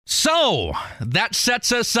So, that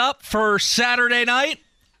sets us up for Saturday night.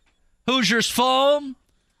 Hoosiers fall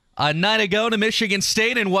a night ago to Michigan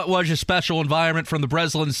State in what was a special environment from the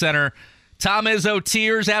Breslin Center. Tom Izzo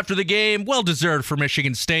tears after the game. Well-deserved for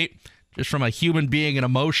Michigan State, just from a human being and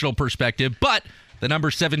emotional perspective. But the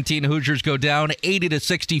number 17 Hoosiers go down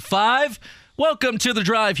 80-65. Welcome to the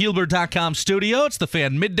Drive, Hubler.com studio. It's the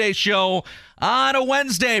Fan Midday Show on a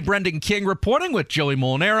Wednesday. Brendan King reporting with Joey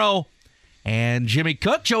Mulinaro and Jimmy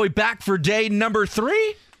Cook. Joey back for day number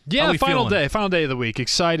 3. Yeah, final day of the week.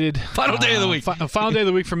 Excited. Final day of the week. Final day of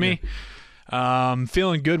the week for me.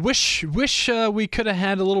 Feeling good. Wish we could have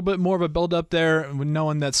had a little bit more of a build up there,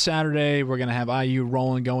 knowing that Saturday we're going to have IU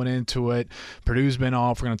rolling going into it. Purdue's been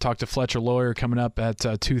off. We're going to talk to Fletcher Loyer coming up at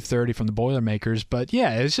 2:30 from the Boilermakers. But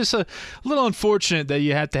yeah, it's just a little unfortunate that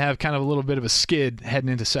you had to have kind of a little bit of a skid heading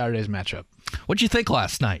into Saturday's matchup. What'd you think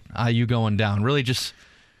last night? IU going down. Really just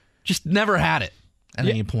never had it at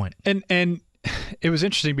any point. And it was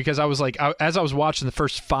interesting because I was like, as I was watching the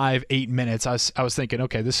first 5-8 minutes, I was thinking,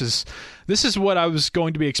 okay, this is what I was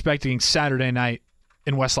going to be expecting Saturday night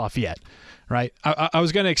in West Lafayette, right? I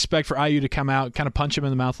was going to expect for IU to come out, kind of punch him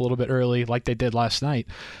in the mouth a little bit early, like they did last night,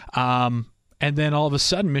 and then all of a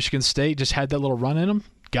sudden, Michigan State just had that little run in them,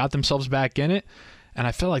 got themselves back in it, and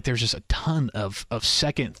I felt like there's just a ton of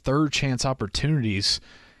second, third chance opportunities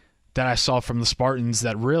that I saw from the Spartans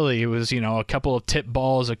that really it was, a couple of tip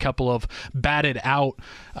balls, a couple of batted out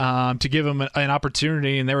to give them an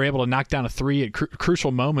opportunity, and they were able to knock down a 3 at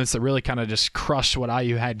crucial moments that really kind of just crushed what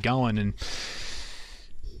IU had going. And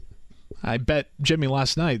I bet Jimmy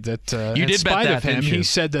last night that in spite of him, he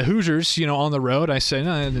said the Hoosiers, on the road. I said,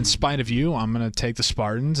 no, in spite of you, I'm going to take the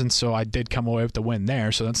Spartans, and so I did come away with the win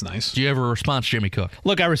there, so that's nice. Do you have a response, Jimmy Cook?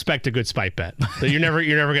 Look, I respect a good spite bet. So you're never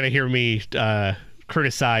going to hear me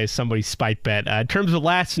criticize somebody's spite bet. In terms of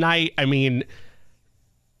last night, I mean,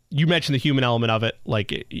 you mentioned the human element of it.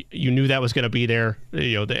 Like, you knew that was going to be there.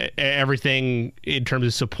 Everything in terms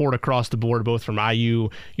of support across the board, both from IU,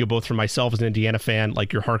 both from myself as an Indiana fan,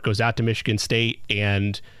 like your heart goes out to Michigan State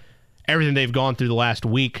and everything they've gone through the last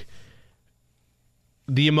week.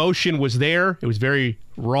 The emotion was there. It was very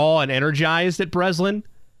raw and energized at Breslin,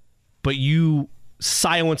 but you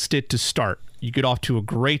silenced it to start. You get off to a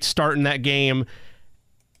great start in that game,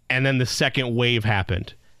 and then the second wave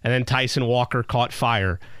happened. And then Tyson Walker caught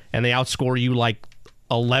fire, and they outscore you like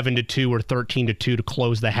 11-2 or 13-2 to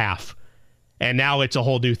close the half. And now it's a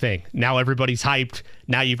whole new thing. Now everybody's hyped.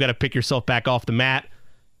 Now you've got to pick yourself back off the mat.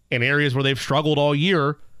 In areas where they've struggled all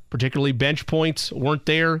year, particularly bench points weren't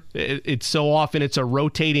there. It's so often it's a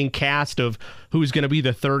rotating cast of who's going to be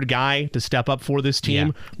the third guy to step up for this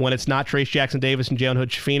team when it's not Trace Jackson-Davis and Jalen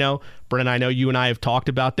Hood-Schifino. Brennan, I know you and I have talked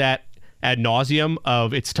about that ad nauseum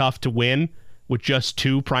of it's tough to win with just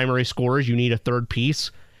 2 primary scorers. You need a third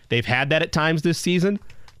piece. They've had that at times this season.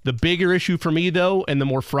 The bigger issue for me, though, and the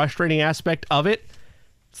more frustrating aspect of it,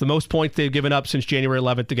 it's the most points they've given up since January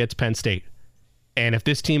 11th against Penn State. And if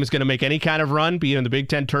this team is going to make any kind of run, be it in the Big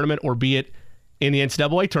Ten tournament or be it in the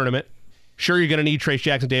NCAA tournament, sure, you're going to need Trace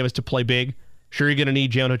Jackson-Davis to play big. Sure, you're going to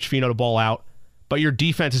need Jalen Hood-Schifino to ball out. But your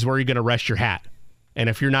defense is where you're going to rest your hat. And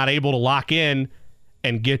if you're not able to lock in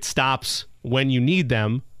and get stops when you need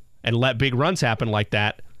them and let big runs happen like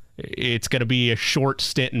that, it's going to be a short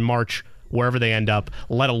stint in March wherever they end up,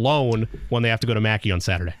 let alone when they have to go to Mackey on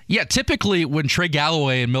Saturday. Yeah, typically when Trey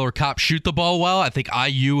Galloway and Miller Kopp shoot the ball well, I think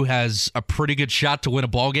IU has a pretty good shot to win a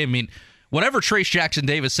ball game. I mean, whatever Trace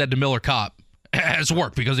Jackson-Davis said to Miller Kopp has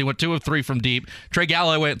worked because he went 2 of 3 from deep. Trey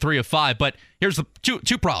Galloway went 3 of 5, but here's the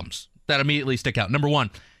two problems that immediately stick out. Number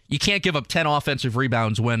one, you can't give up 10 offensive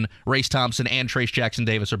rebounds when Race Thompson and Trace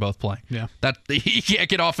Jackson-Davis are both playing. Yeah. You can't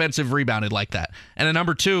get offensive rebounded like that. And then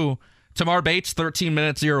number 2, Tamar Bates, 13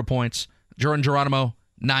 minutes, 0 points. Jordan Geronimo,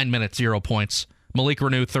 9 minutes, 0 points. Malik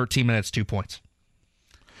Renew, 13 minutes, 2 points.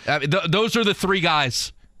 Those are the 3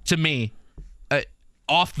 guys, to me,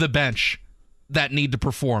 off the bench that need to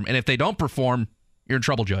perform. And if they don't perform, you're in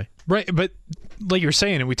trouble, Joey. Right, but like you're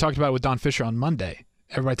saying, and we talked about it with Don Fisher on Monday,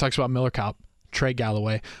 everybody talks about Miller Kopp, Trey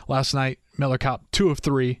Galloway. Last night, Miller Kopp, 2 of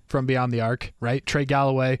 3 from beyond the arc, right? Trey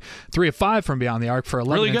Galloway, 3 of 5 from beyond the arc for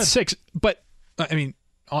 11 really and 6. But, I mean,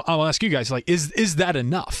 I'll ask you guys, like, is that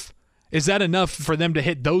enough? Is that enough for them to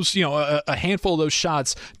hit those, a handful of those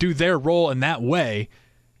shots, do their role in that way?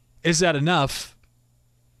 Is that enough,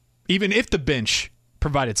 even if the bench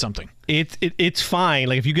provided something? It's fine.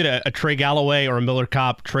 Like, if you get a Trey Galloway or a Miller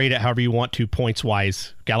Kopp, trade it however you want to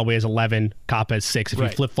points-wise. Galloway has 11, Kopp has 6. If you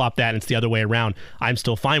flip-flop that and it's the other way around, I'm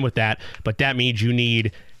still fine with that. But that means you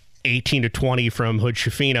need 18 to 20 from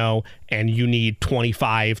Hood-Schifino, and you need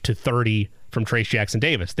 25 to 30 from Trace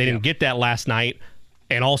Jackson-Davis. They didn't get that last night.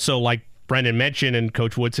 And also, like Brendan mentioned and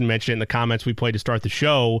Coach Woodson mentioned in the comments we played to start the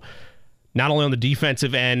show, not only on the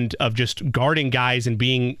defensive end of just guarding guys and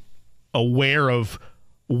being aware of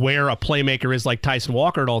where a playmaker is like Tyson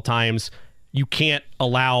Walker at all times, you can't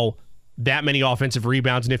allow that many offensive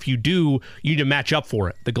rebounds. And if you do, you need to match up for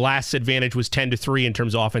it. The glass advantage was 10-3 in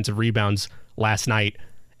terms of offensive rebounds last night,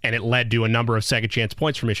 and it led to a number of second chance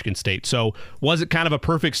points for Michigan State. So was it kind of a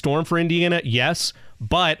perfect storm for Indiana? Yes,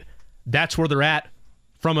 but that's where they're at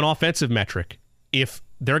from an offensive metric. If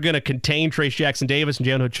they're going to contain Trace Jackson-Davis and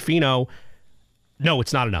Jalen Hood-Schifino, no,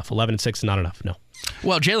 it's not enough. 11-6 is not enough, no.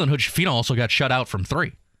 Well, Jalen Hood-Schifino also got shut out from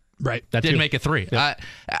 3. Right. That didn't make a 3. Yep.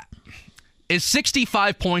 Is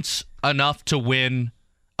 65 points enough to win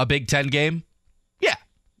a Big Ten game? Yeah.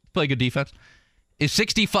 Play good defense. Is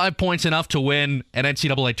 65 points enough to win an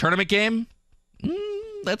NCAA tournament game?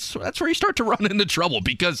 That's where you start to run into trouble,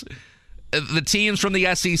 because the teams from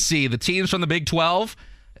the SEC, the teams from the Big 12,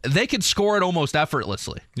 they could score it almost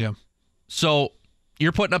effortlessly. Yeah. So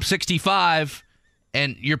you're putting up 65,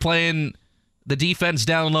 and you're playing the defense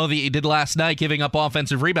down low that you did last night, giving up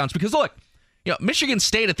offensive rebounds. Because look, Michigan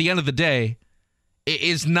State at the end of the day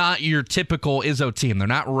is not your typical Izzo team. They're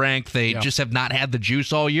not ranked. They just have not had the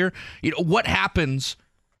juice all year. What happens,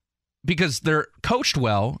 because they're coached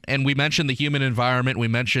well, and we mentioned the human environment. We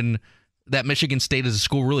mentioned that Michigan State as a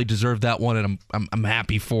school really deserved that one, and I'm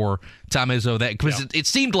happy for Tom Izzo that, because it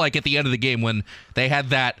seemed like at the end of the game when they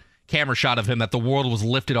had that camera shot of him that the world was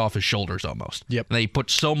lifted off his shoulders almost. Yep. And they put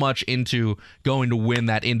so much into going to win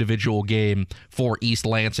that individual game for East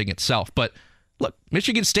Lansing itself. But look,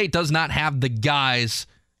 Michigan State does not have the guys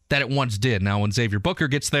that it once did. Now, when Xavier Booker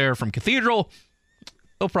gets there from Cathedral,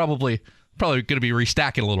 they'll probably going to be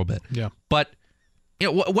restacking a little bit. Yeah. But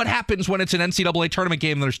what happens when it's an NCAA tournament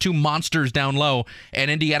game and there's two monsters down low and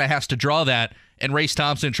Indiana has to draw that, and Race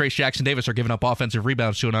Thompson and Trace Jackson-Davis are giving up offensive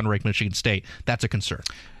rebounds to an unranked Michigan State? That's a concern.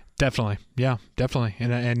 Definitely. Yeah, definitely.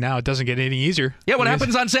 And now it doesn't get any easier. Yeah, what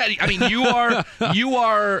happens on Saturday? I mean, are you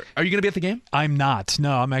going to be at the game? I'm not.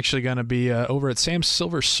 No, I'm actually going to be over at Sam's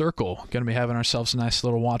Silver Circle. Going to be having ourselves a nice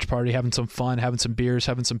little watch party, having some fun, having some beers,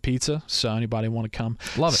 having some pizza. So anybody want to come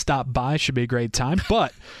stop by, should be a great time.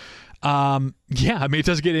 But yeah, I mean, it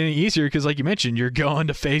doesn't get any easier because, like you mentioned, you're going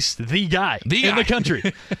to face the guy in the country.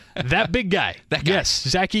 That big guy. That guy. Yes,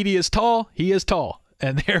 Zach Edey is tall. He is tall.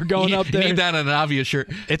 And they're going up there. You need that on an obvious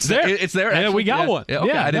shirt. It's there. It's there. And we got one. Yeah,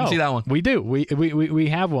 okay. I didn't see that one. We do. We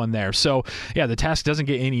have one there. So, yeah, the task doesn't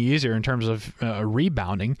get any easier in terms of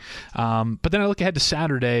rebounding. But then I look ahead to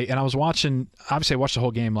Saturday, and I was watching. Obviously, I watched the whole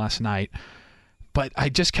game last night. But I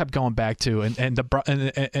just kept going back to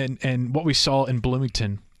and what we saw in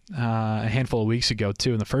Bloomington a handful of weeks ago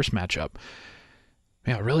too in the first matchup.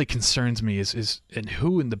 Man, what really concerns me is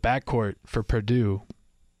who in the backcourt for Purdue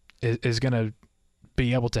is going to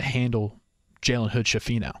be able to handle Jalen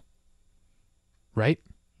Hood-Schifino, right?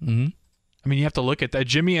 Mm-hmm. I mean, you have to look at that.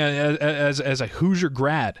 Jimmy, as a Hoosier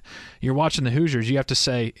grad, you're watching the Hoosiers, you have to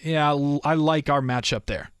say, yeah, I like our matchup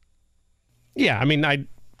there. Yeah, I mean, I'm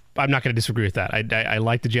not going to disagree with that. I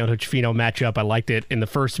like the Jalen Hood-Schifino matchup. I liked it in the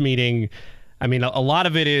first meeting. I mean, a lot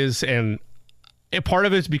of it is, and part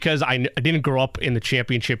of it is because I didn't grow up in the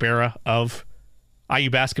championship era of IU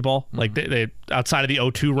basketball, like they outside of the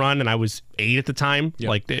 0-2 run, and I was 8 at the time. Yep.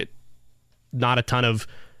 Like, not a ton of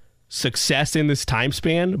success in this time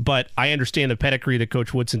span, but I understand the pedigree that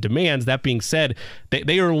Coach Woodson demands. That being said,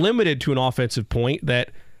 they are limited to an offensive point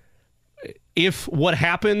that if what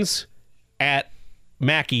happens at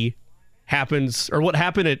Mackey happens, or what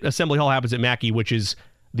happened at Assembly Hall happens at Mackey, which is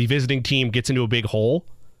the visiting team gets into a big hole,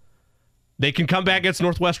 they can come back against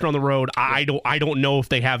Northwestern on the road. I don't know if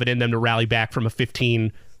they have it in them to rally back from a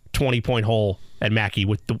 15, 20-point hole at Mackey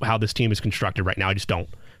with how this team is constructed right now. I just don't.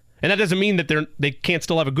 And that doesn't mean that they can't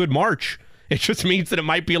still have a good March. It just means that it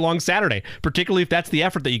might be a long Saturday, particularly if that's the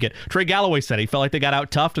effort that you get. Trey Galloway said he felt like they got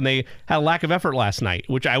out-toughed and they had a lack of effort last night,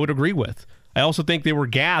 which I would agree with. I also think they were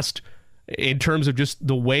gassed in terms of just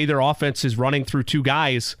the way their offense is running through two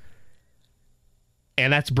guys.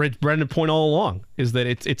 And that's Brendan's point all along, is that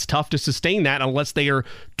it's tough to sustain that unless they are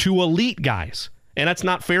two elite guys. And that's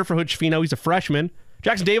not fair for Hood-Schifino. He's a freshman.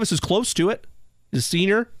 Jackson Davis is close to it. He's a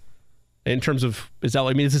senior. In terms of, this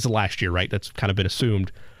is the last year, right? That's kind of been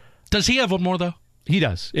assumed. Does he have one more, though? He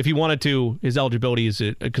does. If he wanted to, his eligibility is,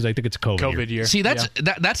 because I think it's a COVID year. See, that's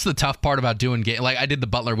the tough part about doing game. Like, I did the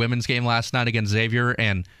Butler women's game last night against Xavier,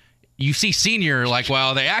 and you see senior, like, well,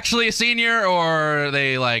 are they actually a senior, or are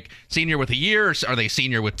they like senior with a year, or are they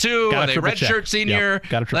senior with 2? Are they redshirt senior? Yep.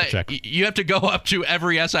 Got a triple check. You have to go up to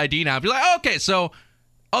every SID now and be like, okay, so,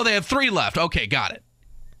 they have 3 left. Okay, got it.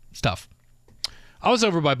 It's tough. I was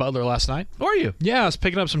over by Butler last night. Or are you? Yeah, I was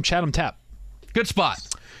picking up some Chatham Tap. Good spot.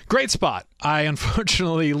 Great spot. I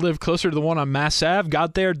unfortunately live closer to the one on Mass Ave.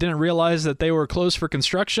 Got there, didn't realize that they were closed for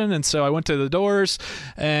construction, and so I went to the doors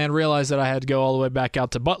and realized that I had to go all the way back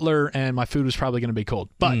out to Butler, and my food was probably going to be cold.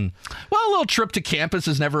 But Well, a little trip to campus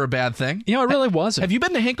is never a bad thing. it really wasn't. Have you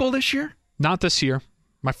been to Hinkle this year? Not this year.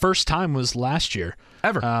 My first time was last year.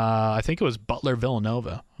 Ever? I think it was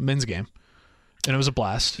Butler-Villanova, men's game. And it was a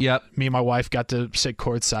blast. Yep. Me and my wife got to sit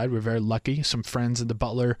courtside. We were very lucky. Some friends in the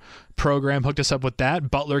Butler program hooked us up with that.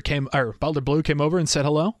 Butler Blue came over and said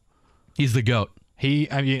hello. He's the GOAT.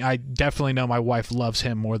 I definitely know my wife loves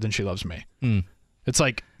him more than she loves me. It's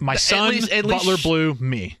like my son, at least Butler Blue,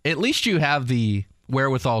 me. At least you have the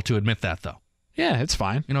wherewithal to admit that, though. Yeah, it's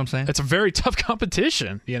fine. You know what I'm saying? It's a very tough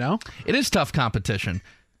competition, you know? It is tough competition.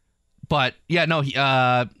 But, yeah, no,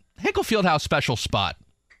 Hinkle Fieldhouse, special spot.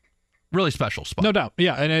 Really special spot. No doubt.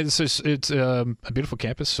 Yeah, and it's a beautiful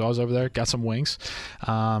campus, so I was over there, got some wings.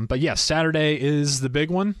 But, yeah, Saturday is the big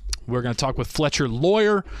one. We're going to talk with Fletcher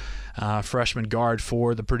Loyer, freshman guard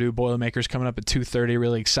for the Purdue Boilermakers, coming up at 2:30.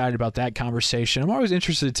 Really excited about that conversation. I'm always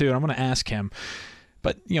interested, too, and I'm going to ask him.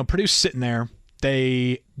 But, Purdue's sitting there.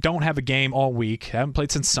 They don't have a game all week, haven't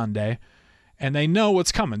played since Sunday, and they know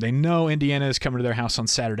what's coming. They know Indiana is coming to their house on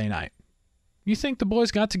Saturday night. You think the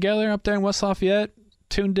boys got together up there in West Lafayette,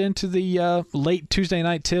 tuned into the late Tuesday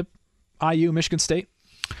night tip, IU, Michigan State?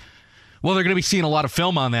 Well, they're going to be seeing a lot of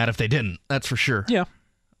film on that if they didn't. That's for sure. Yeah.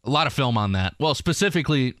 A lot of film on that. Well,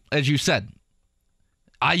 specifically, as you said,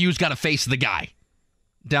 IU's got to face the guy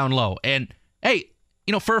down low. And, hey,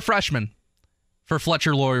 for a freshman, for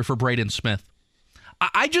Fletcher Loyer, for Braden Smith,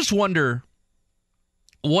 I just wonder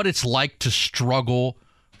what it's like to struggle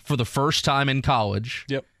for the first time in college.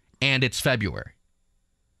 Yep. And it's February.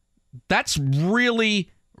 That's really,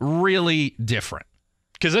 really different.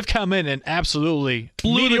 Because they've come in and absolutely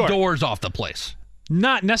blew the doors off the place.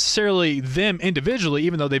 Not necessarily them individually,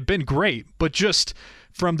 even though they've been great, but just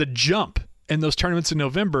from the jump in those tournaments in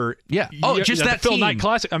November. Yeah. Just that Phil team. Knight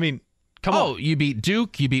Classic. I mean, come on. You beat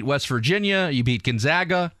Duke, you beat West Virginia, you beat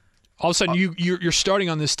Gonzaga. All of a sudden, you're starting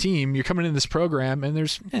on this team, you're coming in this program, and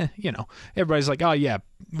there's, everybody's like, oh, yeah,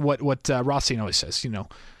 what Rothstein always says,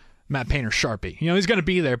 Matt Painter, Sharpie. He's going to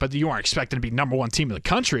be there, but you aren't expecting to be number one team in the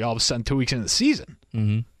country all of a sudden 2 weeks into the season.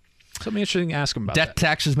 Mm-hmm. Something interesting to ask him about that.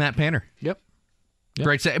 Taxes Matt Painter. Yep.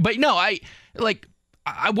 Great say. But no, I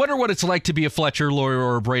wonder what it's like to be a Fletcher Loyer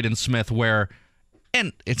or a Braden Smith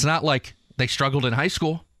and it's not like they struggled in high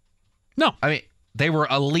school. No. I mean, they were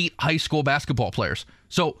elite high school basketball players.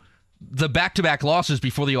 So the back-to-back losses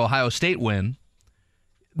before the Ohio State win,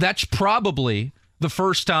 that's probably the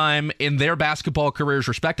first time in their basketball careers,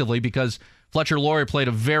 respectively, because Fletcher Loyer played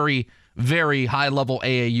a very, very high-level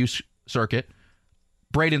AAU circuit.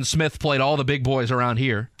 Braden Smith played all the big boys around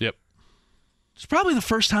here. Yep. It's probably the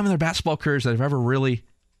first time in their basketball careers that they've ever really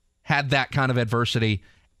had that kind of adversity,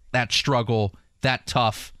 that struggle, that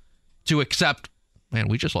tough to accept. Man,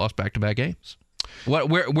 we just lost back-to-back games. Where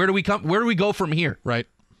do we come? Where do we go from here? Right.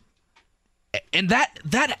 And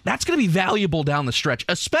that's going to be valuable down the stretch,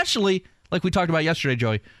 especially like we talked about yesterday,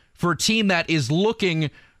 Joey, for a team that is looking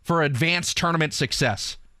for advanced tournament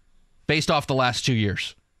success based off the last 2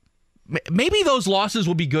 years. Maybe those losses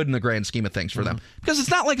will be good in the grand scheme of things for them because it's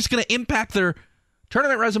not like it's going to impact their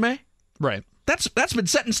tournament resume. Right. That's been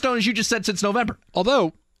set in stone, as you just said, since November.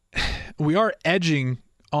 Although we are edging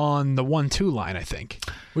on the 1-2 line, I think,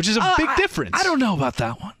 which is a big difference. I don't know about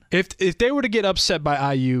that one. If they were to get upset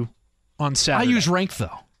by IU on Saturday, IU's ranked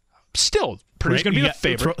though. Still, Purdue's going to be the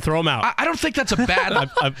favorite. Throw them out. I don't think that's a bad.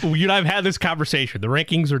 You and I have had this conversation. The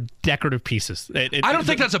rankings are decorative pieces. I don't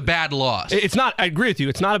think that's a bad loss. It's not. I agree with you.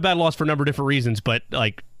 It's not a bad loss for a number of different reasons, but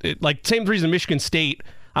same reason Michigan State.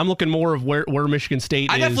 I'm looking more of where Michigan State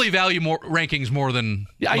is. I definitely value more rankings more than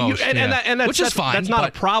most. Which is fine. That's not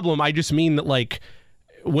a problem. I just mean that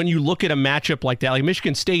when you look at a matchup like that,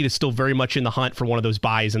 Michigan State is still very much in the hunt for one of those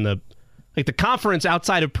buys in the. The conference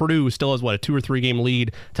outside of Purdue still has, a 2 or 3 game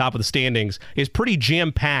lead, top of the standings, is pretty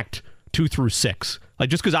jam-packed 2 through 6.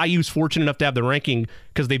 Just because IU's fortunate enough to have the ranking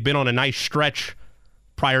because they've been on a nice stretch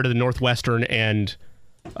prior to the Northwestern and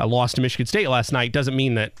a loss to Michigan State last night doesn't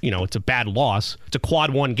mean that, it's a bad loss. It's a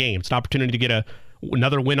quad 1 game. It's an opportunity to get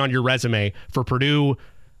another win on your resume. For Purdue,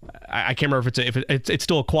 I can't remember if it's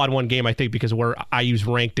still a quad 1 game, I think, because of where IU's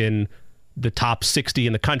ranked in the top 60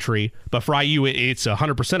 in the country, but for IU it's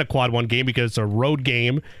 100% a quad 1 game because it's a road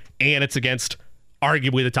game and it's against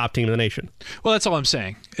arguably the top team in the nation. Well, that's all I'm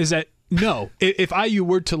saying is that if IU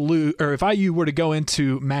were to lose or if IU were to go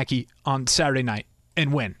into Mackey on Saturday night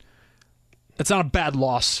and win, that's not a bad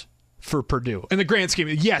loss for Purdue. In the grand scheme,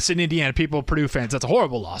 yes, in Indiana, Purdue fans, that's a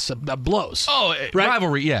horrible loss. That blows. Oh, right?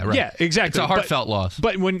 Rivalry, yeah, right. Yeah, exactly. It's a heartfelt loss.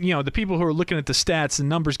 But when the people who are looking at the stats and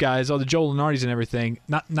numbers guys, the Joel Lenardis and everything,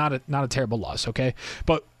 not a terrible loss, okay?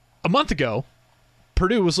 But a month ago,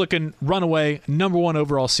 Purdue was looking runaway number 1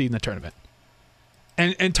 overall seed in the tournament.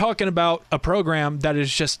 And talking about a program that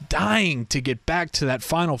is just dying to get back to that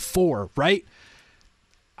Final Four, right?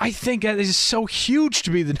 I think that is so huge to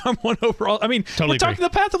be the number 1 overall. I mean, totally we're talking the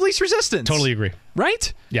path of least resistance. Totally agree.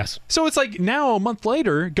 Right? Yes. So it's like now, a month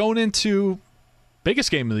later, going into biggest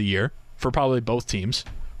game of the year for probably both teams,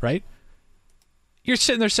 right? You're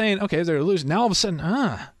sitting there saying, okay, they're losing. Now all of a sudden,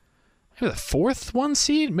 maybe the 4th 1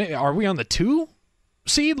 seed? Are we on the 2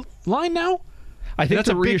 seed line now? I think that's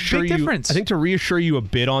a big difference. I think to reassure you a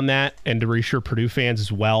bit on that, and to reassure Purdue fans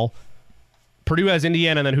as well. Purdue has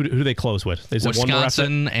Indiana, and then who do they close with? They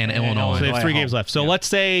Wisconsin and Illinois. So they have 3 games left. So let's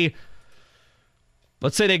say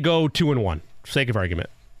they go 2-1, for sake of argument.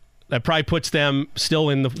 That probably puts them still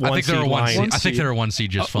in the 1 seed line. I think they're a 1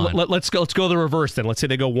 seed just fine. Let's go the reverse then. Let's say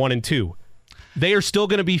they go 1-2. They are still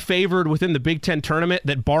going to be favored within the Big Ten tournament.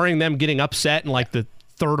 That barring them getting upset in like the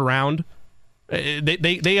 3rd round.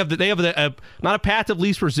 They have not a path of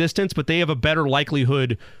least resistance, but they have a better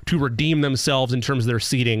likelihood to redeem themselves in terms of their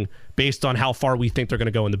seeding based on how far we think they're going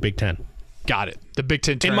to go in the Big Ten. Got it. The Big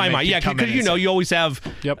Ten in my mind, yeah, because you always have.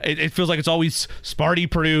 Yep. It feels like it's always Sparty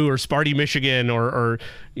Purdue or Sparty Michigan or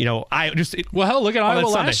well, hell, look at Iowa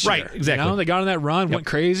last year. Right, exactly. They got on that run, went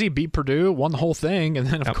crazy, beat Purdue, won the whole thing, and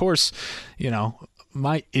then of course,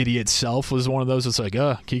 my idiot self was one of those that's like,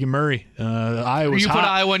 Keegan Murray, Iowa's you hot. Put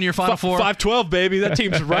Iowa in your Final Four? 5-12, baby. That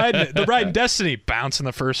team's riding destiny. Bounce in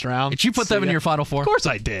the first round. Did you put them in your Final Four? Of course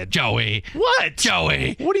I did. Joey. What?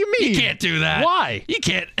 Joey. What do you mean? You can't do that. Why? You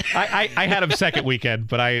can't. I had them second weekend,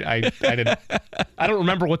 but I didn't. I don't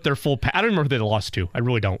remember what their full. I don't remember who they lost to. I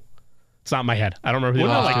really don't. It's not in my head. I don't remember who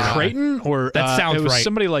they lost to. Like Creighton or that sounds it was right.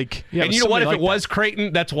 Somebody like and you know what? If it was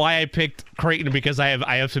Creighton, that's why I picked Creighton, because I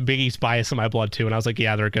have some Big East bias in my blood too, and I was like,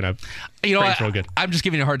 yeah, they're gonna. Creighton's real good. I'm just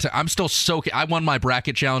giving you a hard time. I'm still soaking. I won my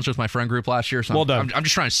bracket challenge with my friend group last year, so well done. I'm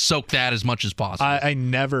just trying to soak that as much as possible. I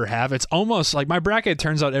never have. It's almost like my bracket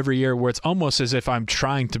turns out every year where it's almost as if I'm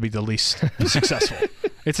trying to be the least successful.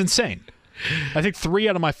 It's insane. I think 3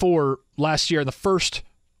 out of my 4 last year in the first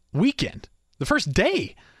weekend, the first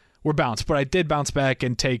day, were bounced, but I did bounce back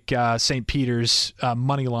and take St. Peter's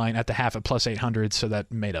money line at the half at plus 800, so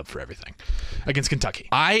that made up for everything against Kentucky.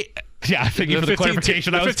 Thank you for the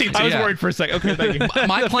clarification. I was worried for a second. Okay, thank you.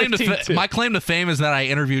 My claim to fame is that I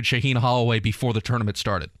interviewed Shaheen Holloway before the tournament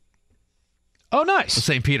started. Oh, nice. With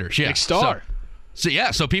St. Peter's, yeah. Big star.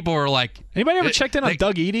 So people were like... Anybody ever checked in on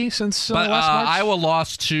Doug Edey since last March? Iowa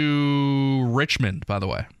lost to Richmond, by the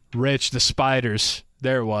way. The Spiders.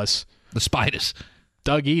 There it was. The Spiders.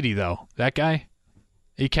 Doug Edey, though, that guy,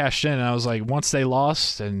 he cashed in, and I was like, once they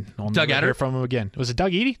lost, and I'll never hear from him again. Was it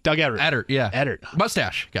Doug Edey? Doug Eddard. Eddard, yeah. Eddard.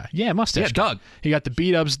 Mustache guy. Yeah, mustache. Yeah, Doug. He got the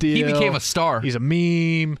beat-ups deal. He became a star. He's a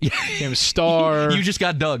meme. He became a star. You just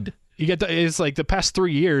got Doug'd. It's like the past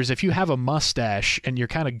 3 years, if you have a mustache and you're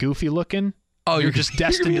kind of goofy looking, you're just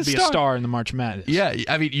destined to be a star in the March Madness. Yeah,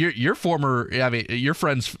 I mean, your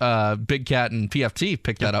friends Big Cat and PFT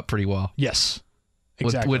picked that up pretty well. Yes,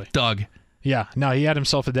 exactly. With Doug. Yeah, no, he had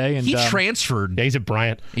himself a day, and he transferred. Yeah, he's at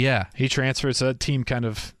Bryant. Yeah, he transferred. So that team kind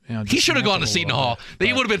of, he should have gone to Seton Hall.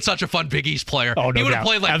 He would have been such a fun Big East player. Oh, no he would doubt.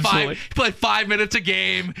 have played 5 minutes a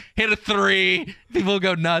game, hit a 3. People would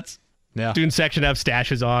go nuts. Yeah, doing Section F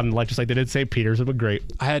stashes on, just like they did St. Peter's. It would be great.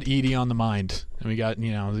 I had Edey on the mind, and we got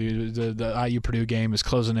the IU-Purdue game is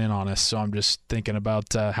closing in on us. So I'm just thinking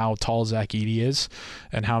about how tall Zach Edey is,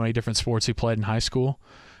 and how many different sports he played in high school,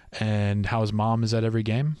 and how his mom is at every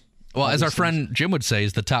game. Well, as our friend Jim would say,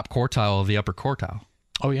 is the top quartile of the upper quartile.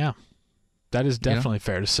 Oh, yeah. That is definitely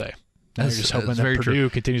fair to say. Now you're just hoping that Purdue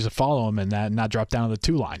continues to follow him and that not drop down to the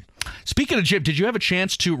 2 line. Speaking of Jim, did you have a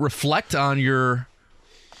chance to reflect on your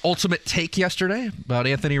ultimate take yesterday about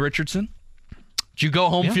Anthony Richardson? Did you go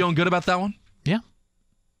home feeling good about that one? Yeah.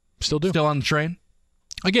 Still do. Still on the train?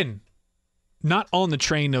 Again, not on the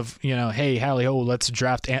train of, hey, Hallie-ho, let's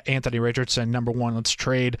draft Anthony Richardson number 1. Let's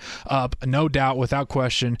trade up. No doubt, without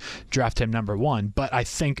question, draft him number 1. But I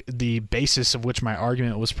think the basis of which my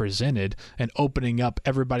argument was presented and opening up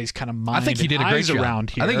everybody's kind of mind I think he did a great job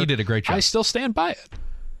around here. I think he did a great job. I still stand by it.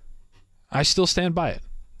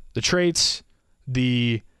 The traits,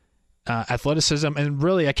 the athleticism, and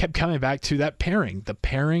really I kept coming back to that pairing, the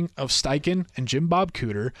pairing of Steichen and Jim Bob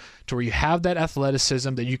Cooter, to where you have that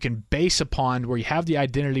athleticism that you can base upon, where you have the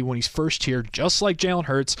identity when he's first here, just like Jalen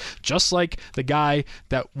Hurts, just like the guy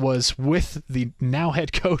that was with the now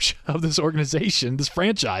head coach of this organization, this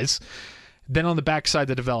franchise. Then on the backside,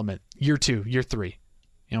 the development, year 2, year 3.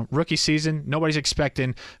 Rookie season, nobody's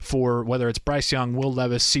expecting for whether it's Bryce Young, Will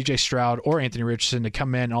Levis, C.J. Stroud, or Anthony Richardson to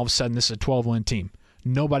come in and all of a sudden this is a 12-win team.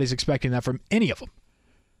 Nobody's expecting that from any of them.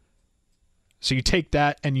 So you take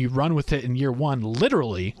that and you run with it in year 1,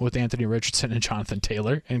 literally, with Anthony Richardson and Jonathan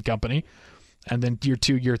Taylor and company. And then year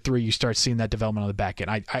 2, year 3, you start seeing that development on the back end.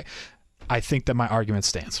 I think that my argument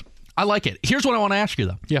stands. I like it. Here's what I want to ask you,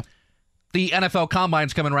 though. Yeah. The NFL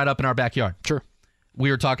Combine's coming right up in our backyard. Sure. We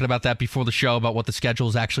were talking about that before the show, about what the schedule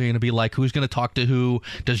is actually going to be like. Who's going to talk to who?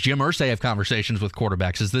 Does Jim Irsay have conversations with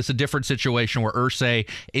quarterbacks? Is this a different situation where Irsay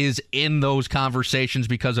is in those conversations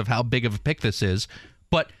because of how big of a pick this is?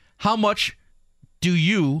 But how much do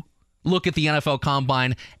you look at the NFL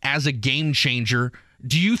Combine as a game changer?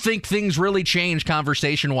 Do you think things really change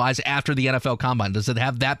conversation-wise after the NFL Combine? Does it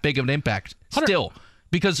have that big of an impact still?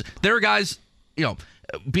 Because there are guys,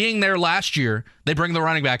 being there last year, they bring the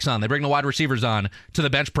running backs on, they bring the wide receivers on to the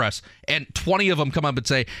bench press, and 20 of them come up and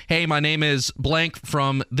say, hey, my name is blank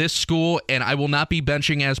from this school, and I will not be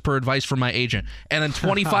benching as per advice from my agent. And then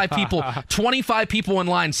 25 people in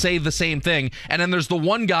line say the same thing, and then there's the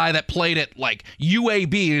one guy that played at like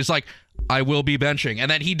UAB who's like, I will be benching,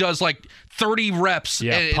 and then he does like 30 reps,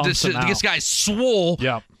 and this guy's swole.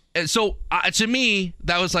 Yeah. And so to me,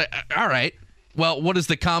 that was like, all right, well, what does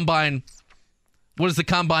the Combine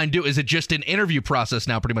do? Is it just an interview process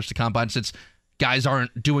now, pretty much, the Combine, since guys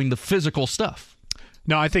aren't doing the physical stuff?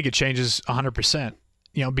 No, I think it changes 100%.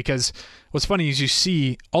 Because what's funny is you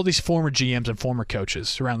see all these former GMs and former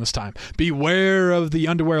coaches around this time. Beware of the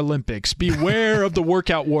underwear Olympics. Beware of the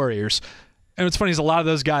workout warriors. And what's funny is a lot of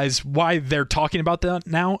those guys, why they're talking about that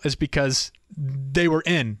now is because they were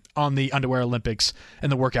in on the underwear Olympics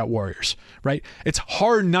and the workout warriors, right? It's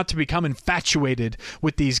hard not to become infatuated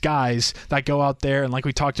with these guys that go out there, and like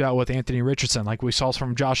we talked about with Anthony Richardson, like we saw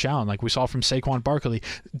from Josh Allen, like we saw from Saquon Barkley,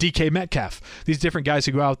 DK Metcalf, these different guys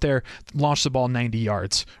who go out there, launch the ball 90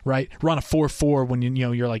 yards, right? Run a 4.4 when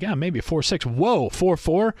you're like, maybe a 4.6. Whoa,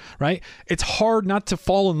 4.4, right? It's hard not to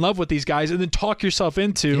fall in love with these guys and then talk yourself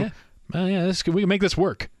into, we can make this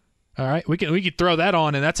work. All right, we can throw that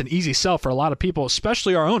on, and that's an easy sell for a lot of people,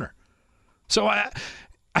 especially our owner. So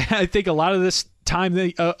I think a lot of this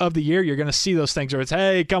time of the year, you're going to see those things where it's,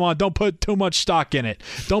 hey, come on, don't put too much stock in it.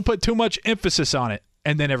 Don't put too much emphasis on it.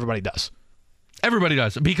 And then everybody does. Everybody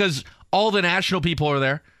does, because all the national people are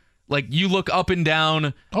there. Like, you look up and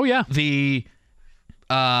down the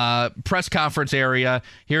press conference area.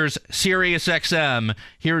 Here's Sirius XM.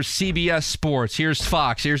 Here's CBS Sports. Here's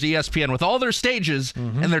Fox. Here's ESPN with all their stages,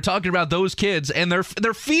 and they're talking about those kids, and they're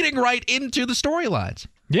feeding right into the storylines.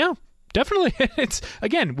 Yeah, definitely. It's,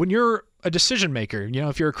 again, when you're a decision maker,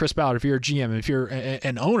 if you're a Chris Ballard, if you're a GM, if you're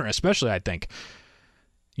an owner, especially, I think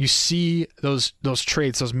you see those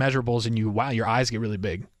traits, those measurables, and your eyes get really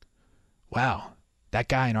big. Wow, that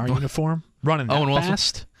guy in our uniform running that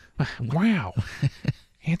fast. Wow.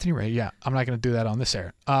 Anthony Ray, I'm not going to do that on this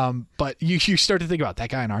air. But you start to think about that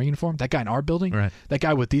guy in our uniform, that guy in our building, right. That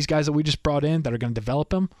guy with these guys that we just brought in that are going to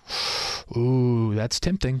develop him. Ooh, that's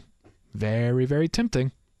tempting. Very, very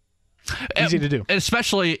tempting. Easy to do.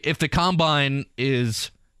 Especially if the Combine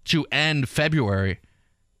is to end February.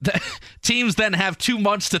 The teams then have 2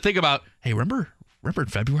 months to think about, hey, remember in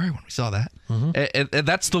February when we saw that? And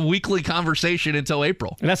that's the weekly conversation until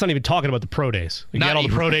April. And that's not even talking about the pro days. You got all the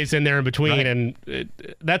pro days in there in between, right. And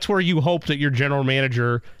that's where you hope that your general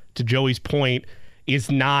manager, to Joey's point,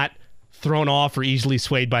 is not thrown off or easily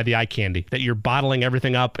swayed by the eye candy, that you're bottling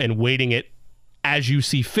everything up and weighting it as you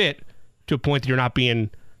see fit to a point that you're not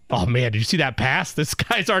being, oh man, did you see that pass? This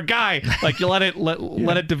guy's our guy. Like, you let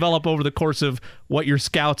it develop over the course of what your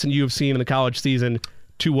scouts and you have seen in the college season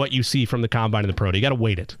to what you see from the Combine and the Pro Day. You got to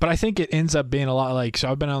weight it. But I think it ends up being a lot like,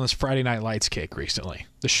 so I've been on this Friday Night Lights kick recently,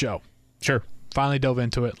 the show. Sure. Finally dove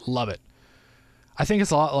into it. Love it. I think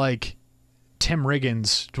it's a lot like Tim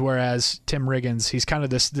Riggins, whereas Tim Riggins, he's kind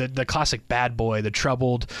of the classic bad boy, the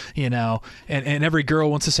troubled, and every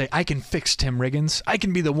girl wants to say, I can fix Tim Riggins. I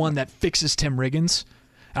can be the one that fixes Tim Riggins.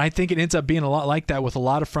 And I think it ends up being a lot like that with a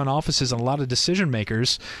lot of front offices and a lot of decision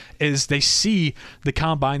makers, is they see the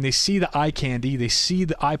Combine, they see the eye candy, they see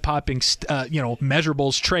the eye-popping,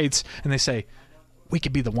 measurables, traits, and they say, we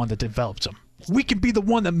could be the one that develops him. We could be the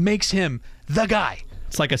one that makes him the guy.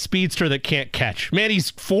 It's like a speedster that can't catch. Man, he's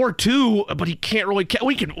 4'2", but he can't really catch.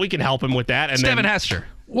 We can help him with that. And Devin Hester.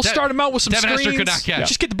 We'll start him out with some Devin screens. Hester could not catch.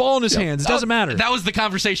 Just get the ball in his hands. It doesn't matter. That was the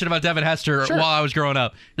conversation about Devin Hester while I was growing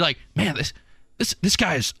up. You're like, man, this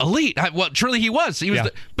guy is elite. Well, truly he was. He was,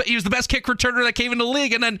 but he was the best kick returner that came into the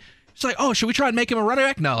league. And then it's like, oh, should we try and make him a running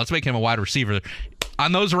back? No, let's make him a wide receiver.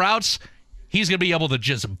 On those routes, he's going to be able to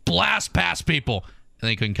just blast past people. And then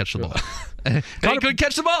he couldn't catch the ball.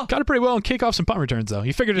 Got it pretty well in kickoffs and punt returns, though.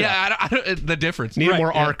 He figured it out. I don't, the difference. Need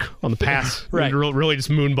more arc on the pass. Right. Really just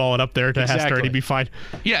moonball it up there to Hester and he'd be fine.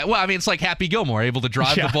 Yeah, well, I mean, it's like Happy Gilmore, able to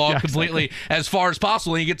drive the ball completely as far as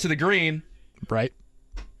possible. And you get to the green. Right.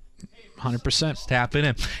 100%. Tap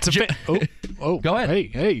in. Go ahead.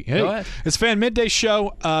 Hey. Go ahead. It's Fan Midday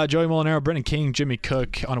Show. Joey Mulinaro, Brendan King, Jimmy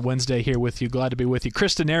Cook on a Wednesday here with you. Glad to be with you.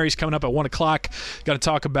 Chris Denari's coming up at 1 o'clock. Got to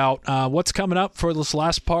talk about what's coming up for this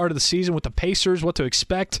last part of the season with the Pacers, what to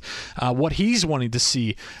expect, what he's wanting to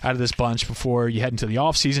see out of this bunch before you head into the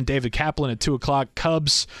offseason. David Kaplan at 2 o'clock.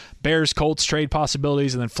 Cubs, Bears, Colts trade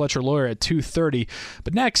possibilities, and then Fletcher Loyer at 2:30.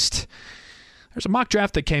 But next, there's a mock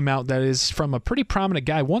draft that came out that is from a pretty prominent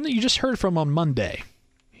guy, one that you just heard from on Monday.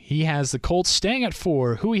 He has the Colts staying at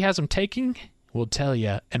 4. Who he has them taking, we'll tell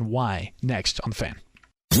you, and why, next on The Fan.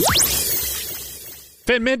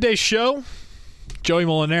 Fan Midday Show. Joey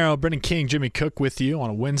Mulinaro, Brendan King, Jimmy Cook with you on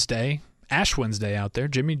a Wednesday. Ash Wednesday out there.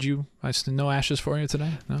 Jimmy, no ashes for you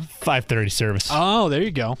today? No? 5:30 service. Oh, there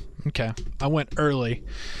you go. Okay. I went early.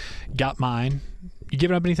 Got mine. You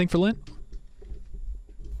giving up anything for Lent?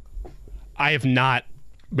 I have not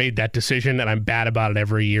made that decision, and I'm bad about it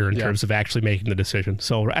every year in terms of actually making the decision.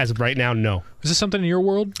 So as of right now, no. Is this something in your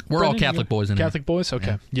world? We're Brendan? all Catholic boys in Catholic boys?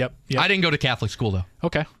 Okay. Yep. I didn't go to Catholic school, though.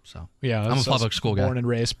 Okay. So yeah, I'm a public school guy. Born and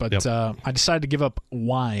raised, but I decided to give up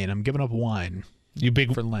wine. I'm giving up wine. You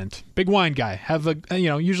big for Lent. Big wine guy. Have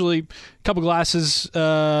usually a couple glasses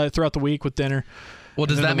throughout the week with dinner. Well,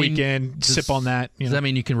 does that mean weekend sip on that? Does that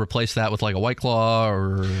mean you can replace that with like a White Claw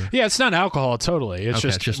or? Yeah, it's not alcohol totally.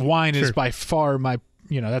 It's just wine is by far my.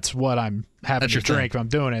 That's what I'm having to drink if I'm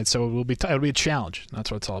doing it. So it'll be a challenge. That's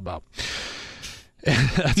what it's all about.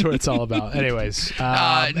 That's what it's all about. Anyways,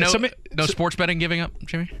 no sports betting giving up,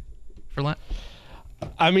 Jimmy, for Lent.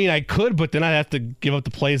 I mean, I could, but then I'd have to give up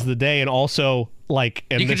the plays of the day, and also and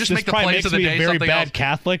you can just make the plays of the day a very bad else.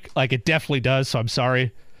 Catholic. Like it definitely does. So I'm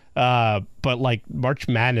sorry. But like March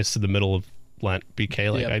Madness in the middle of Lent,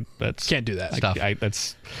 BK, that's can't do that stuff.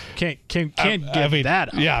 That's can't give that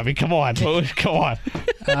up. Yeah, I mean, come on, come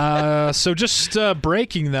on. So just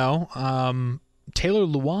breaking though, Taylor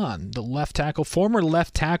Lewan, the left tackle, former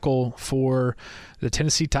left tackle for the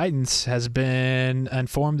Tennessee Titans, has been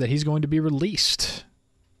informed that he's going to be released.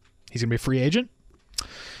 He's going to be a free agent,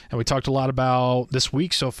 and we talked a lot about this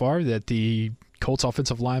week so far that the Colts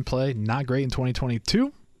offensive line play not great in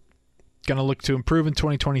 2022. Going to look to improve in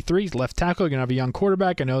 2023. Left tackle, you're going to have a young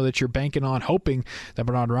quarterback. I know that you're banking on hoping that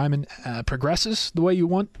Bernard Ryman progresses the way you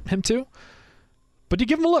want him to. But do you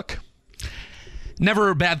give him a look?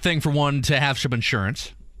 Never a bad thing for one to have some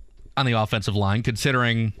insurance on the offensive line,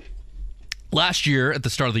 considering last year, at the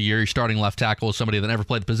start of the year, your starting left tackle was somebody that never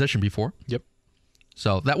played the position before. Yep.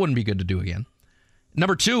 So that wouldn't be good to do again.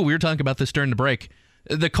 Number two, we were talking about this during the break.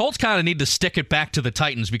 The Colts kind of need to stick it back to the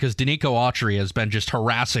Titans because Danico Autry has been just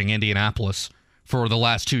harassing Indianapolis for the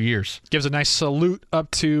last 2 years. Gives a nice salute up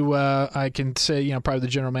to, I can say, probably the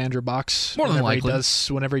general manager box. More than likely.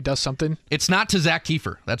 Whenever he does something. It's not to Zach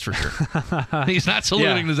Kiefer, that's for sure. He's not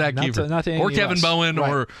saluting to Zach Kiefer. Not to or Kevin Bowen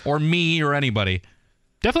or me or anybody.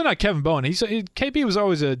 Definitely not Kevin Bowen. KB was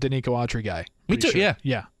always a Danico Autry guy. Me too, sure.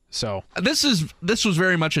 Yeah. So this was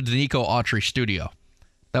very much a Danico Autry studio.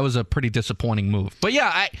 That was a pretty disappointing move. But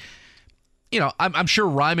yeah, I'm sure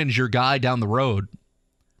Ryman's your guy down the road.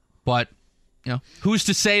 But, who's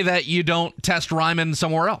to say that you don't test Ryman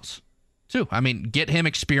somewhere else, too? I mean, get him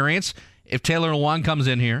experience. If Taylor Lewan comes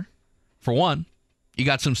in here, for one, you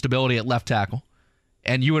got some stability at left tackle.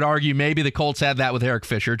 And you would argue maybe the Colts had that with Eric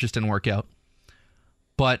Fisher. It just didn't work out.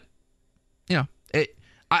 But,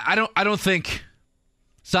 I don't think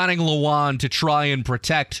signing Lewan to try and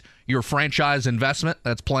protect your franchise investment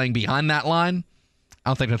that's playing behind that line, I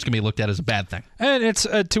don't think that's going to be looked at as a bad thing. And it's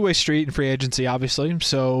a two-way street in free agency, obviously.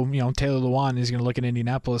 So, Taylor Lewan is going to look at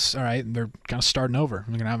Indianapolis. All right, they're kind of starting over.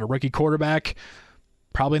 They're going to have a rookie quarterback.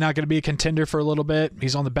 Probably not going to be a contender for a little bit.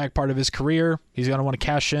 He's on the back part of his career. He's going to want to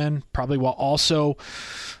cash in, probably while also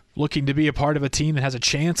looking to be a part of a team that has a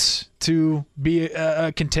chance to be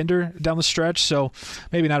a contender down the stretch. So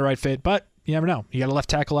maybe not a right fit, but you never know. You got a left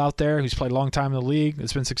tackle out there who's played a long time in the league.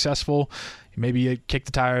 It's been successful. Maybe you kick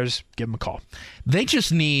the tires, give him a call. They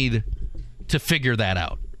just need to figure that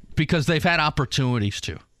out because they've had opportunities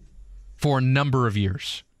to for a number of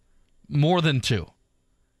years. More than two.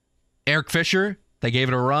 Eric Fisher They gave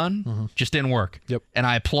it a run. Just didn't work. Yep. And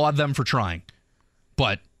I applaud them for trying.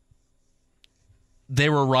 But they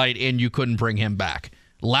were right, and you couldn't bring him back.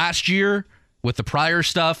 Last year, with the prior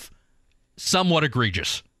stuff, somewhat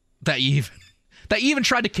egregious that you even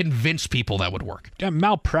tried to convince people that would work. Yeah,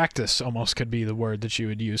 malpractice almost could be the word that you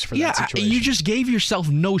would use for that situation. You just gave yourself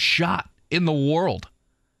no shot in the world.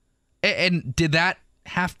 And did that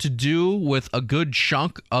have to do with a good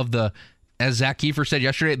chunk of the, as Zach Kiefer said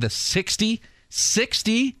yesterday, the 60 sacks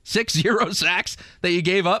that you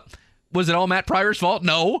gave up? Was it all Matt Pryor's fault?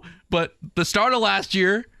 No. But the start of last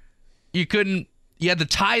year, you had to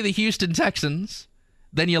tie the Houston Texans,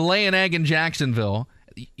 then you lay an egg in Jacksonville.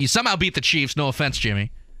 You somehow beat the Chiefs. No offense,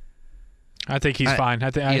 Jimmy. I think he's fine. I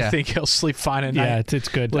think he'll sleep fine at night. Yeah, it's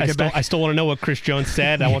good. I still want to know what Chris Jones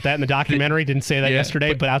said. I want that in the documentary. Didn't say that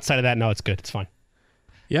yesterday, but outside of that, no, it's good. It's fine.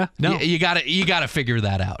 Yeah, no, you gotta figure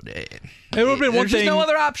that out. It would have been one thing. There's no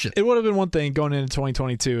other option. It would have been one thing going into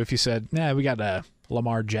 2022 if you said, "Nah, we got a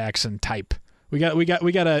Lamar Jackson type. We got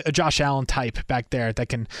a Josh Allen type back there that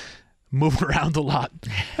can move around a lot,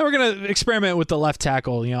 and we're gonna experiment with the left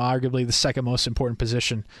tackle. You know, arguably the second most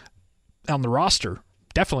important on the roster,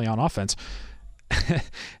 definitely on offense."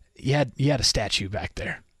 you had a statue back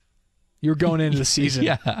there. You were going into the season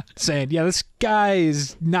saying, this guy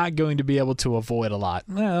is not going to be able to avoid a lot.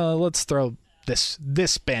 Well, let's throw this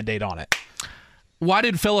Band-Aid on it. Why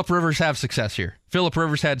did Phillip Rivers have success here? Phillip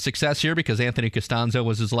Rivers had success here because Anthony Costanzo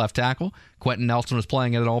was his left tackle. Quentin Nelson was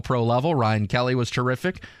playing at an all-pro level. Ryan Kelly was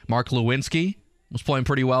terrific. Mark Lewinsky was playing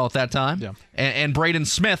pretty well at that time. Yeah. And Braden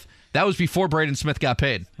Smith, that was before Braden Smith got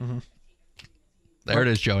paid. Mm-hmm. There it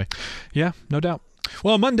is, Joey. Yeah, no doubt.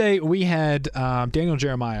 Well, on Monday, we had Daniel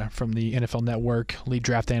Jeremiah from the NFL Network, lead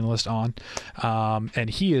draft analyst, on. And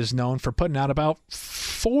he is known for putting out about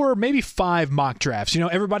 4, maybe 5 mock drafts. You know,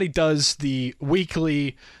 everybody does the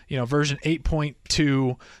weekly, version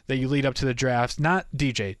 8.2 that you lead up to the draft. Not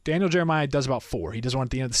DJ. Daniel Jeremiah does about 4. He does one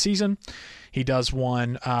at the end of the season. He does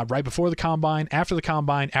one right before the combine,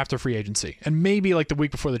 after free agency, and maybe like the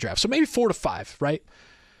week before the draft. So maybe 4 to 5, right?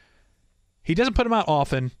 He doesn't put them out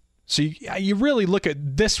often. So you really look at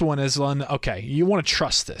this one as okay, you want to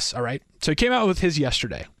trust this, all right? So he came out with his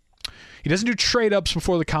yesterday. He doesn't do trade-ups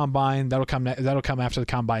before the combine. That'll come after the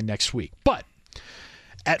combine next week. But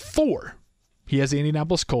at 4, he has the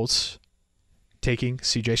Indianapolis Colts taking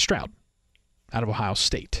C.J. Stroud out of Ohio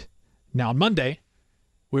State. Now, on Monday,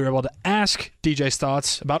 we were able to ask DJ's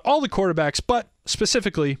thoughts about all the quarterbacks, but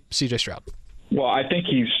specifically C.J. Stroud. Well, I think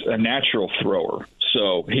he's a natural thrower.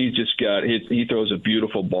 So he's just he throws a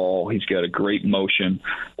beautiful ball. He's got a great motion.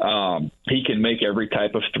 He can make every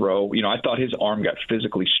type of throw. I thought his arm got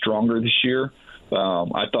physically stronger this year.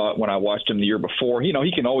 I thought when I watched him the year before, he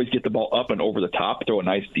can always get the ball up and over the top, throw a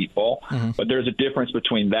nice deep ball. Mm-hmm. But there's a difference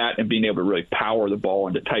between that and being able to really power the ball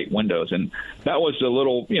into tight windows. And that was a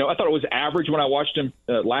little, I thought it was average when I watched him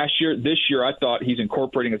last year. This year, I thought he's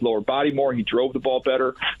incorporating his lower body more. He drove the ball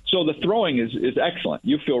better. So the throwing is excellent.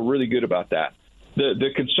 You feel really good about that. The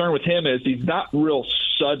concern with him is he's not real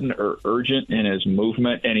sudden or urgent in his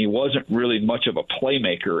movement, and he wasn't really much of a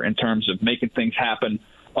playmaker in terms of making things happen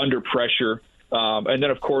under pressure. And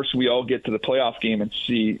then, of course, we all get to the playoff game and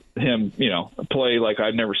see him, play like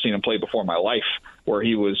I've never seen him play before in my life, where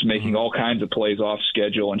he was making all kinds of plays off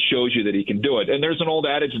schedule and shows you that he can do it. And there's an old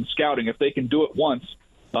adage in scouting, if they can do it once,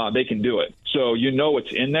 they can do it. So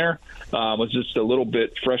it's in there. It was just a little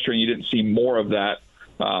bit frustrating you didn't see more of that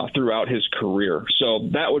throughout his career. So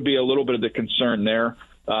that would be a little bit of the concern there.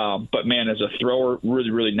 But, man, as a thrower,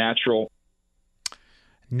 really, really natural.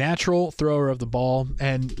 Natural thrower of the ball.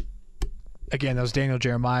 And, again, that was Daniel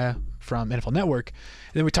Jeremiah from NFL Network.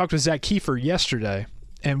 And then we talked with Zach Kiefer yesterday,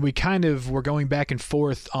 and we kind of were going back and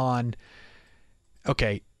forth on,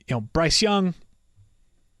 okay, Bryce Young,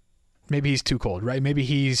 maybe he's too cold, right? Maybe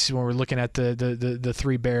he's, when we're looking at the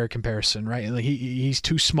 3-bear comparison, right? He's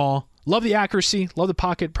too small. Love the accuracy, love the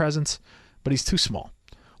pocket presence, but he's too small.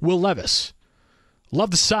 Will Levis, love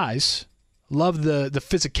the size, love the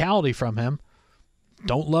physicality from him.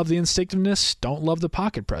 Don't love the instinctiveness, don't love the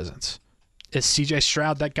pocket presence. Is C.J.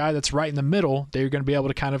 Stroud that guy that's right in the middle that you're going to be able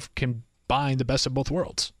to kind of combine the best of both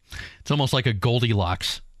worlds? It's almost like a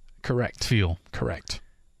Goldilocks correct feel. Correct.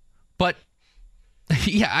 But,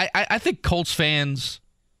 yeah, I think Colts fans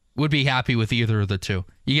would be happy with either of the two.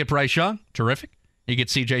 You get Bryce Young, terrific. You get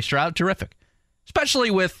C.J. Stroud, terrific.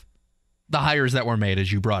 Especially with the hires that were made,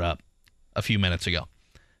 as you brought up a few minutes ago.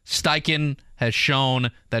 Steichen has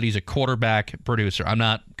shown that he's a quarterback producer. I'm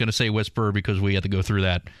not going to say whisperer because we had to go through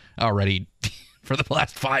that already for the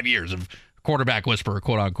last 5 years of quarterback whisperer,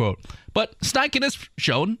 quote unquote. But Steichen has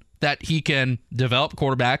shown that he can develop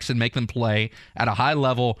quarterbacks and make them play at a high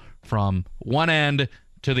level from one end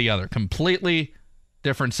to the other. Completely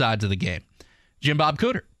different sides of the game. Jim Bob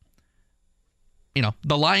Cooter.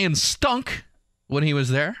 The Lions stunk when he was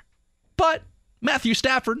there, but Matthew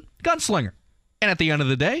Stafford, gunslinger. And at the end of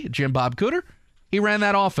the day, Jim Bob Cooter, he ran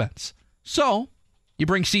that offense. So you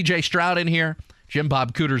bring C.J. Stroud in here, Jim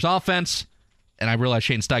Bob Cooter's offense, and I realize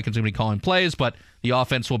Shane Steichen's going to be calling plays, but the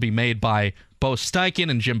offense will be made by both Steichen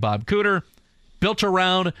and Jim Bob Cooter. Built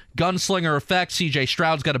around gunslinger effect. C.J.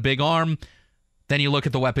 Stroud's got a big arm. Then you look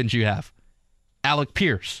at the weapons you have. Alec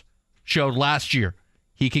Pierce showed last year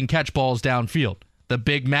he can catch balls downfield. The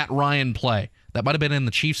big Matt Ryan play. That might have been in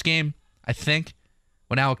the Chiefs game, I think,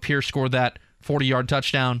 when Alec Pierce scored that 40-yard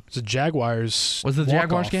touchdown. It was the Jaguars. Was it the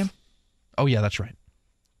Jaguars game? Oh, yeah, that's right.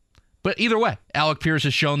 But either way, Alec Pierce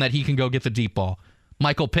has shown that he can go get the deep ball.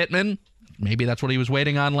 Michael Pittman, maybe that's what he was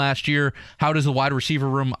waiting on last year. How does the wide receiver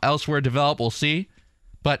room elsewhere develop? We'll see.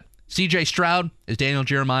 But C.J. Stroud, as Daniel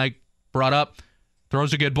Jeremiah brought up,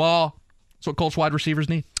 throws a good ball. That's what Colts wide receivers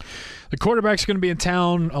need. The quarterback's going to be in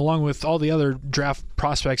town along with all the other draft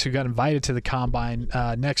prospects who got invited to the Combine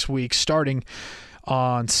next week, starting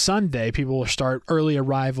on Sunday. People will start early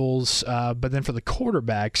arrivals, but then for the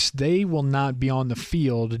quarterbacks, they will not be on the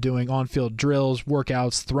field doing on-field drills,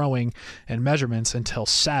 workouts, throwing, and measurements until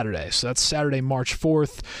Saturday. So that's Saturday, March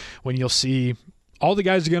 4th, when you'll see all the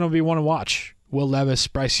guys are going to be want to watch. Will Levis,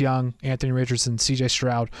 Bryce Young, Anthony Richardson, C.J.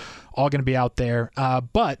 Stroud, all going to be out there.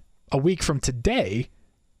 But a week from today,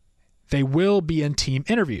 they will be in team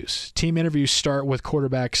interviews. Team interviews start with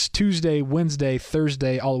quarterbacks Tuesday, Wednesday,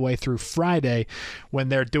 Thursday, all the way through Friday, when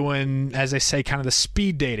they're doing, as they say, kind of the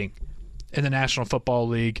speed dating in the National Football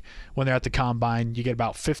League. When they're at the Combine, you get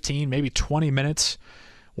about 15, maybe 20 minutes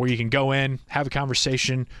where you can go in, have a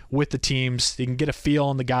conversation with the teams. You can get a feel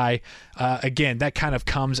on the guy. Again, that kind of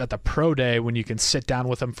comes at the pro day when you can sit down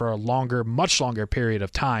with them for a longer, much longer period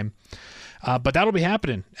of time. But that'll be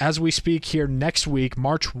happening as we speak here next week,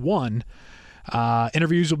 March 1.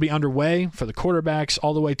 Interviews will be underway for the quarterbacks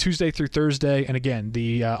all the way Tuesday through Thursday. And again,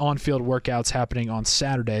 the on-field workouts happening on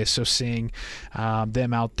Saturday. So seeing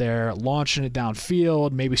them out there launching it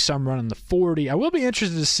downfield, maybe some running the 40. I will be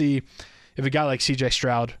interested to see if a guy like C.J.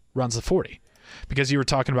 Stroud runs the 40. Because you were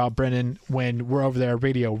talking about, Brendan, when we're over there at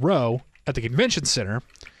Radio Row at the convention center,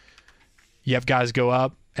 you have guys go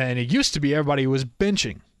up, and it used to be everybody was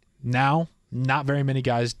benching. Now, not very many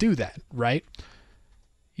guys do that, right?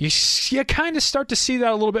 You kind of start to see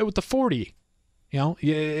that a little bit with the 40.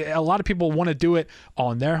 A lot of people want to do it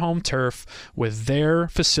on their home turf with their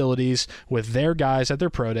facilities, with their guys at their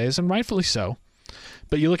pro days, and rightfully so.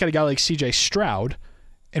 But you look at a guy like C.J. Stroud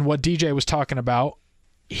and what DJ was talking about,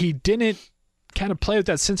 he didn't kind of play with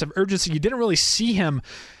that sense of urgency. You didn't really see him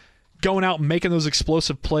going out and making those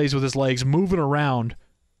explosive plays with his legs, moving around,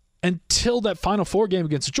 until that Final Four game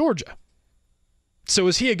against Georgia. So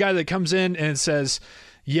is he a guy that comes in and says,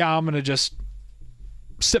 yeah, I'm going to just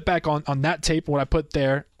sit back on that tape, what I put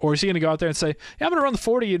there, or is he going to go out there and say, yeah, I'm going to run the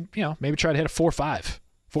 40 and maybe try to hit a 4.5,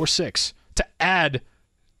 4.6 to add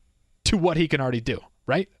to what he can already do,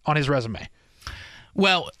 right, on his resume?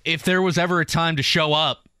 Well, if there was ever a time to show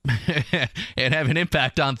up and have an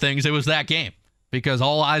impact on things, it was that game, because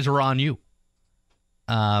all eyes are on you.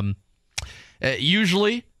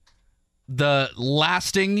 Usually, the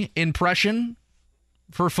lasting impression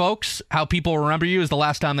for folks, how people remember you, is the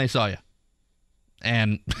last time they saw you.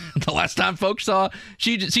 And the last time folks saw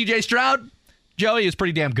C.J. Stroud, Joey, is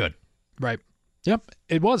pretty damn good. Right. Yep,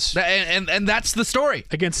 it was. And that's the story.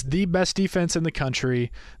 Against the best defense in the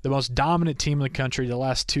country, the most dominant team in the country the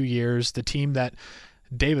last 2 years, the team that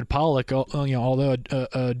David Pollack, although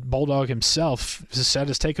a Bulldog himself, said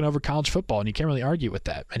has taken over college football, and you can't really argue with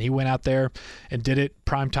that. And he went out there and did it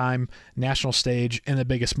primetime, national stage, in the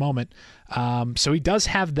biggest moment. So he does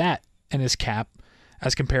have that in his cap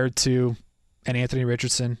as compared to an Anthony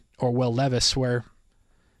Richardson or Will Levis, where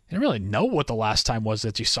you didn't really know what the last time was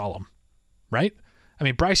that you saw him, right? I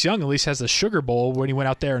mean, Bryce Young at least has the Sugar Bowl when he went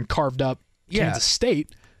out there and carved up Kansas State.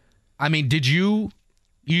 I mean, did you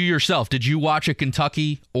yourself, did you watch a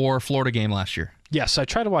Kentucky or Florida game last year? Yes, I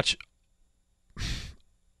try to watch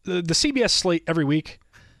the CBS slate every week,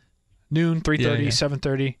 noon, 3:30,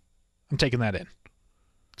 7:30. I'm taking that in.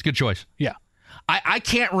 It's a good choice. Yeah. I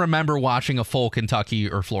can't remember watching a full Kentucky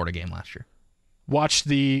or Florida game last year. Watched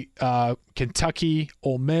the Kentucky,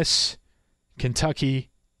 Ole Miss, Kentucky,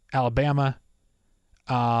 Alabama.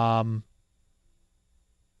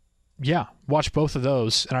 Watched both of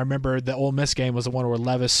those. And I remember the Ole Miss game was the one where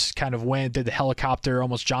Levis kind of did the helicopter,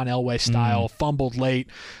 almost John Elway style, fumbled late,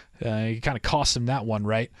 It kind of cost him that one,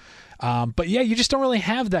 right? But yeah, you just don't really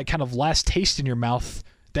have that kind of last taste in your mouth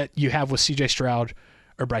that you have with C.J. Stroud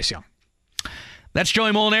or Bryce Young. That's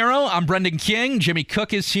Joey Mulinaro. I'm Brendan King. Jimmy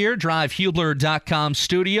Cook is here. DriveHubler.com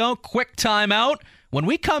studio. Quick timeout. When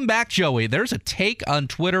we come back, Joey, there's a take on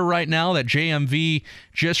Twitter right now that JMV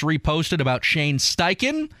just reposted about Shane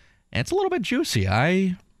Steichen. And it's a little bit juicy.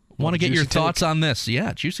 I want to get your thoughts on this.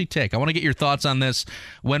 Yeah, juicy take. I want to get your thoughts on this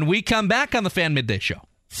when we come back on the Fan Midday Show.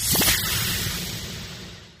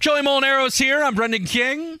 Joey Mulinaro's here. I'm Brendan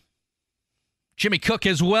King. Jimmy Cook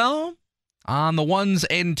as well on the ones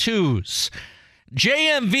and twos.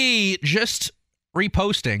 JMV just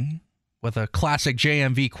reposting with a classic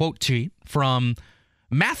JMV quote tweet from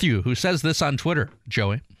Matthew, who says this on Twitter,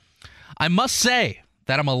 Joey. I must say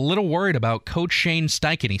that I'm a little worried about Coach Shane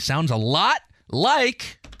Steichen. He sounds a lot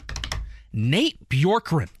like Nate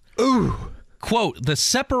Bjorkgren. Ooh. Quote, the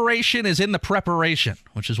separation is in the preparation,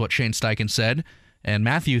 which is what Shane Steichen said. And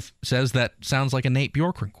Matthew says that sounds like a Nate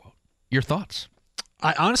Bjorkgren quote. Your thoughts?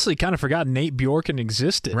 I honestly kind of forgot Nate Bjorkgren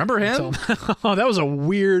existed. Remember him? Oh, that was a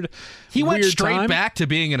weird He went weird straight time. back to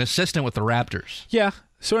being an assistant with the Raptors. Yeah.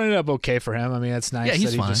 So it ended up okay for him. I mean, that's nice. Yeah,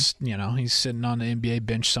 he's that he fine. just, he's sitting on the NBA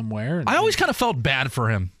bench somewhere. And I always kind of felt bad for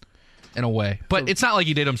him in a way. But it's not like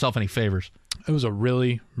he did himself any favors. It was a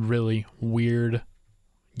really, really weird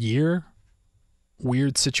year.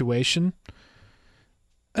 Weird situation.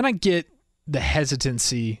 And I get the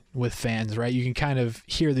hesitancy with fans, right? You can kind of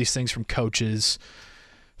hear these things from coaches,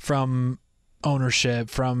 from ownership,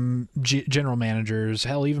 from general managers,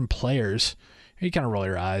 hell, even players. You kind of roll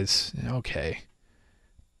your eyes. Okay.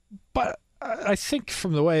 But I think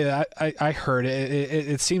from the way that I heard it,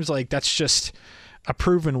 it seems like that's just a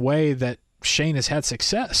proven way that Shane has had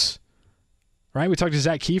success. Right? We talked to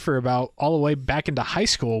Zach Kiefer about all the way back into high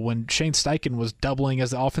school when Shane Steichen was doubling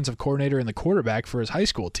as the offensive coordinator and the quarterback for his high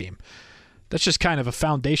school team. That's just kind of a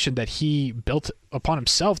foundation that he built upon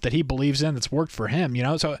himself that he believes in, that's worked for him,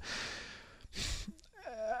 So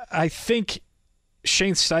I think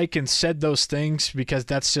Shane Steichen said those things because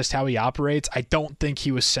that's just how he operates. I don't think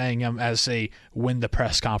he was saying them as a win the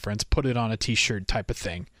press conference, put it on a T-shirt type of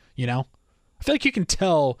thing, I feel like you can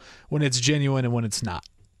tell when it's genuine and when it's not.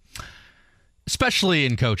 Especially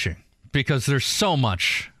in coaching, because there's so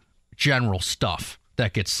much general stuff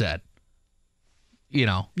that gets said.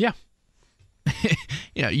 Yeah.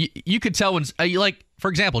 You could tell when, for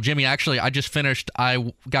example, Jimmy, actually, I got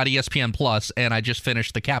ESPN Plus, and I just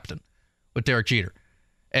finished The Captain with Derek Jeter.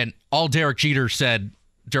 And all Derek Jeter said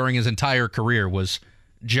during his entire career was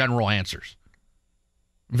general answers.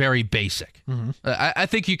 Very basic. Mm-hmm. I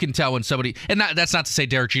think you can tell when somebody, and that's not to say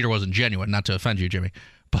Derek Jeter wasn't genuine, not to offend you, Jimmy,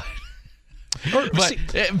 but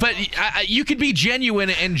you could be genuine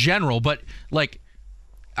in general, but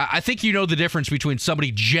I think you know the difference between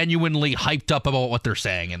somebody genuinely hyped up about what they're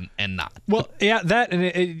saying and not. Well, yeah, that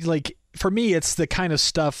and for me, it's the kind of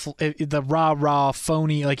stuff, the rah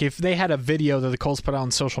phony. Like if they had a video that the Colts put out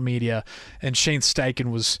on social media, and Shane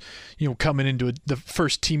Steichen was, coming into the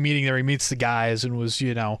first team meeting there, he meets the guys and was,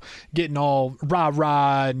 getting all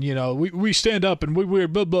rah and we stand up and we're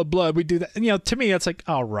blah blah blah. We do that. And, to me, it's like,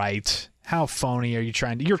 all right. How phony are you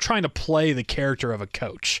trying to? You're trying to play the character of a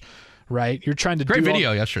coach, right? You're trying to great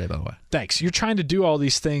video yesterday, by the way. Thanks. You're trying to do all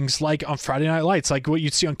these things like on Friday Night Lights, like what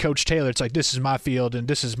you'd see on Coach Taylor. It's like, this is my field and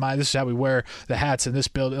this is how we wear the hats in this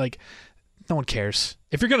building. Like, no one cares.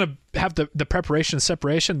 If you're gonna have the preparation and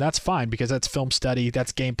separation, that's fine because that's film study,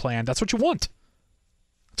 that's game plan, that's what you want.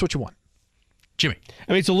 That's what you want. Jimmy,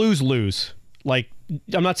 I mean, it's a lose-lose. I'm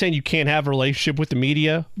not saying you can't have a relationship with the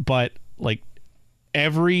media, but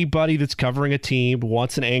everybody that's covering a team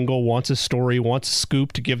wants an angle, wants a story, wants a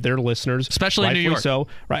scoop to give their listeners, especially in New York. So,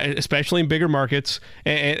 right, especially in bigger markets.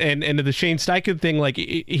 And to the Shane Steichen thing,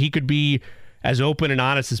 he could be as open and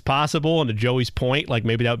honest as possible. And to Joey's point,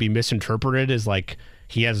 maybe that would be misinterpreted as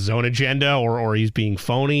he has his own agenda or he's being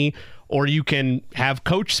phony. Or you can have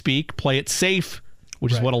coach speak, play it safe,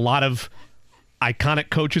 which is what a lot of iconic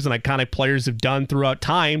coaches and iconic players have done throughout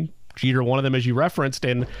time. Jeter, one of them, as you referenced,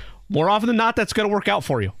 and more often than not, that's going to work out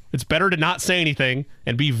for you. It's better to not say anything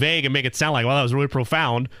and be vague and make it sound like, well, that was really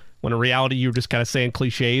profound, when in reality, you're just kind of saying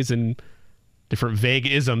cliches and different vague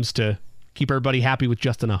isms to keep everybody happy with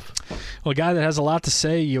just enough. Well, a guy that has a lot to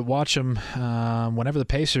say, you watch him whenever the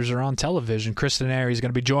Pacers are on television. Chris Denari is going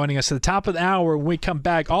to be joining us at the top of the hour when we come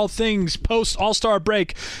back. All things post All-Star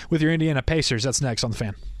break with your Indiana Pacers. That's next on The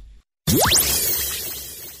Fan.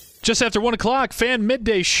 Just after 1 o'clock, Fan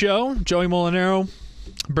Midday Show. Joey Mulinaro,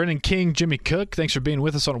 Brendan King, Jimmy Cook, thanks for being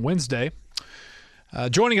with us on a Wednesday.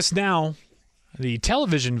 Joining us now, the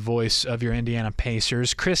television voice of your Indiana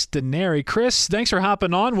Pacers, Chris Denari. Chris, thanks for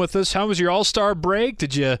hopping on with us. How was your All-Star break?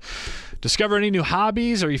 Did you discover any new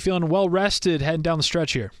hobbies? Are you feeling well-rested heading down the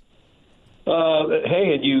stretch here?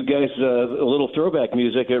 Hey, and you guys, a little throwback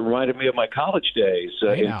music. It reminded me of my college days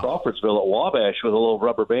in Crawfordsville at Wabash with a little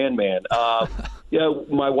rubber band man.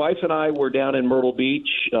 My wife and I were down in Myrtle Beach.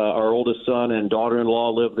 Our oldest son and daughter-in-law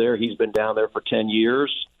live there. He's been down there for 10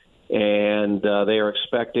 years, and they are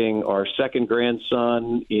expecting our second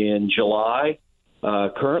grandson in July.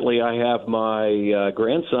 Currently, I have my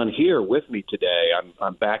grandson here with me today.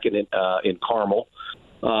 I'm back in Carmel.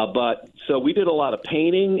 But so we did a lot of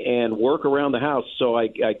painting and work around the house. So I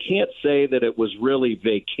can't say that it was really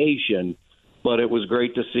vacation, but it was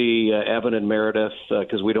great to see Evan and Meredith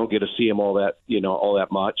because we don't get to see them all that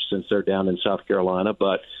much since they're down in South Carolina.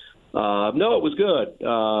 But no, it was good.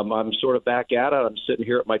 I'm sort of back at it. I'm sitting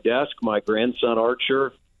here at my desk. My grandson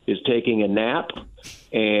Archer is taking a nap,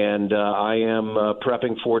 and I am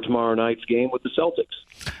prepping for tomorrow night's game with the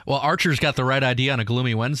Celtics. Well, Archer's got the right idea on a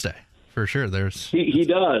gloomy Wednesday. For sure, he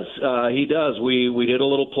does. He does. We did a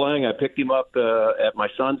little playing. I picked him up at my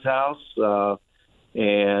son's house,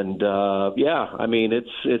 and I mean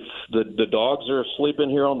it's the dogs are sleeping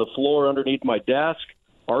here on the floor underneath my desk.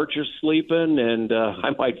 Archer's sleeping, and I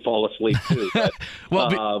might fall asleep too. But,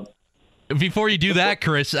 well, before you do that,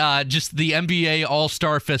 Chris, just the NBA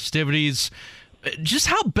All-Star festivities, just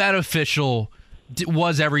how beneficial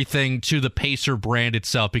was everything to the Pacer brand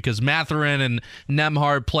itself, because Mathurin and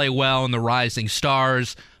Nembhard play well in the Rising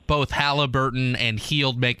Stars. Both Halliburton and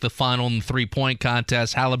Hield make the final in the three-point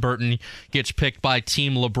contest. Halliburton gets picked by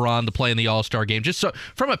Team LeBron to play in the All-Star game. Just so,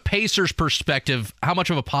 from a Pacers perspective, how much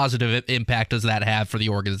of a positive impact does that have for the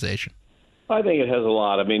organization? I think it has a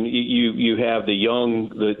lot. I mean, you have the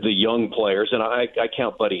young players, and I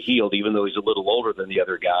count Buddy Hield, even though he's a little older than the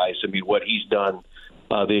other guys. I mean, what he's done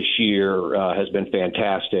this year has been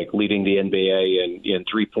fantastic, leading the NBA in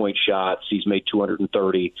three-point shots. He's made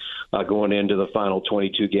 230 going into the final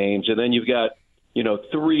 22 games. And then you've got,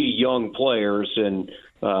 three young players, and,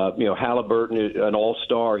 Halliburton, an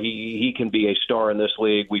all-star. He can be a star in this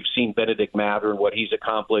league. We've seen Benedict Mathurin, what he's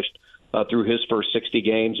accomplished through his first 60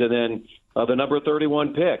 games. And then the number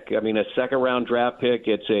 31 pick, I mean, a second-round draft pick.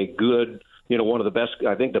 It's a good, one of the best,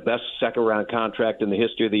 I think the best second-round contract in the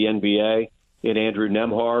history of the NBA. In Andrew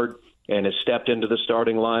Nembhard, and has stepped into the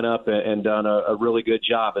starting lineup and done a really good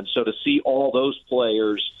job. And so to see all those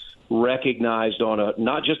players recognized on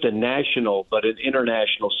not just a national but an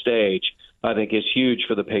international stage, I think is huge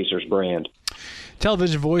for the Pacers brand.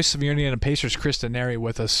 Television voice of your Indiana Pacers, Chris Denari,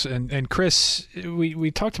 with us. And Chris,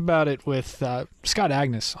 we talked about it with Scott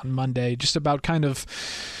Agnes on Monday, just about kind of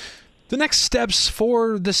the next steps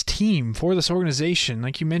for this team, for this organization.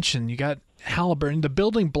 Like you mentioned, you got Halliburton. The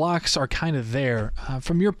building blocks are kind of there.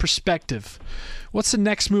 From your perspective, what's the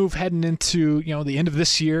next move heading into the end of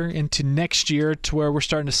this year, into next year, to where we're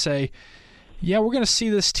starting to say, yeah, we're going to see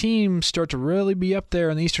this team start to really be up there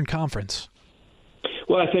in the Eastern Conference?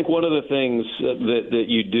 Well, I think one of the things that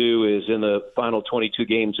you do is in the final 22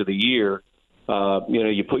 games of the year,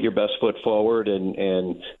 you put your best foot forward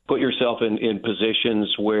and put yourself in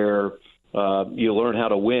positions where you learn how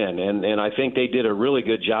to win. And I think they did a really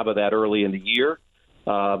good job of that early in the year.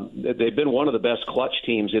 They've been one of the best clutch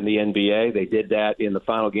teams in the NBA. They did that in the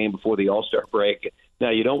final game before the All-Star break.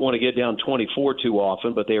 Now, you don't want to get down 24 too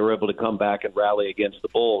often, but they were able to come back and rally against the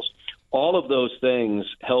Bulls. All of those things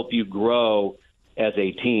help you grow as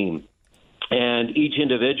a team. And each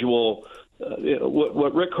individual,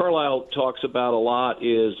 what Rick Carlisle talks about a lot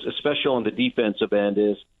is, especially on the defensive end,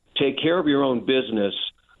 is take care of your own business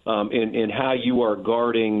in how you are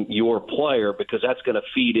guarding your player, because that's going to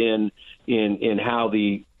feed in how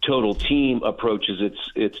the total team approaches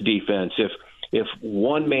its defense. If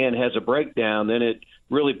one man has a breakdown, then it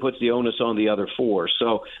really puts the onus on the other four.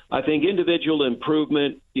 So I think individual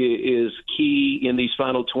improvement is key in these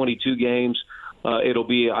final 22 games. It'll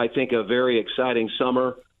be, I think, a very exciting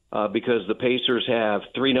summer because the Pacers have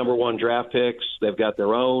 3 number 1 draft picks. They've got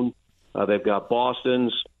their own. They've got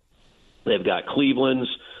Boston's. They've got Cleveland's.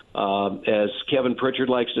 As Kevin Pritchard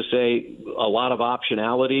likes to say, a lot of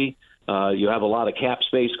optionality. You have a lot of cap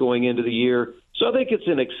space going into the year. So I think it's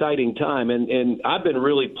an exciting time. And I've been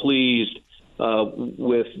really pleased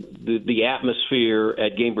with the atmosphere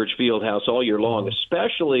at Gainbridge Fieldhouse all year long,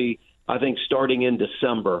 especially, I think, starting in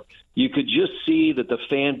December. You could just see that the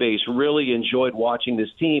fan base really enjoyed watching this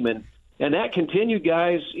team. And that continued,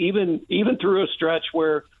 guys, even through a stretch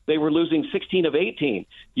where they were losing 16 of 18.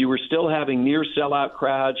 You were still having near sellout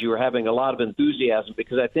crowds. You were having a lot of enthusiasm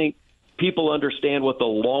because I think people understand what the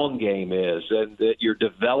long game is and that you're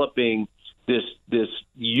developing this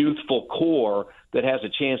youthful core that has a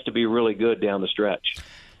chance to be really good down the stretch.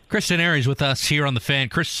 Chris Denari's with us here on The Fan.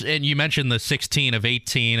 Chris, and you mentioned the 16 of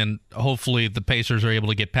 18, and hopefully the Pacers are able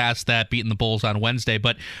to get past that, beating the Bulls on Wednesday.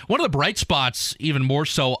 But one of the bright spots, even more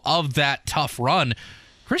so, of that tough run,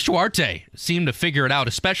 Chris Duarte seemed to figure it out,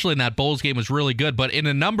 especially in that Bulls game, was really good. But in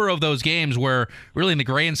a number of those games where, really in the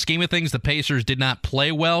grand scheme of things, the Pacers did not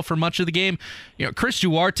play well for much of the game, Chris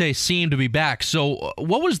Duarte seemed to be back. So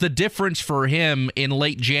what was the difference for him in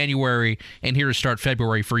late January and here to start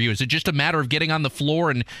February for you? Is it just a matter of getting on the floor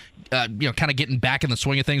and kind of getting back in the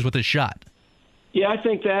swing of things with his shot? Yeah, I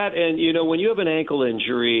think that, and when you have an ankle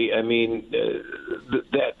injury, I mean,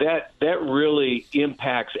 that really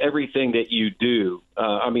impacts everything that you do.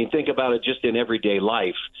 Think about it just in everyday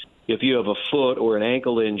life. If you have a foot or an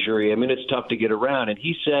ankle injury, it's tough to get around. And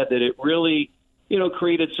he said that it really,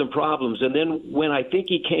 created some problems. And then when I think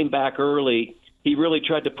he came back early, he really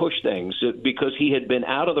tried to push things because he had been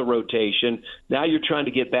out of the rotation. Now you're trying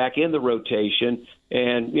to get back in the rotation,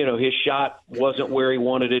 and his shot wasn't where he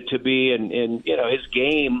wanted it to be, and his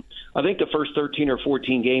game. I think the first 13 or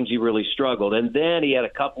 14 games he really struggled, and then he had a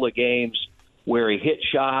couple of games where he hit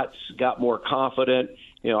shots, got more confident.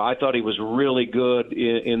 I thought he was really good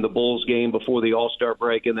in the Bulls game before the All-Star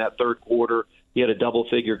break in that third quarter. He had a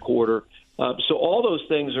double-figure quarter. So all those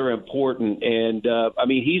things are important, and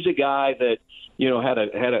he's a guy that had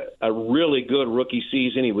a really good rookie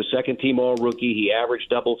season. He was second-team All-Rookie. He averaged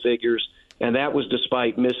double figures, and that was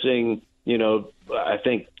despite missing, I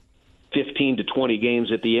think 15 to 20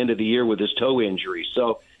 games at the end of the year with his toe injury.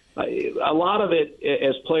 So a lot of it,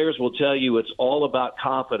 as players will tell you, it's all about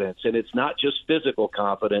confidence, and it's not just physical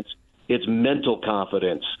confidence; it's mental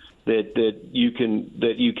confidence that you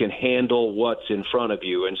can handle what's in front of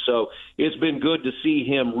you. And so it's been good to see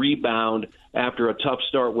him rebound after a tough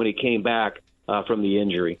start when he came back from the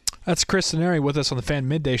injury. That's Chris Denari with us on the Fan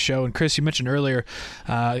Midday Show. And Chris, you mentioned earlier,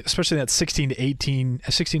 especially that 16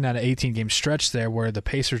 out of 18 game stretch there, where the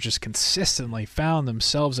Pacers just consistently found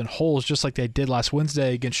themselves in holes, just like they did last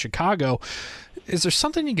Wednesday against Chicago. Is there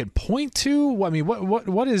something you can point to?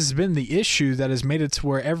 What has been the issue that has made it to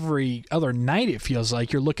where every other night it feels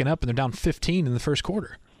like you're looking up and they're down 15 in the first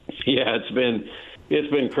quarter? Yeah, it's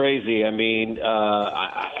been crazy.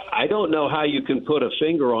 I don't know how you can put a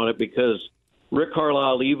finger on it, because Rick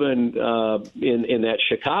Carlisle, even in that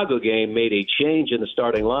Chicago game, made a change in the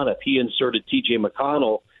starting lineup. He inserted T.J.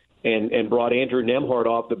 McConnell and brought Andrew Nembhard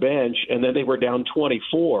off the bench, and then they were down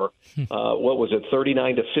 24.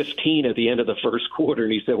 39-15 at the end of the first quarter.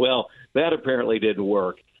 And he said, well, that apparently didn't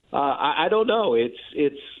work. I don't know. It's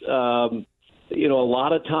a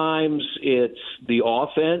lot of times it's the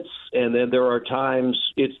offense, and then there are times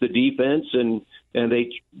it's the defense, and they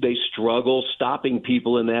struggle stopping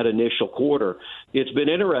people in that initial quarter. It's been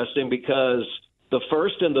interesting because the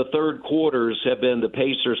first and the third quarters have been the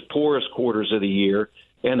Pacers' poorest quarters of the year,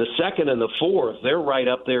 and the second and the fourth, they're right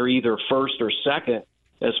up there, either first or second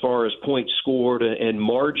as far as points scored and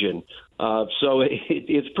margin. So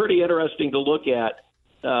it's pretty interesting to look at,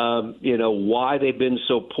 why they've been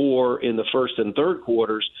so poor in the first and third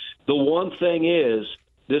quarters. The one thing is,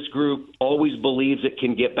 this group always believes it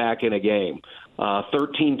can get back in a game.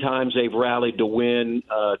 13 times they've rallied to win,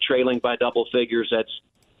 trailing by double figures. That's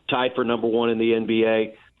tied for number one in the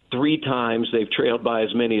NBA. 3 times they've trailed by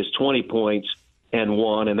as many as 20 points and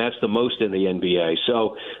won, and that's the most in the NBA.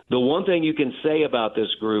 So the one thing you can say about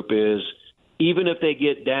this group is, even if they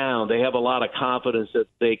get down, they have a lot of confidence that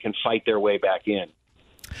they can fight their way back in.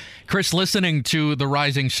 Chris, listening to the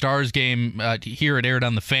Rising Stars game here at Aired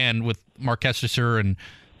on the Fan with Mark Kesteser and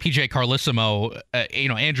PJ Carlissimo,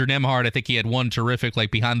 Andrew Nembhard, I think he had one terrific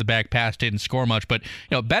behind-the-back pass, didn't score much. But,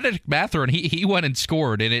 Benedict Mathurin, he went and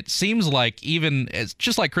scored. And it seems like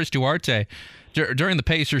just like Chris Duarte, during the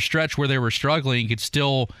Pacers stretch where they were struggling, you could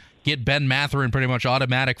still get Ben Mathurin pretty much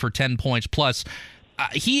automatic for 10 points plus.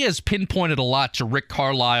 He has pinpointed a lot to Rick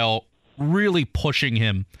Carlisle really pushing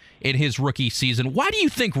him in his rookie season. Why do you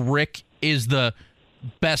think Rick is the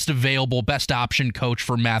best available, best option coach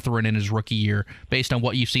for Mathurin in his rookie year, based on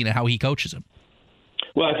what you've seen and how he coaches him?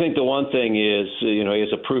 Well, I think the one thing is, he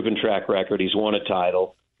has a proven track record. He's won a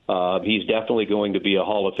title. He's definitely going to be a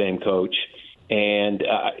Hall of Fame coach. And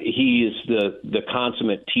he is the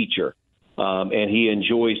consummate teacher. And he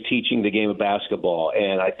enjoys teaching the game of basketball.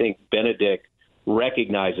 And I think Benedict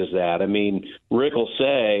recognizes that. Rick will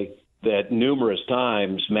say that numerous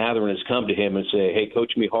times Mathurin has come to him and say, hey,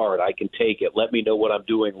 coach me hard. I can take it. Let me know what I'm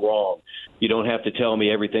doing wrong. You don't have to tell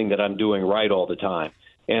me everything that I'm doing right all the time.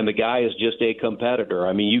 And the guy is just a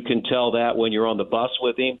competitor. You can tell that when you're on the bus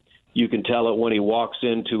with him. You can tell it when he walks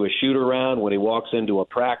into a shoot-around, when he walks into a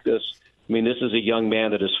practice. I mean, this is a young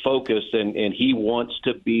man that is focused, and he wants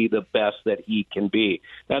to be the best that he can be.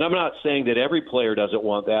 And I'm not saying that every player doesn't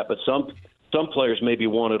want that, but some players maybe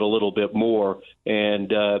want it a little bit more.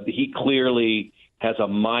 And he clearly has a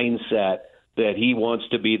mindset that he wants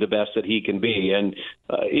to be the best that he can be. And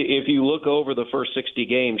if you look over the first 60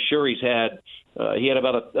 games, sure, he had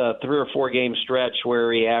about a 3 or 4 game stretch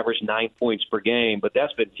where he averaged 9 points per game, but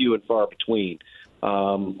that's been few and far between.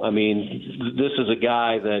 I mean, this is a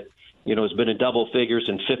guy that, has been in double figures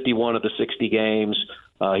in 51 of the 60 games.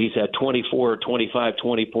 He's had 24, 25,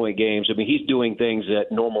 20-point games. I mean, he's doing things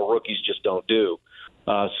that normal rookies just don't do.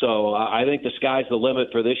 So I think the sky's the limit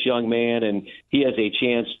for this young man, and he has a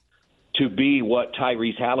chance to be what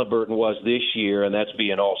Tyrese Halliburton was this year, and that's be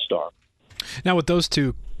an all-star. Now, with those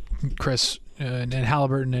two, Chris, and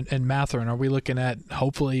Halliburton and Mathurin, are we looking at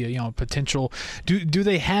hopefully potential? Do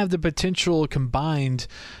they have the potential combined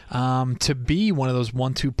to be one of those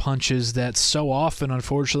 1-2 punches that so often,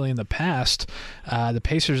 unfortunately, in the past, the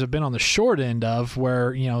Pacers have been on the short end of,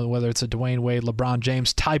 where whether it's a Dwayne Wade, LeBron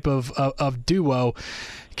James type of duo?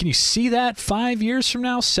 Can you see that 5 years from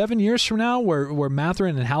now, 7 years from now, where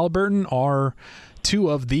Mathurin and Halliburton are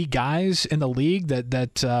two of the guys in the league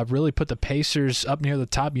that really put the Pacers up near the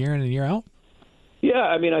top year in and year out? Yeah,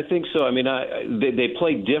 I mean, I think so. I mean, they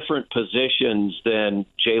play different positions than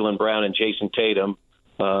Jaylen Brown and Jason Tatum,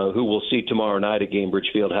 who we'll see tomorrow night at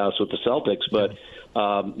Gainbridge Fieldhouse with the Celtics. But,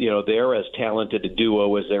 they're as talented a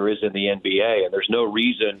duo as there is in the NBA, and there's no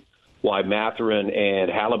reason why Mathurin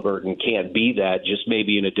and Halliburton can't be that, just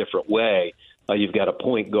maybe in a different way. You've got a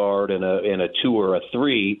point guard and a 2 or a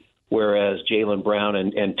 3, whereas Jaylen Brown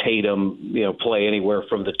and Tatum, play anywhere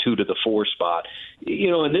from the 2 to the 4 spot.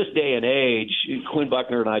 In this day and age, Quinn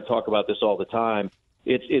Buckner and I talk about this all the time.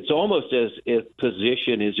 It's almost as if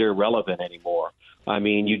position is irrelevant anymore. I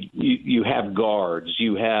mean, you have guards,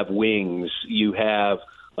 you have wings, you have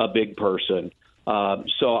a big person.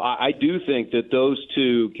 So I do think that those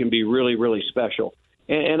two can be really, really special.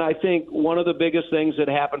 And I think one of the biggest things that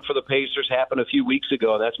happened for the Pacers happened a few weeks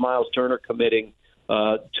ago, and that's Miles Turner committing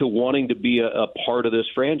to wanting to be a part of this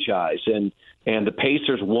franchise, and the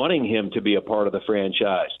Pacers wanting him to be a part of the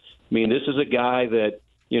franchise. I mean, this is a guy that,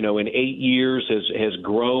 in 8 years has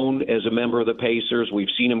grown as a member of the Pacers. We've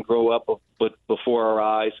seen him grow up before our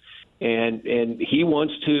eyes, and he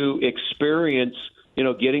wants to experience,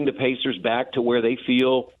 getting the Pacers back to where they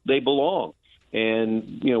feel they belong.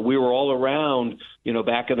 And, we were all around,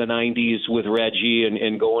 back in the 90s with Reggie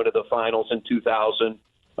and going to the finals in 2000.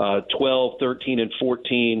 12, 13, and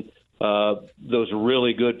 14, those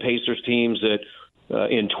really good Pacers teams that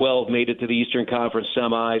in 12 made it to the Eastern Conference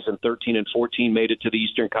semis, and 13 and 14 made it to the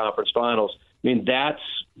Eastern Conference finals. I mean, that's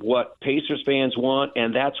what Pacers fans want,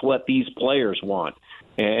 and that's what these players want.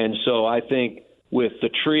 And so I think with the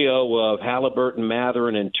trio of Halliburton,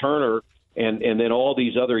 Mathurin, and Turner, and then all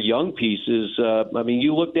these other young pieces, I mean,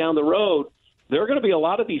 you look down the road, there are going to be a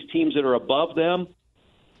lot of these teams that are above them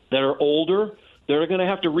that are older. They're going to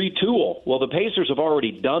have to retool. Well, the Pacers have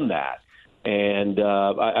already done that. And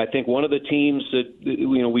I think one of the teams that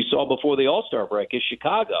we saw before the All-Star break is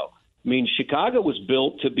Chicago. I mean, Chicago was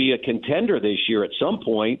built to be a contender this year at some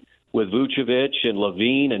point with Vucevic and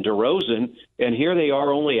Levine and DeRozan, and here they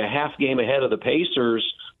are only a half game ahead of the Pacers,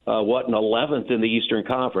 in 11th in the Eastern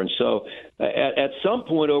Conference. So at some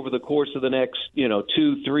point over the course of the next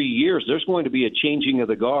 2-3 years, there's going to be a changing of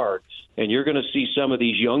the guard, and you're going to see some of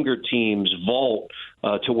these younger teams vault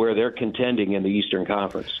to where they're contending in the Eastern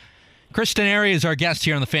Conference. Chris Denari is our guest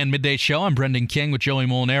here on the Fan Midday Show. I'm Brendan King with Joey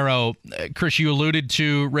Mulinaro. Chris, you alluded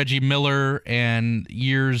to Reggie Miller and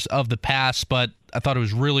years of the past, but I thought it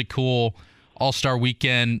was really cool. All-Star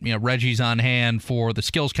Weekend, Reggie's on hand for the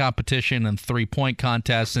skills competition and three-point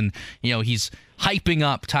contest, and he's hyping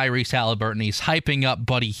up Tyrese Halliburton. He's hyping up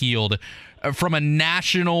Buddy Hield. From a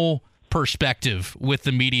national perspective with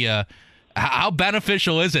the media, how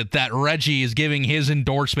beneficial is it that Reggie is giving his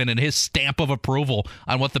endorsement and his stamp of approval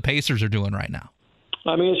on what the Pacers are doing right now?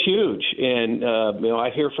 I mean, it's huge, and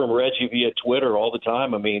I hear from Reggie via Twitter all the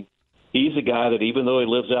time. I mean, he's a guy that even though he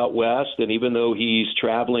lives out west and even though he's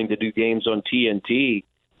traveling to do games on TNT,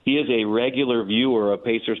 he is a regular viewer of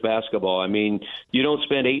Pacers basketball. I mean, you don't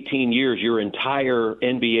spend 18 years, your entire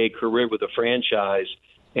NBA career with a franchise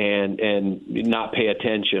and not pay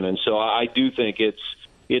attention. And so I do think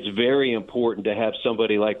it's very important to have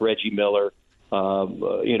somebody like Reggie Miller,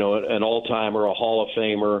 an all-timer, a Hall of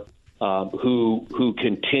Famer, who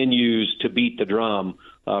continues to beat the drum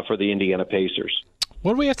for the Indiana Pacers.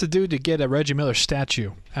 What do we have to do to get a Reggie Miller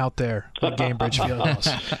statue out there at Gainbridge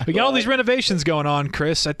Fieldhouse? We got all these renovations going on,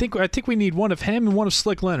 Chris. I think we need one of him and one of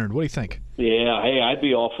Slick Leonard. What do you think? Yeah, hey, I'd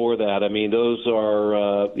be all for that. I mean, those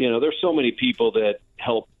are, there's so many people that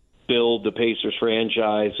help build the Pacers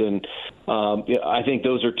franchise, and I think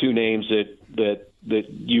those are two names that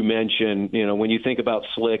you mentioned. You know, when you think about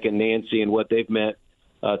Slick and Nancy and what they've meant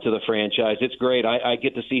to the franchise, it's great. I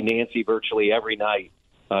get to see Nancy virtually every night.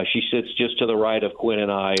 She sits just to the right of Quinn and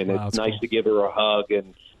I, and it's nice to give her a hug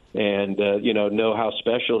and know how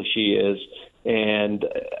special she is. And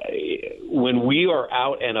when we are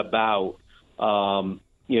out and about, throughout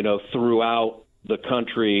the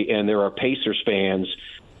country, and there are Pacers fans,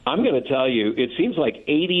 I'm going to tell you, it seems like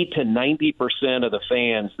 80 to 90% of the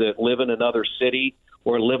fans that live in another city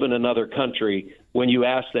or live in another country, when you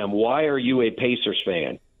ask them, why are you a Pacers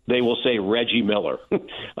fan? They will say Reggie Miller.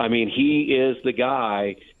 I mean, he is the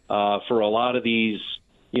guy for a lot of these,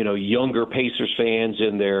 younger Pacers fans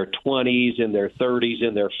in their 20s, in their 30s,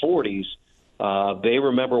 in their 40s. They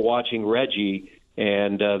remember watching Reggie,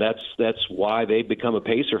 and that's why they become a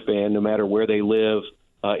Pacer fan, no matter where they live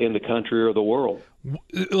in the country or the world.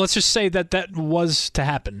 Let's just say that was to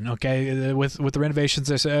happen, okay? With the renovations,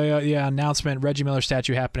 they say, announcement, Reggie Miller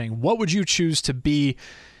statue happening. What would you choose to be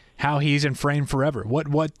how he's in frame forever? What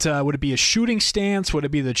would it be, a shooting stance? Would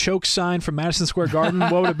it be the choke sign from Madison Square Garden?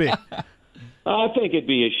 What would it be? I think it'd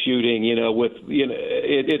be a shooting,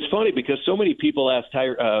 it's funny because so many people ask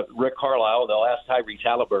Rick Carlisle, they'll ask Tyrese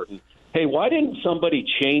Halliburton, hey, why didn't somebody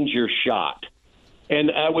change your shot?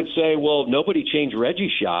 And I would say, well, nobody changed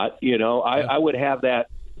Reggie's shot. I would have that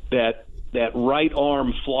right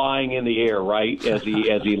arm flying in the air, right, as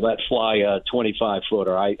he let fly a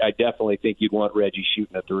 25-footer. I definitely think you'd want Reggie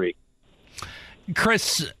shooting a three.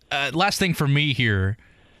 Chris, last thing for me here.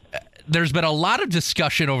 There's been a lot of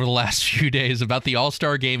discussion over the last few days about the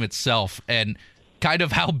All-Star game itself and kind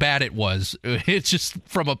of how bad it was. It's just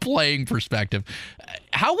from a playing perspective.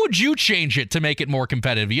 How would you change it to make it more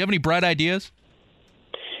competitive? Do you have any bright ideas?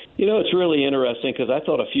 It's really interesting because I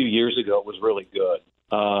thought a few years ago it was really good.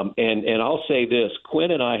 And I'll say this,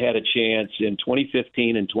 Quinn and I had a chance in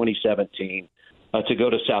 2015 and 2017 to go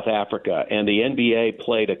to South Africa, and the NBA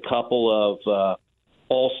played a couple of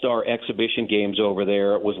all-star exhibition games over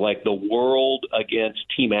there. It was like the world against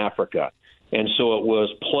Team Africa. And so it was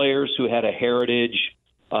players who had a heritage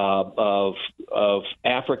of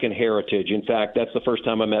African heritage. In fact, that's the first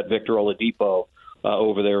time I met Victor Oladipo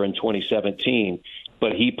over there in 2017.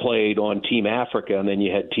 But he played on Team Africa, and then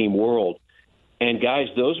you had Team World. And, guys,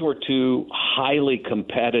 those were two highly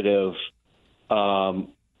competitive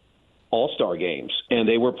all-star games, and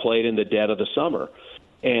they were played in the dead of the summer.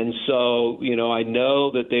 And so, I know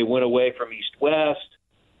that they went away from East-West.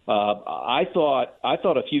 I thought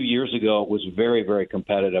a few years ago it was very, very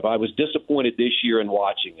competitive. I was disappointed this year in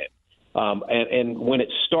watching it. And when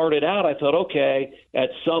it started out, I thought, okay, at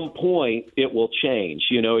some point it will change.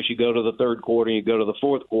 As you go to the third quarter, you go to the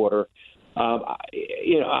fourth quarter.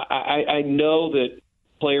 I know that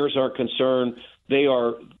players are concerned. They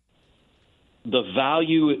are the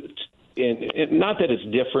value, and not that it's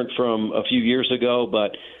different from a few years ago,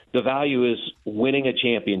 but the value is winning a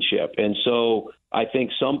championship. And so I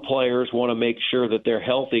think some players want to make sure that they're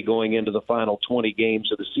healthy going into the final 20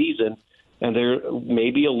 games of the season, and they're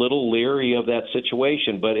maybe a little leery of that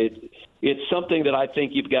situation. But it's something that I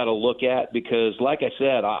think you've got to look at because, like I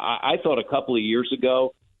said, I thought a couple of years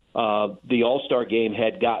ago the All-Star game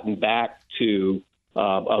had gotten back to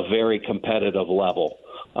a very competitive level.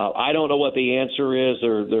 I don't know what the answer is.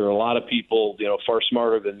 There are a lot of people, far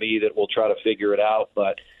smarter than me that will try to figure it out.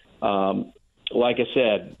 But like I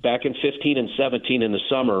said, back in 15 and 17 in the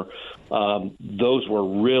summer, those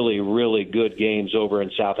were really, really good games over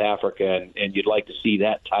in South Africa, and you'd like to see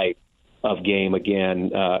that type of game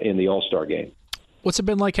again in the All-Star game. What's it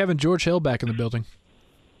been like having George Hill back in the building?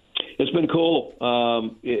 It's been cool.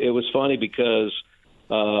 It was funny because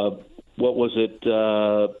what was it?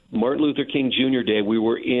 Martin Luther King Jr. Day. We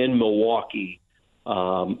were in Milwaukee,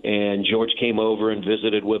 and George came over and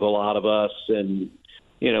visited with a lot of us. And,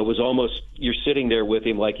 it was almost you're sitting there with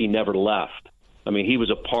him like he never left. I mean, he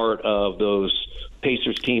was a part of those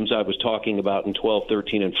Pacers teams I was talking about in 12,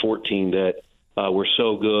 13, and 14 that were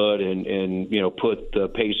so good and put the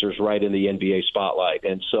Pacers right in the NBA spotlight.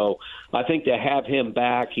 And so I think to have him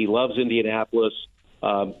back, he loves Indianapolis.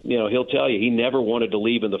 He'll tell you he never wanted to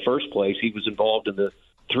leave in the first place. He was involved in the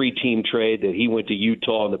 3-team trade that he went to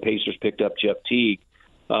Utah and the Pacers picked up Jeff Teague.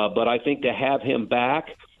 But I think to have him back,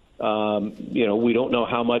 we don't know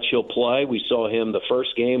how much he'll play. We saw him the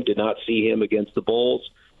first game, did not see him against the Bulls.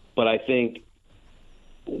 But I think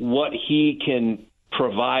what he can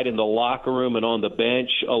provide in the locker room and on the bench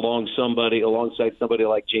alongside somebody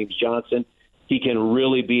like James Johnson, he can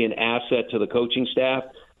really be an asset to the coaching staff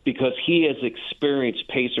because he has experienced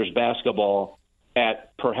Pacers basketball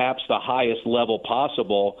at perhaps the highest level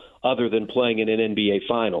possible other than playing in an NBA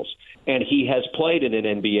Finals. And he has played in an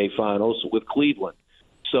NBA Finals with Cleveland.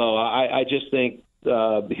 So I just think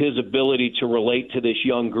his ability to relate to this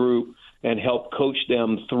young group and help coach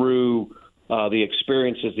them through the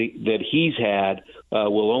experiences that he's had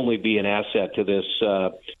will only be an asset to this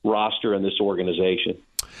roster and this organization.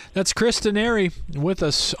 That's Chris Denari with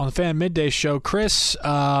us on the Fan Midday Show. Chris,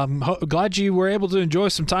 glad you were able to enjoy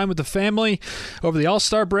some time with the family over the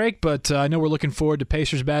All-Star break, but I know we're looking forward to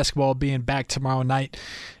Pacers basketball being back tomorrow night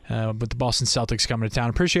with the Boston Celtics coming to town.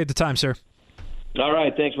 Appreciate the time, sir. All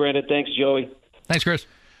right. Thanks, Brandon. Thanks, Joey. Thanks, Chris.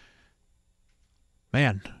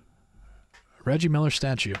 Man, Reggie Miller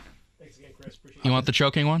statue. Thanks again, Chris. Appreciate You want the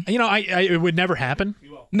choking one? You know, it would never happen.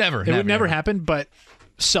 Never. It would never happen, but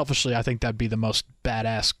selfishly, I think that'd be the most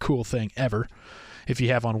badass, cool thing ever. If you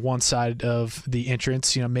have on one side of the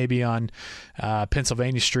entrance, you know, maybe on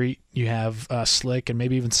Pennsylvania Street, you have Slick and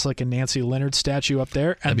maybe even Slick and Nancy Leonard statue up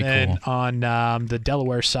there. And then cool. on the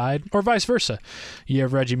Delaware side, or vice versa, you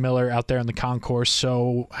have Reggie Miller out there in the concourse.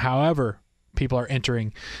 So however people are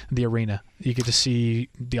entering the arena, you get to see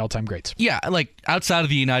the all-time greats. Yeah, like outside of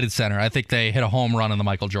the United Center, I think they hit a home run on the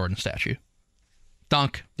Michael Jordan statue.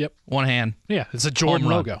 Dunk. Yep. One hand. Yeah, it's a Jordan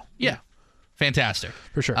logo. Yeah. Fantastic.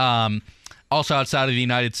 For sure. Also outside of the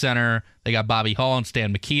United Center, they got Bobby Hall and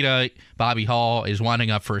Stan Mikita. Bobby Hall is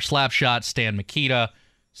winding up for a slap shot. Stan Mikita,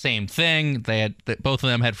 same thing. Both of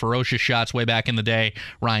them had ferocious shots way back in the day.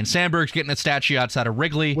 Ryan Sandberg's getting a statue outside of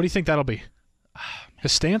Wrigley. What do you think that'll be?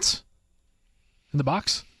 His stance in the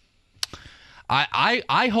box?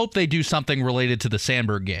 I hope they do something related to the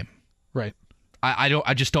Sandberg game. Right.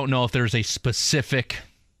 I just don't know if there's a specific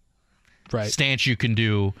stance you can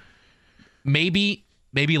do. Maybe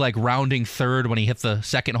like rounding third when he hit the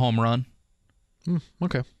second home run.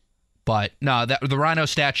 Okay. But no, the Rhino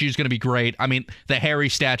statue is going to be great. I mean, the Harry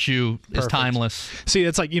statue is timeless. See,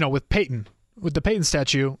 it's like, you know, with Peyton. With the Peyton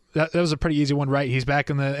statue, that was a pretty easy one, right? He's back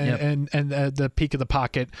in the peak of the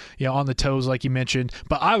pocket, you know, on the toes, like you mentioned.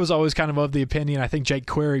 But I was always kind of the opinion, I think Jake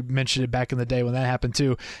Query mentioned it back in the day when that happened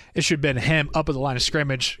too, it should have been him up at the line of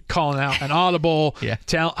scrimmage, calling out an audible,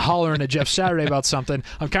 hollering at Jeff Saturday about something.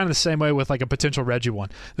 I'm kind of the same way with like a potential Reggie one.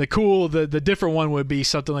 The different one would be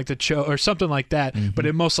something like the Cho or something like that, but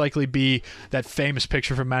it'd most likely be that famous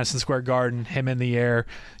picture from Madison Square Garden, him in the air,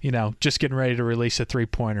 you know, just getting ready to release a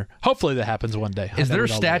three-pointer. Hopefully that happens one day. Is there a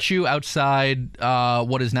statue outside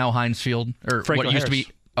what is now Heinz Field, or Franco what used to be?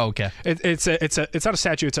 Oh, okay, it's not a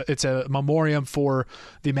statue. It's a memoriam for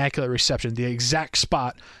the Immaculate Reception, the exact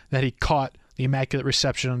spot that he caught the Immaculate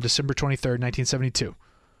Reception on December 23rd, 1972.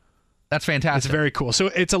 That's fantastic. It's very cool. So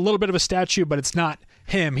it's a little bit of a statue, but it's not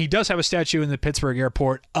him. He does have a statue in the Pittsburgh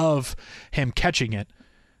airport of him catching it.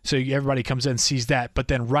 So everybody comes in and sees that. But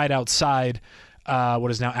then right outside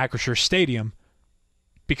what is now Acrisure Stadium,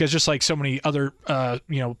 because just like so many other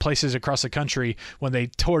places across the country, when they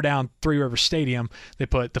tore down Three Rivers Stadium, they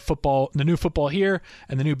put the new football here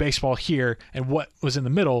and the new baseball here, and what was in the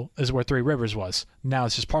middle is where Three Rivers was. Now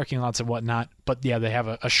it's just parking lots and whatnot, but yeah, they have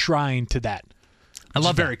a shrine to that. I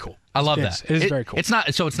love that. Very cool. I love that. It is very cool. It's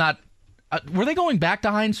not. Were they going back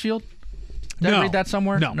to Heinz Field? Did I read that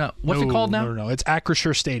somewhere? No. What's it called now? No. It's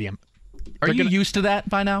Acrisure Stadium. Are you used to that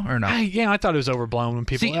by now, or no? I thought it was overblown when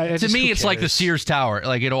people. See, to me, it's like the Sears Tower.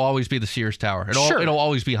 Like it'll always be the Sears Tower. It'll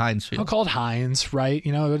always be Heinz Field. I'll call it Heinz, right?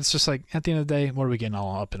 You know, it's just like at the end of the day, what are we getting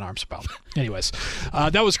all up in arms about? Anyways,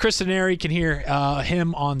 that was Chris Denari. You can hear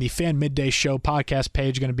him on the Fan Midday Show podcast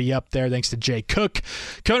page. Going to be up there. Thanks to Jay Cook.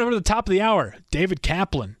 Coming over to the top of the hour, David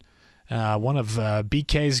Kaplan. One of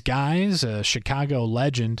BK's guys, a Chicago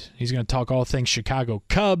legend. He's going to talk all things Chicago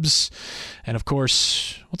Cubs. And, of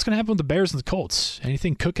course, what's going to happen with the Bears and the Colts?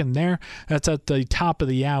 Anything cooking there? That's at the top of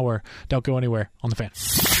the hour. Don't go anywhere on the Fan.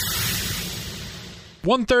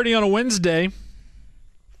 1:30 on a Wednesday.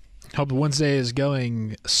 Hope the Wednesday is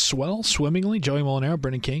going swell, swimmingly. Joey Mulinaro,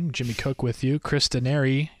 Brendan King, Jimmy Cook with you. Chris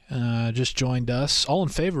Denari just joined us, all in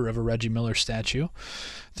favor of a Reggie Miller statue.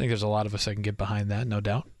 I think there's a lot of us that can get behind that, no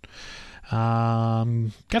doubt. Got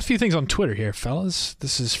a few things on Twitter here, fellas.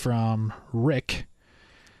 This is from Rick.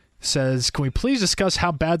 Says, can we please discuss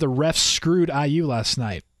how bad the refs screwed IU last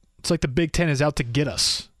night? It's like the Big Ten is out to get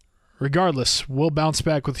us. Regardless, we'll bounce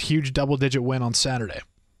back with a huge double-digit win on Saturday.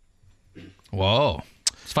 Whoa.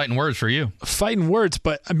 It's fighting words for you. Fighting words,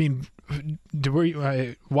 but, I mean, were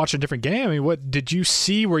you watching a different game? I mean, what did you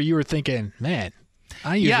see where you were thinking, man,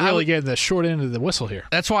 IU's really getting the short end of the whistle here?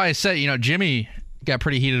 That's why I said, Jimmy got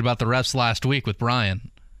pretty heated about the refs last week with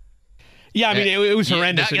Brian. Yeah, I mean, it was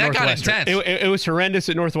horrendous at that got Northwestern. intense. It was horrendous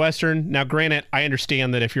at Northwestern. Now, granted, I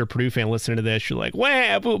understand that if you're a Purdue fan listening to this, you're like,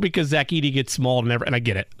 well, because Zach Edey gets mauled and I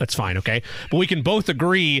get it. That's fine, okay? But we can both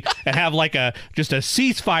agree and have like just a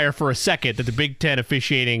ceasefire for a second that the Big Ten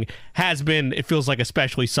officiating has been, it feels like,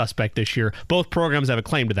 especially suspect this year. Both programs have a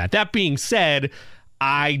claim to that. That being said,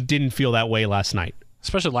 I didn't feel that way last night.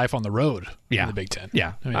 Especially life on the road in Yeah. the Big Ten.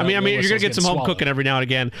 Yeah. I mean, you're going to get some home cooking every now and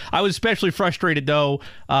again. I was especially frustrated, though,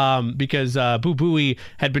 because Boo Booey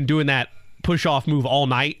had been doing that push-off move all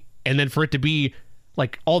night, and then for it to be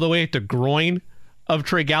like all the way at the groin of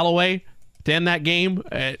Trey Galloway to end that game,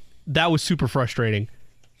 that was super frustrating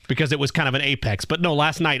because it was kind of an apex. But no,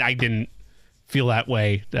 last night I didn't feel that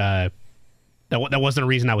way. That wasn't a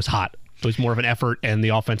reason I was hot. It was more of an effort and the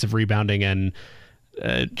offensive rebounding and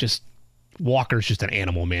just... Walker's just an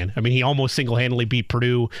animal, man. I mean, he almost single-handedly beat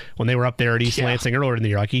Purdue when they were up there at East Lansing earlier in the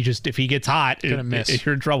year. Like, if he gets hot, you're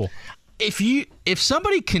in trouble. If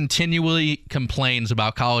somebody continually complains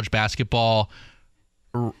about college basketball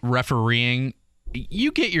refereeing,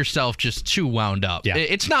 you get yourself just too wound up. Yeah.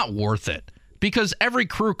 It's not worth it because every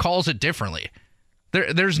crew calls it differently.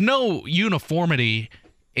 There's no uniformity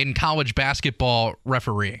in college basketball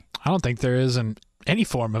refereeing. I don't think there is in any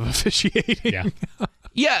form of officiating. Yeah.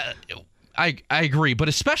 Yeah, I agree, but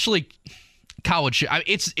especially college,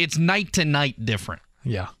 it's night to night different.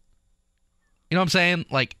 Yeah. You know what I'm saying?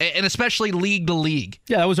 Like, and especially league to league.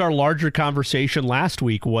 Yeah, that was our larger conversation last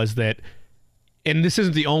week was that, and this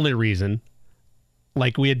isn't the only reason,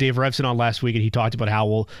 like we had Dave Revson on last week and he talked about how,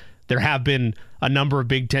 well, there have been a number of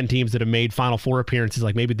Big Ten teams that have made Final Four appearances,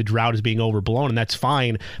 like maybe the drought is being overblown, and that's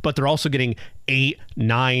fine, but they're also getting 8,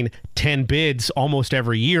 9, 10 bids almost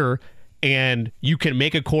every year. And you can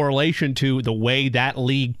make a correlation to the way that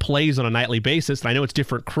league plays on a nightly basis. And I know it's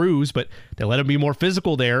different crews, but they let them be more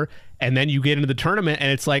physical there. And then you get into the tournament,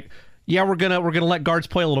 and it's like, yeah, we're gonna let guards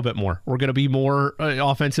play a little bit more. We're gonna be more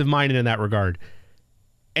offensive minded in that regard.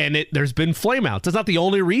 And there's been flameouts. That's not the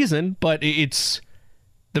only reason, but it's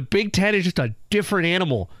the Big Ten is just a different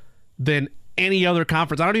animal than any other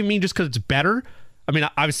conference. I don't even mean just because it's better. I mean,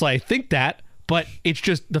 obviously, I think that. But it's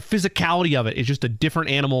just the physicality of it is just a different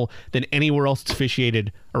animal than anywhere else that's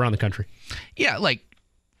officiated around the country. Yeah, like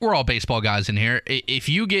we're all baseball guys in here. If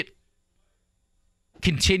you get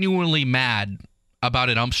continually mad about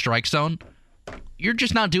an ump strike zone, you're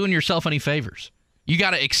just not doing yourself any favors. You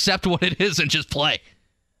got to accept what it is and just play.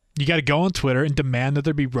 You got to go on Twitter and demand that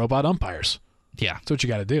there be robot umpires. Yeah. That's what you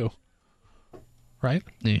got to do. Right?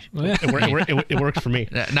 It works for me.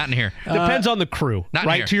 Not in here. Depends on the crew,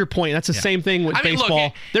 right? To your point, that's the same thing with baseball.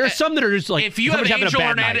 Look, there are some that are just like, if you have Angel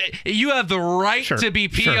Hernandez, you have the right to be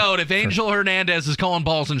PO'd if Angel Hernandez is calling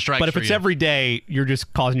balls and strikes. But if it's every day, you're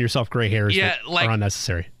just causing yourself gray hairs that are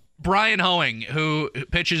unnecessary. Brian Hoeing, who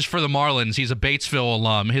pitches for the Marlins, he's a Batesville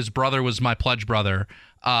alum. His brother was my pledge brother.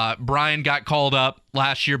 Brian got called up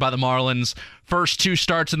last year by the Marlins. First 2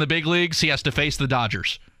 starts in the big leagues, he has to face the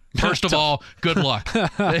Dodgers. First of all, good luck.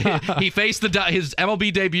 He faced his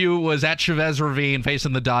MLB debut was at Chavez Ravine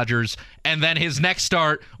facing the Dodgers, and then his next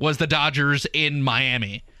start was the Dodgers in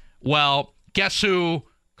Miami. Well, guess who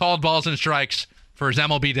called balls and strikes for his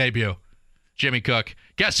MLB debut? Jimmy Cook.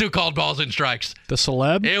 Guess who called balls and strikes? The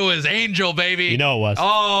celeb? It was Angel, baby. You know it was.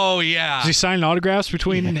 Oh, yeah. Does he sign autographs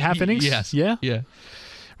between half innings? Yes. Yeah? Yeah.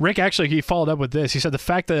 Rick, actually, he followed up with this. He said the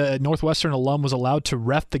fact that a Northwestern alum was allowed to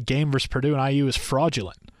ref the game versus Purdue and IU is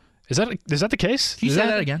fraudulent. Is that the case? Can you say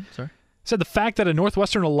that again? Sorry. Said the fact that a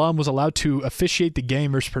Northwestern alum was allowed to officiate the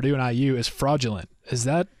game versus Purdue and IU is fraudulent. Is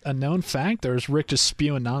that a known fact, or is Rick just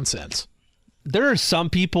spewing nonsense? There are some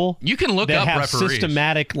people you can look that up have referees.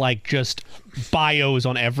 Systematic, like, just bios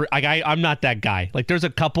on every. I'm not that guy. Like, there's a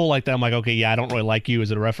couple like that. I'm like, okay, yeah, I don't really like you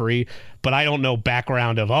as a referee, but I don't know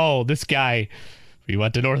background of this guy. He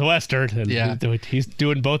went to Northwestern, and he's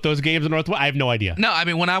doing both those games in Northwestern. I have no idea. No, I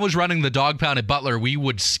mean, when I was running the dog pound at Butler, we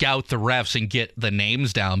would scout the refs and get the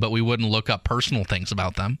names down, but we wouldn't look up personal things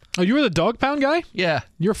about them. Oh, you were the dog pound guy? Yeah.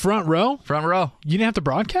 You're front row? Front row. You didn't have to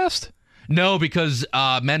broadcast? No, because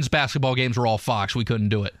men's basketball games were all Fox. We couldn't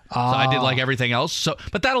do it. So I did like everything else.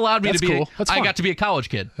 But that allowed me to be cool. I got to be a college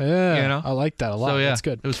kid. Yeah. You know? I like that a lot. So, yeah, that's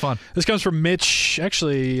good. It was fun. This comes from Mitch.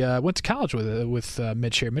 Actually, went to college with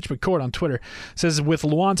Mitch here. Mitch McCord on Twitter says, with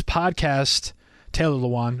Luan's podcast, Taylor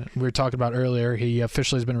Luan, we were talking about earlier, he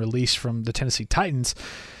officially has been released from the Tennessee Titans.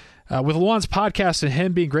 With Luan's podcast and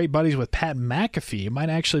him being great buddies with Pat McAfee, it might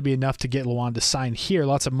actually be enough to get Luan to sign here.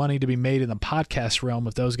 Lots of money to be made in the podcast realm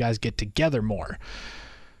if those guys get together more.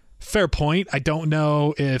 Fair point. I don't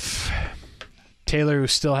know if Taylor, who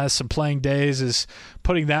still has some playing days, is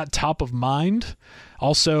putting that top of mind.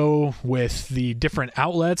 Also, with the different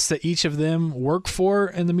outlets that each of them work for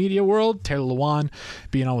in the media world, Taylor Lewan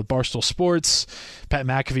being on with Barstool Sports, Pat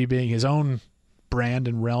McAfee being his own brand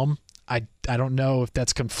and realm. I don't know if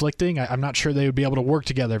that's conflicting. I'm not sure they would be able to work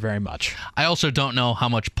together very much. I also don't know how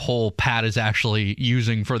much pull Pat is actually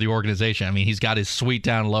using for the organization. I mean, he's got his suite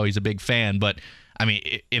down low. He's a big fan. But, I mean,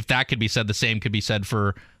 if that could be said, the same could be said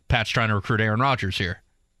for Pat's trying to recruit Aaron Rodgers here.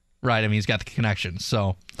 Right? I mean, he's got the connections.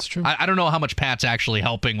 So that's true. I don't know how much Pat's actually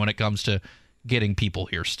helping when it comes to getting people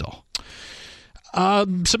here still.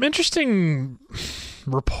 Some interesting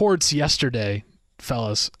reports yesterday,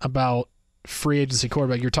 fellas, about free agency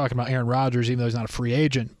quarterback. You're talking about Aaron Rodgers, even though he's not a free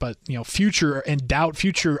agent, but future in doubt,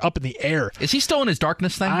 future up in the air. Is he still in his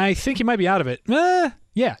darkness thing? I think he might be out of it.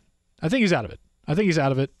 Yeah, I think he's out of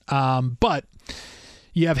it. But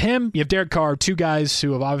you have him, you have Derek Carr, two guys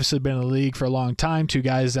who have obviously been in the league for a long time, two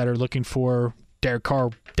guys that are looking for Derek Carr,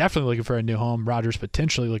 definitely looking for a new home. Rodgers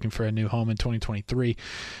potentially looking for a new home in 2023,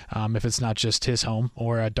 if it's not just his home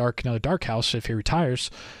or another dark house if he retires.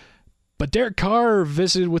 But Derek Carr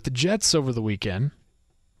visited with the Jets over the weekend,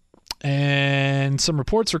 and some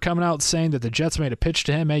reports are coming out saying that the Jets made a pitch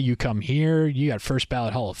to him. Hey, you come here. You got first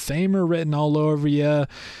ballot Hall of Famer written all over you.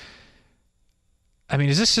 I mean,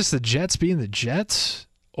 is this just the Jets being the Jets?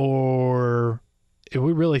 Or do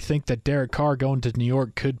we really think that Derek Carr going to New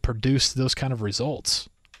York could produce those kind of results?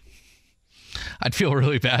 I'd feel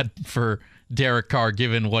really bad for Derek Carr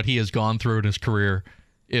given what he has gone through in his career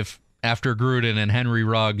if after Gruden and Henry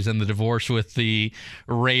Ruggs and the divorce with the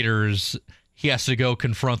Raiders, he has to go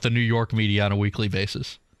confront the New York media on a weekly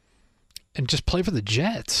basis. And just play for the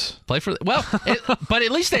Jets. But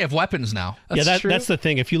at least they have weapons now. That's the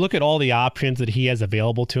thing. If you look at all the options that he has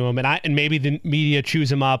available to him, and maybe the media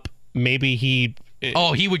chews him up, maybe he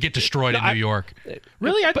would get destroyed in New York.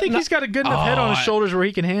 Really? I think he's got a good enough head on his shoulders where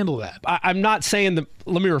he can handle that. I'm not saying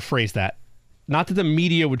let me rephrase that. Not that the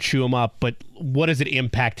media would chew him up, but what does it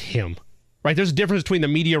impact him? Right? There's a difference between the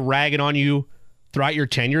media ragging on you throughout your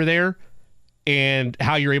tenure there and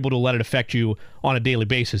how you're able to let it affect you on a daily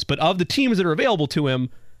basis. But of the teams that are available to him,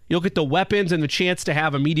 you look at the weapons and the chance to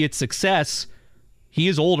have immediate success. He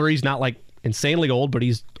is older. He's not like insanely old, but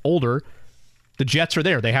he's older. The Jets are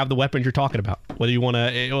there. They have the weapons you're talking about. Whether you want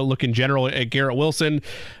to look in general at Garrett Wilson,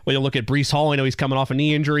 whether you look at Breece Hall, I know he's coming off a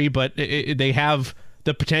knee injury, but they have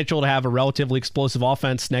the potential to have a relatively explosive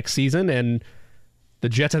offense next season. And the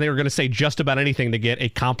Jets, I think, are going to say just about anything to get a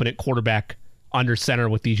competent quarterback under center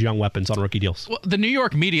with these young weapons on rookie deals. Well, the New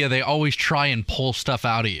York media, they always try and pull stuff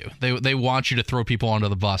out of you. They want you to throw people under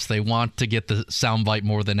the bus. They want to get the soundbite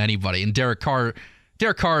more than anybody. And Derek Carr is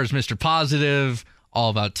Mr. Positive, all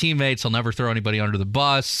about teammates. He'll never throw anybody under the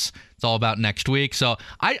bus. It's all about next week. So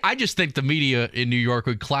I just think the media in New York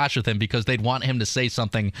would clash with him because they'd want him to say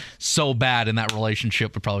something so bad, and that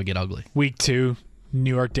relationship would probably get ugly. Week 2,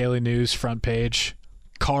 New York Daily News front page.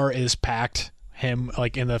 Carr is packed. Him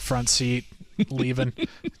like in the front seat, leaving,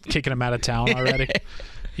 kicking him out of town already.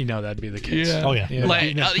 You know that'd be the case. Yeah. Oh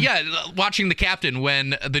yeah. Watching the captain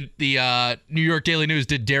when the New York Daily News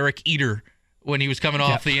did Derek Eater when he was coming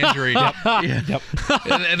off the injury. Yep.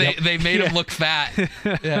 And they made him look fat.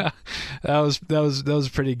 Yeah. That was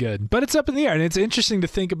pretty good. But it's up in the air, and it's interesting to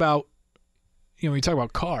think about, when you talk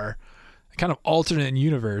about Carr, a kind of alternate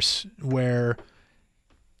universe where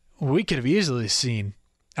we could have easily seen,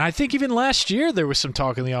 and I think even last year there was some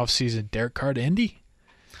talk in the offseason, Derek Carr to Indy.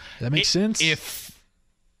 Does that make sense?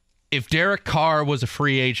 If Derek Carr was a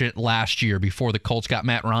free agent last year before the Colts got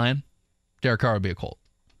Matt Ryan, Derek Carr would be a Colt.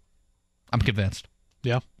 I'm convinced.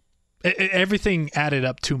 Yeah. Everything added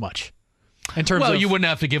up too much. In terms of, you wouldn't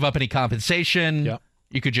have to give up any compensation. Yeah.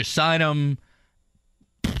 You could just sign him.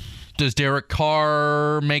 Does Derek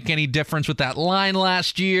Carr make any difference with that line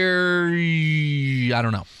last year? I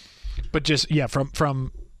don't know. But just,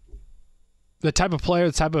 from the type of player,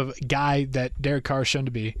 the type of guy that Derek Carr is shown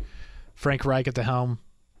to be, Frank Reich at the helm,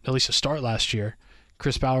 at least to start last year.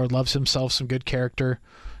 Chris Ballard loves himself some good character.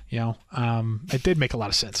 It did make a lot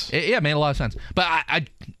of sense. It made a lot of sense. But I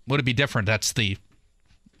would it be different? That's the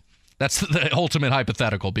ultimate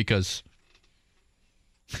hypothetical, because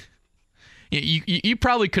you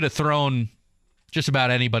probably could have thrown just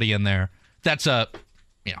about anybody in there. That's I'm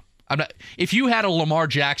not. If you had a Lamar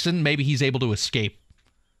Jackson, maybe he's able to escape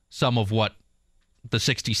some of what the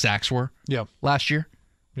 60 sacks were last year.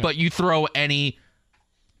 Yeah. But you throw any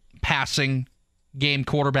passing game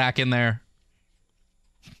quarterback in there,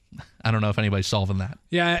 I don't know if anybody's solving that.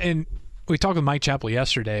 Yeah, and we talked with Mike Chappell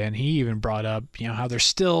yesterday, and he even brought up, how there's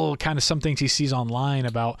still kind of some things he sees online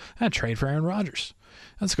about trade for Aaron Rodgers.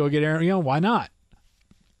 Let's go get Aaron. Why not?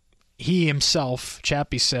 he himself,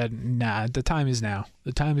 Chappie, said, nah, the time is now.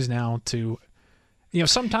 The time is now to,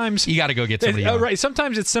 sometimes You got to go get somebody else. right.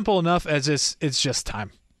 Sometimes it's simple enough as it's just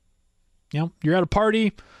time. You're at a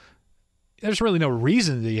party. There's really no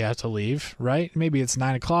reason that you have to leave, right? Maybe it's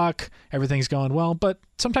 9 o'clock. Everything's going well, but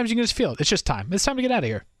sometimes you can just feel it. It's just time. It's time to get out of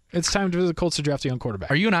here. It's time for the Colts to draft a young quarterback.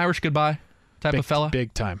 Are you an Irish goodbye type of fella?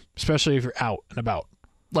 Big time, especially if you're out and about.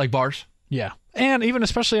 Like bars? Yeah. And even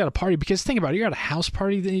especially at a party, because think about it, you're at a house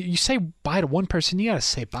party, you say bye to one person, you got to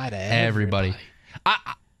say bye to everybody.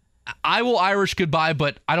 I will Irish goodbye,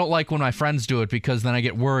 but I don't like when my friends do it because then I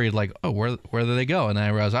get worried, like, oh, where did they go? And then I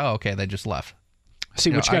realize, oh, okay, they just left. See,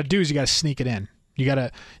 what you got to do is you got to sneak it in. You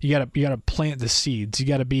got to plant the seeds. You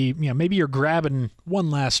got to be, maybe you're grabbing one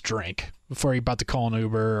last drink before you're about to call an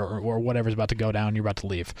Uber or whatever's about to go down. You're about to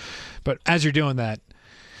leave. But as you're doing that,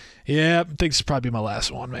 yeah, I think this is probably my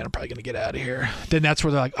last one, man. I'm probably going to get out of here. Then that's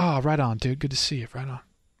where they're like, oh, right on, dude. Good to see you. Right on.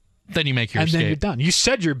 Then you make your escape. And then you're done. You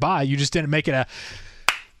said your bye. You just didn't make it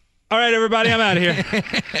all right, everybody, I'm out of here.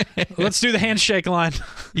 Let's do the handshake line.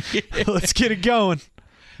 Yeah. Let's get it going.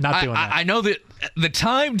 Not doing that. I know that the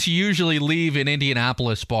time to usually leave an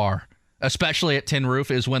Indianapolis bar, especially at Tin Roof,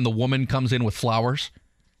 is when the woman comes in with flowers.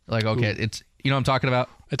 Like, okay, it's what I'm talking about?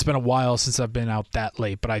 It's been a while since I've been out that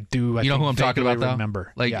late, but I do. You know who I'm talking about, though?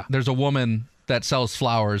 Remember. Like, there's a woman that sells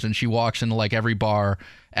flowers, and she walks into, like, every bar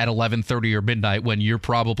at 11:30 or midnight when you're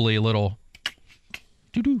probably a little...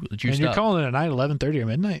 And you're calling it a night, 11:30 or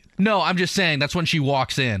midnight? No, I'm just saying that's when she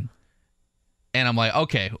walks in. And I'm like,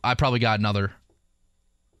 okay, I probably got another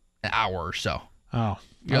hour or so. Oh.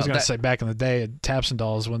 I was going to say back in the day at Taps and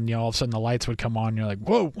Dolls when all of a sudden the lights would come on and you're like,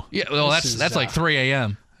 whoa. Yeah, well, that's like 3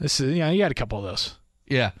 a.m. This is you had a couple of those.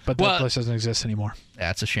 Yeah. But that place doesn't exist anymore.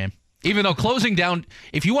 That's a shame. Even though closing down,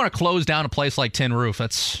 if you want to close down a place like Tin Roof,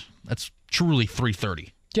 that's truly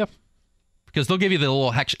 3:30. Yep. Because they'll give you the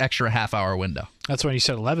little extra half-hour window. That's when you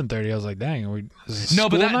said 11:30. I was like, dang,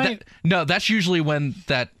 that's usually when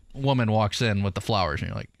that woman walks in with the flowers, and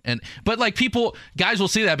you're like, but like guys will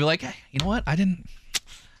see that and be like, hey, you know what? I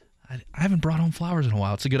haven't brought home flowers in a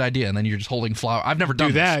while. It's a good idea. And then you're just holding flowers. I've never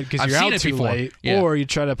done that because you're out too late. Yeah. Or you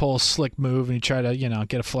try to pull a slick move and you try to,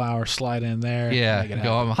 get a flower, slide in there. Yeah.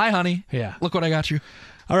 Go, hi, honey. Yeah. Look what I got you.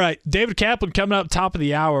 All right, David Kaplan coming up top of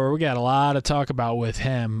the hour. We got a lot to talk about with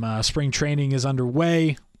him. Spring training is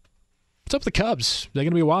underway. What's up with the Cubs? Are they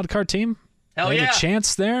going to be a wild card team? Hell yeah. A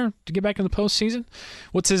chance there to get back in the postseason?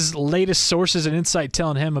 What's his latest sources and insight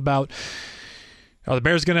telling him about, are the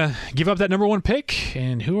Bears going to give up that number one pick?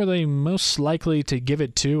 And who are they most likely to give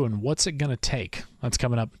it to? And what's it going to take? That's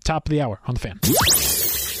coming up top of the hour on The Fan.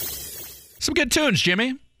 Some good tunes,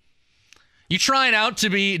 Jimmy. You trying out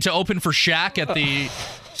to open for Shaq at the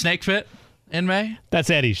Snake Pit in May? That's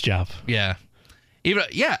Eddie's job. Yeah.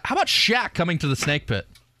 How about Shaq coming to the Snake Pit?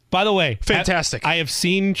 By the way, fantastic. I have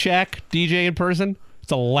seen Shaq DJ in person.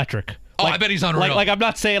 It's electric. Oh, I bet he's unreal. Like I'm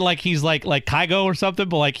not saying like he's like Kygo or something,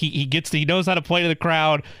 but like he knows how to play to the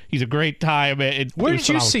crowd. He's a great time. Where did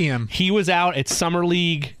you see him? He was out at Summer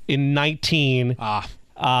League in 19. At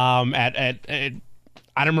I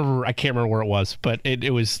don't remember. I can't remember where it was, but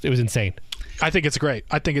it was insane. I think it's great.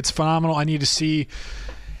 I think it's phenomenal. I need to see.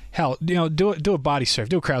 Hell, do a body surf,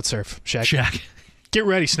 do a crowd surf, Shaq. Get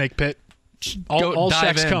ready, Snake Pit. All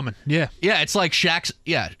Shaq's coming. Yeah. Yeah, it's like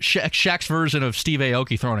Shaq's version of Steve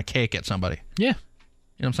Aoki throwing a cake at somebody. Yeah. You know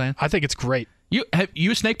what I'm saying? I think it's great. You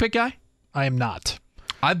a Snake Pit guy? I am not.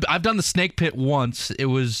 I've done the Snake Pit once. It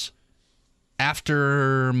was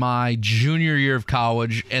after my junior year of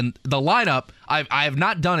college, and the lineup, I have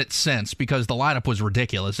not done it since because the lineup was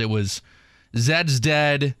ridiculous. It was Zed's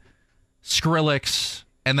Dead, Skrillex,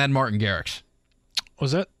 and then Martin Garrix.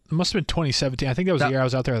 Was that? It must have been 2017. I think that was the year I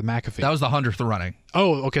was out there with McAfee. That was the 100th running.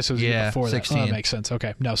 Oh, okay. So it was the year before 16. that. Oh, that makes sense.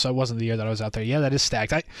 Okay. No, so it wasn't the year that I was out there. Yeah, that is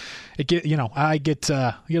stacked. I get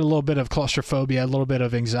a little bit of claustrophobia, a little bit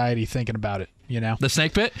of anxiety thinking about it, The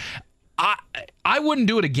Snake Pit? I wouldn't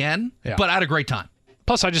do it again, but I had a great time.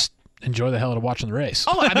 Plus, I just enjoy the hell out of watching the race.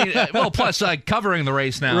 Oh, I mean, plus covering the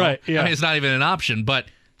race now. Right, yeah. It's not even an option, but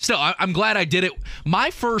still, I'm glad I did it.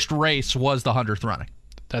 My first race was the 100th running.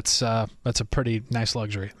 That's a pretty nice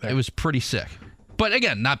luxury there. It was pretty sick. But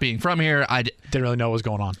again, not being from here, I didn't really know what was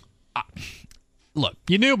going on. Look.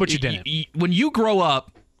 You knew, but you didn't. When you grow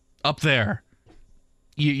up there,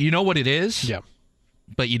 you know what it is. Yeah.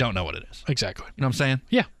 But you don't know what it is. Exactly. You know what I'm saying?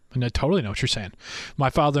 Yeah. And I totally know what you're saying. My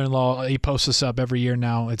father-in-law, he posts this up every year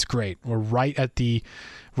now. It's great. We're right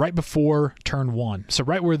before turn one. So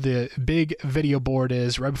right where the big video board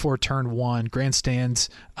is, right before turn one, grandstands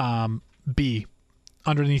B,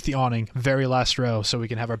 underneath the awning, very last row, so we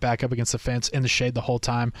can have our back up against the fence in the shade the whole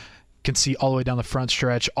time. can see all the way down the front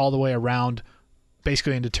stretch, all the way around,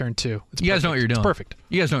 basically into turn 2. You guys know what you're doing. It's perfect.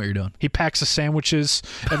 You guys know what you're doing. He packs the sandwiches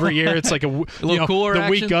every year. It's like a little cooler the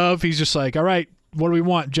action? week of. He's just like, all right, what do we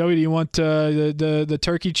want? Joey, do you want the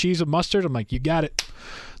turkey cheese with mustard? I'm like, you got it.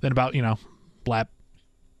 Then about, blap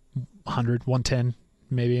 100, 110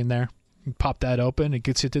 maybe in there. You pop that open. It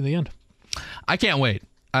gets you to the end. I can't wait.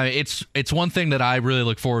 It's one thing that I really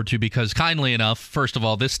look forward to because, kindly enough, first of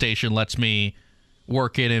all, this station lets me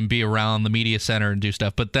work it and be around the media center and do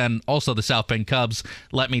stuff. But then also the South Bend Cubs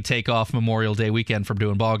let me take off Memorial Day weekend from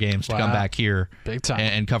doing ball games to come back here Big time.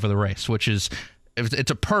 and cover the race, which is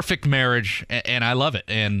it's a perfect marriage, and I love it.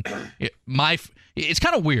 And it's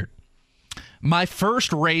kind of weird. My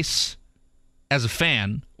first race as a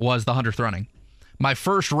fan was the 100th running. My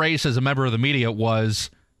first race as a member of the media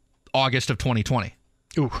was August of 2020.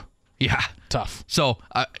 Ooh, yeah, tough. So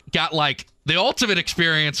I got like the ultimate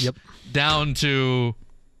experience down to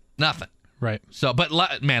nothing. Right. So, but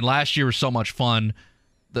man, last year was so much fun.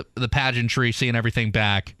 The pageantry, seeing everything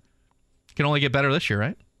back, can only get better this year,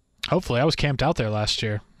 right? Hopefully. I was camped out there last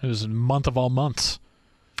year. It was a month of all months.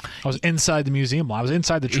 I was inside the museum. I was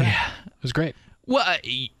inside the track. Yeah. It was great. Well,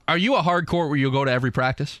 are you a hardcore where you'll go to every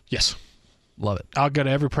practice? Yes. Love it. I'll go to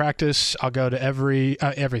every practice. I'll go to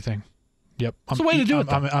everything. Yep. That's the way to do it,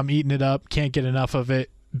 though. I'm eating it up. Can't get enough of it.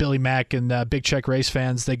 Billy Mack and Big Check Race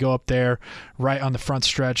fans, they go up there right on the front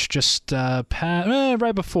stretch, just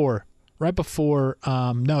right before.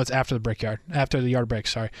 No, it's after the brickyard. After the yard break,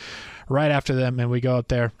 sorry. Right after them, and we go up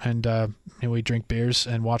there and we drink beers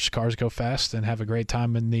and watch the cars go fast and have a great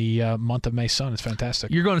time in the month of May sun. It's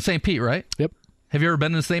fantastic. You're going to St. Pete, right? Yep. Have you ever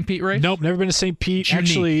been to the St. Pete race? Nope, never been to St. Pete. Unique.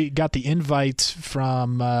 Actually got the invite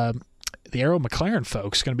from the Arrow McLaren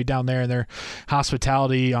folks. Going to be down there in their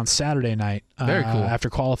hospitality on Saturday night. Very cool. After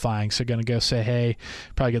qualifying. So going to go say hey,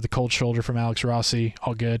 probably get the cold shoulder from Alex Rossi.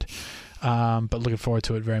 All good. But looking forward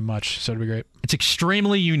to it very much. So it'll be great. It's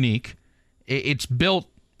extremely unique. It's built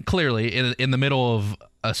clearly in the middle of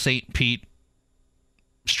a St. Pete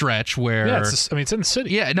stretch where it's in the city.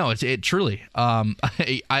 Yeah, no, it truly.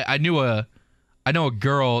 I know a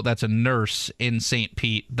girl that's a nurse in St.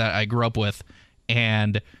 Pete that I grew up with,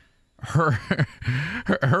 and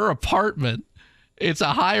her apartment, it's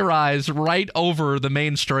a high rise right over the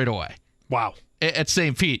main straightaway. Wow. At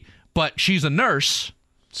St. Pete, but she's a nurse.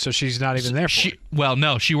 So she's not even there for it. Well,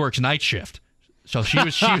 no, she works night shift. So she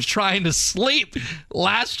was trying to sleep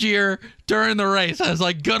last year during the race. I was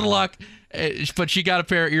like, good luck. But she got a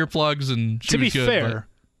pair of earplugs and she was good. To be fair,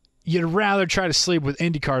 you'd rather try to sleep with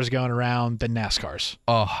Indy cars going around than NASCARs.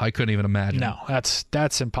 Oh, I couldn't even imagine. No,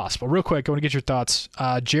 that's impossible. Real quick, I want to get your thoughts.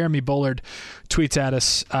 Jeremy Bullard tweets at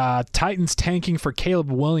us, Titans tanking for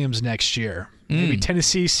Caleb Williams next year. Maybe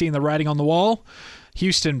Tennessee seeing the writing on the wall.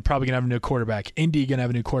 Houston probably going to have a new quarterback. Indy going to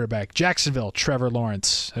have a new quarterback. Jacksonville, Trevor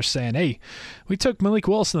Lawrence. They're saying, hey, we took Malik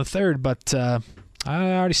Willis in the third, but I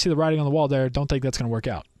already see the writing on the wall there. Don't think that's going to work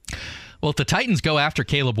out. Well, if the Titans go after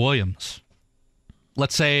Caleb Williams,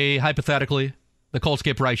 let's say hypothetically the Colts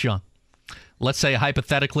get Bryce Young. Let's say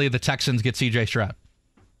hypothetically the Texans get C.J. Stroud.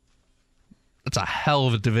 That's a hell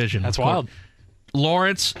of a division. That's wild.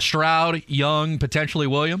 Lawrence, Stroud, Young, potentially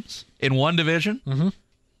Williams in one division. Mm-hmm.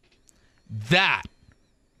 That,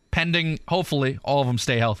 pending, hopefully, all of them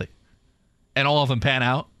stay healthy and all of them pan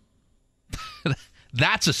out.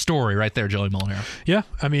 That's a story right there, Joey Mulinaro. Yeah,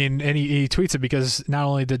 I mean, and he tweets it because not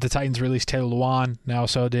only did the Titans release Taylor Lewan, now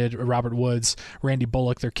so did Robert Woods, Randy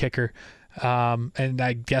Bullock, their kicker. And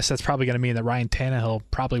I guess that's probably going to mean that Ryan Tannehill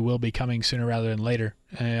probably will be coming sooner rather than later.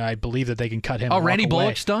 I believe that they can cut him. Oh, Randy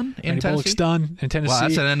Bullock's done in Tennessee? Bullock's done in Tennessee. Wow,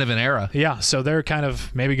 that's the end of an era. Yeah, so they're kind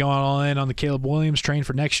of maybe going all in on the Caleb Williams train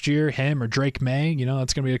for next year, him or Drake May.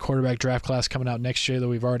 That's going to be a quarterback draft class coming out next year that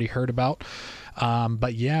we've already heard about.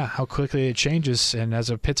 But yeah, how quickly it changes. And as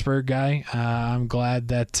a Pittsburgh guy, I'm glad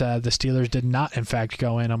that the Steelers did not, in fact,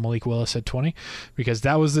 go in on Malik Willis at 20, because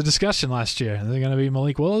that was the discussion last year. Is it going to be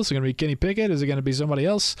Malik Willis? Is it going to be Kenny Pickett? Is it going to be somebody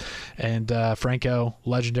else? And Franco,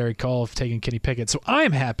 legendary call of taking Kenny Pickett. So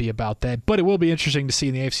I'm happy about that, but it will be interesting to see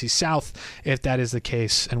in the AFC South if that is the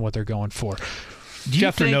case and what they're going for.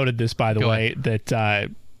 Schefter noted this, by the way, that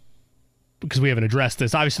because we haven't addressed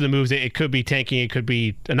this. Obviously, the moves, it could be tanking. It could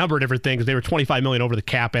be a number of different things. They were $25 million over the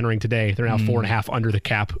cap entering today. They're now 4.5 under the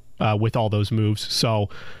cap with all those moves. So,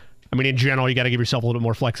 I mean, in general, you got to give yourself a little bit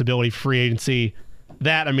more flexibility for free agency.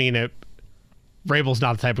 That, I mean, Vrabel's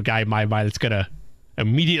not the type of guy in my mind that's going to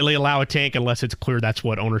immediately allow a tank unless it's clear that's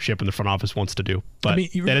what ownership in the front office wants to do. But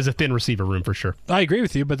that is a thin receiver room for sure. I agree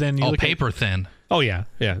with you, but then you look paper thin. Oh, yeah.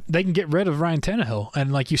 They can get rid of Ryan Tannehill,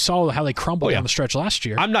 and like you saw how they crumbled down the stretch last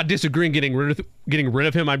year. I'm not disagreeing getting rid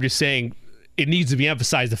of him. I'm just saying it needs to be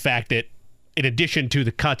emphasized the fact that in addition to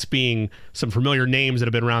the cuts being some familiar names that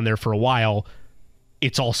have been around there for a while,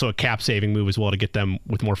 it's also a cap-saving move as well to get them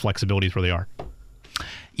with more flexibilities where they are.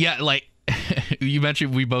 Yeah, like you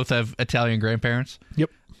mentioned, we both have Italian grandparents. Yep.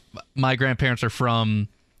 My grandparents are from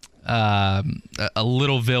a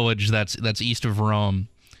little village that's east of Rome,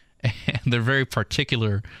 and they're very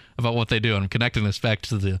particular about what they do. And I'm connecting this back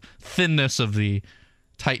to the thinness of the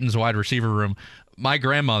Titans wide receiver room. My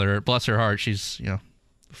grandmother, bless her heart, she's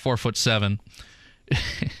 4'7".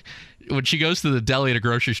 When she goes to the deli at a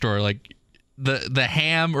grocery store, like the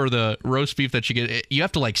ham or the roast beef that she gets, you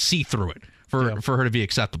have to like see through it for her to be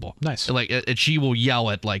acceptable. Nice. Like, and she will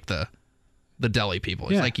yell at like the deli people.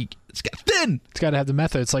 It's like it's got thin. It's got to have the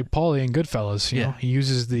method. It's like Paulie in Goodfellas. You know, he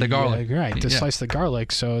uses the garlic, to slice the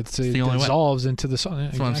garlic, so it the only dissolves into the sauce.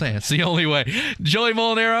 That's what I'm saying. It's the only way. Joey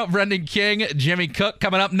Mulinaro, Brendan King, Jimmy Cook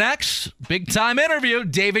coming up next. Big time interview.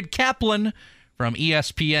 David Kaplan from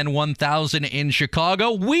ESPN 1000 in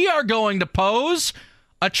Chicago. We are going to pose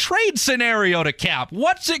a trade scenario to Cap.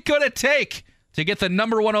 What's it going to take to get the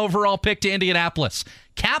number 1 overall pick to Indianapolis?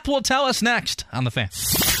 Cap will tell us next on The Fan.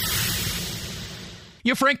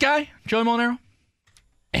 You a Frank guy, Joey Mulinaro?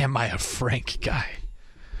 Am I a Frank guy?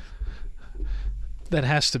 That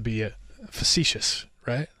has to be facetious,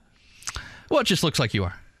 right? Well, it just looks like you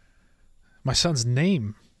are. My son's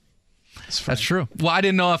name is Frank. That's true. Well, I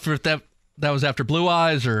didn't know if that was after Blue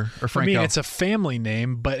Eyes or Franco. I mean, it's a family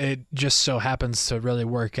name, but it just so happens to really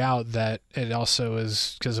work out that it also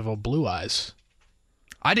is because of Blue Eyes.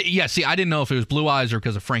 I didn't know if it was Blue Eyes or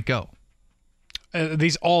because of Franco.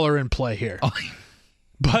 These all are in play here. Oh.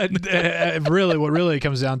 But really, what really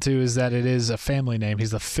comes down to is that it is a family name.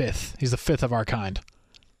 He's the fifth. He's the fifth of our kind.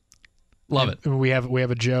 Love it. We have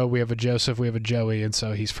a Joe, we have a Joseph, we have a Joey, and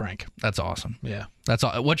so he's Frank. That's awesome. Yeah. That's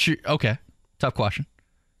all. Okay? Tough question.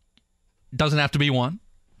 Doesn't have to be one.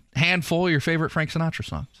 Handful of your favorite Frank Sinatra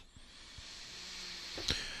songs.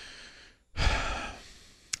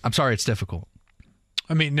 I'm sorry, it's difficult.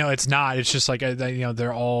 I mean, no, it's not. It's just like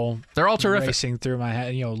they're all terrific. Racing through my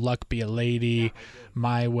head. Luck Be a Lady,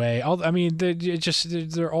 My Way.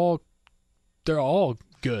 They're all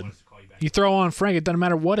good. You throw on Frank, it doesn't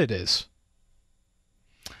matter what it is.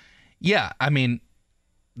 Yeah, I mean,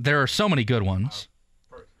 there are so many good ones.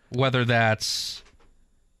 Whether that's,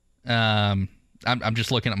 I'm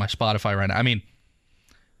just looking at my Spotify right now. I mean,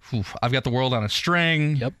 I've got The World on a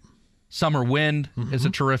String. Yep. Summer Wind is a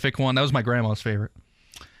terrific one. That was my grandma's favorite.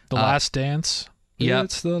 The Last Dance. Yep.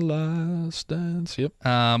 It's the last dance. Yep.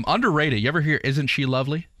 Underrated. You ever hear Isn't She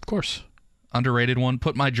Lovely? Of course. Underrated one.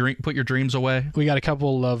 Put Your Dreams Away. We got a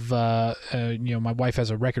couple of, my wife has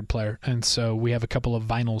a record player, and so we have a couple of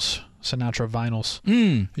vinyls, Sinatra vinyls.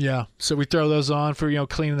 Yeah. So we throw those on for,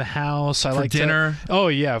 cleaning the house. For dinner.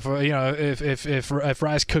 If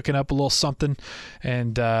Rye's cooking up a little something,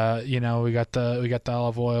 and we got the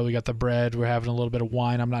olive oil, we got the bread, we're having a little bit of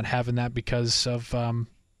wine. I'm not having that because of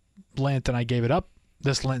Lent, and I gave it up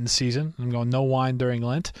this Lenten season. I'm going no wine during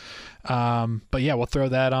Lent. But yeah, we'll throw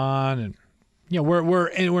that on, and we're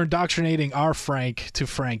indoctrinating our Frank to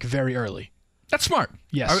Frank very early. That's smart.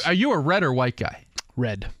 Yes. Are you a red or white guy?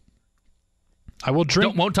 Red. I will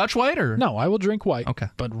drink. Won't touch white, or no? I will drink white. Okay,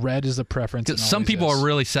 but red is the preference. Some people are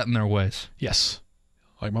really set in their ways. Yes,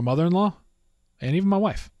 like my mother-in-law, and even my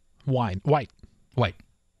wife. White.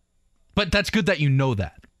 But that's good that you know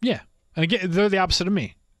that. Yeah, and again, they're the opposite of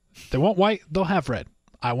me. They want white, they'll have red.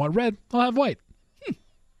 I want red, I'll have white.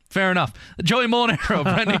 Fair enough. Joey Mulinaro,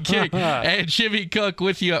 Brendan King, and Jimmy Cook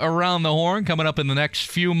with you around the horn. Coming up in the next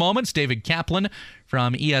few moments, David Kaplan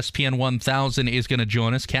from ESPN 1000 is going to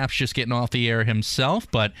join us. Cap's just getting off the air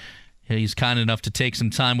himself, but he's kind enough to take some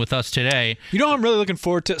time with us today. I'm really looking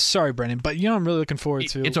forward to. Sorry, Brendan, but I'm really looking forward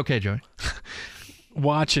to. It's okay, Joey.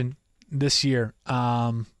 Watching this year,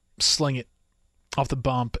 sling it off the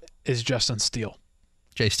bump is Justin Steele.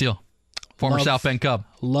 Jay Steele, former South Bend Cub.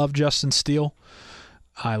 Love Justin Steele.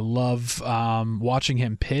 I love watching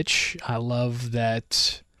him pitch. I love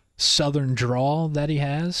that southern drawl that he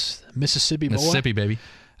has. Mississippi boy. Mississippi, baby.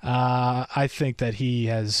 I think that he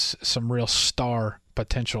has some real star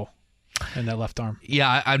potential in that left arm.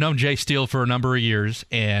 Yeah, I've known Jay Steele for a number of years,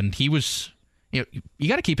 and he was, you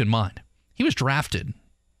got to keep in mind, he was drafted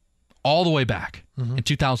all the way back in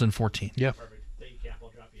 2014. Yeah.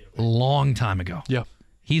 A long time ago. Yeah.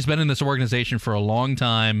 He's been in this organization for a long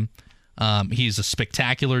time. He's a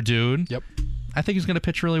spectacular dude. Yep. I think he's going to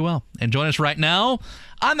pitch really well. And join us right now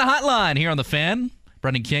on the hotline here on The Fan.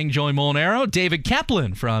 Brendan King, Joey Mulinaro, David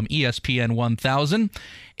Kaplan from ESPN 1000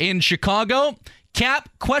 in Chicago. Cap,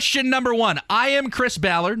 question number 1. I am Chris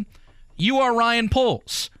Ballard. You are Ryan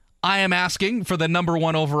Poles. I am asking for the number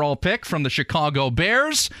 1 overall pick from the Chicago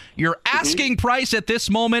Bears. Your asking price at this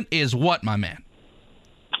moment is what, my man?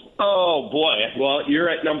 Oh, boy. Well, you're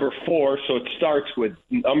at number 4, so it starts with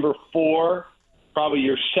number 4, probably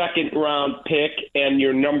your second-round pick, and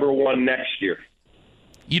your number 1 next year.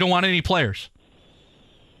 You don't want any players?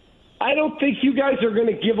 I don't think you guys are going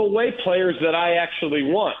to give away players that I actually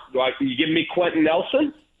want. You giving me Quentin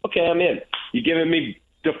Nelson? Okay, I'm in. You giving me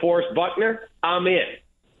DeForest Buckner? I'm in.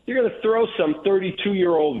 You're going to throw some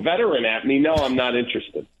 32-year-old veteran at me? No, I'm not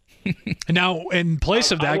interested. Now, in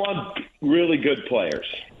place of that, I want really good players.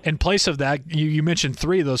 In place of that, you mentioned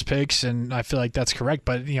 3 of those picks, and I feel like that's correct.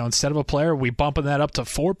 But instead of a player, are we bumping that up to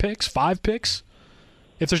 4 picks, 5 picks,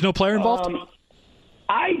 if there's no player involved?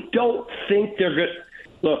 I don't think they're good.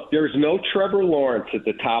 Look, there's no Trevor Lawrence at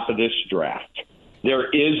the top of this draft. There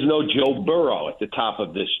is no Joe Burrow at the top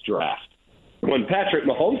of this draft. When Patrick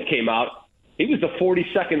Mahomes came out, he was the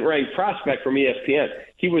 42nd ranked prospect from ESPN.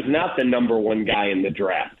 He was not the number 1 guy in the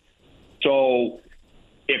draft. So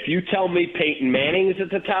if you tell me Peyton Manning is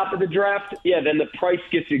at the top of the draft, yeah, then the price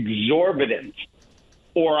gets exorbitant.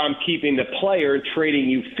 Or I'm keeping the player and trading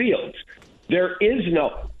you Fields. There is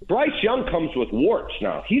no – Bryce Young comes with warts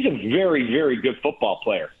now. He's a very, very good football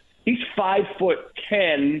player. He's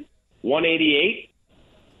 5'10", 188.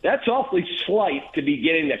 That's awfully slight to be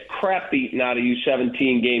getting the crap beaten out of you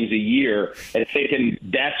 17 games a year and thinking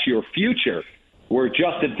that's your future, where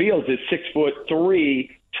Justin Fields is 6'3",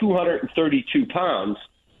 232 pounds.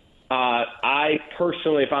 I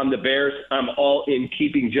personally, if I'm the Bears, I'm all in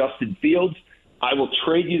keeping Justin Fields. I will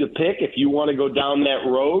trade you the pick if you want to go down that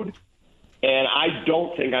road. And I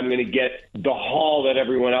don't think I'm going to get the haul that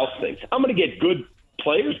everyone else thinks. I'm going to get good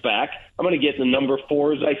players back. I'm going to get the number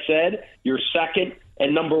 4, as I said, your second,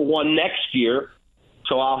 and number 1 next year.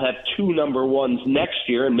 So I'll have 2 number 1s next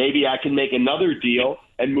year, and maybe I can make another deal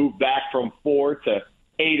and move back from 4 to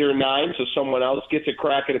 8 or 9 so someone else gets a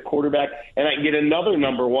crack at a quarterback, and I can get another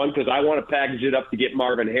number 1 because I want to package it up to get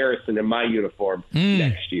Marvin Harrison in my uniform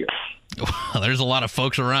next year. Well, there's a lot of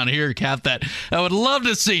folks around here, Cap, that I would love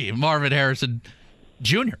to see Marvin Harrison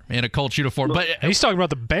Jr. in a Colts uniform. But he's talking about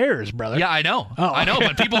the Bears, brother. Yeah, I know. I know,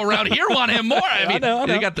 but people around here want him more. I mean, I know.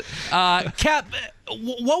 They got the Cap.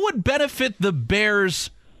 What would benefit the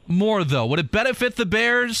Bears more, though? Would it benefit the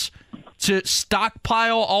Bears to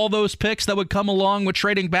stockpile all those picks that would come along with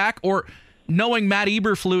trading back, or knowing Matt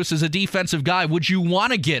Eberflus is a defensive guy, would you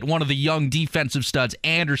want to get one of the young defensive studs,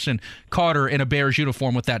 Anderson, Carter, in a Bears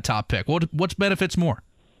uniform with that top pick? What's benefits more?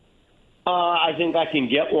 I think I can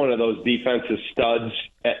get one of those defensive studs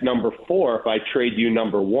at number 4 if I trade you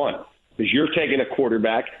number 1, because you're taking a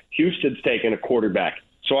quarterback, Houston's taking a quarterback.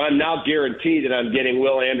 So I'm now guaranteed that I'm getting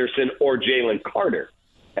Will Anderson or Jalen Carter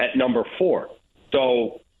at number 4.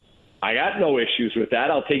 So I got no issues with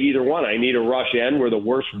that. I'll take either one. I need a rush end. We're the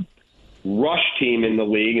worst rush team in the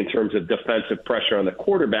league in terms of defensive pressure on the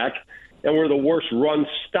quarterback, and we're the worst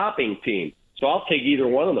run-stopping team. So I'll take either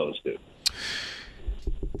one of those, dude.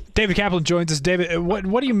 David Kaplan joins us. David, what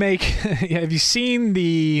do you make? Have you seen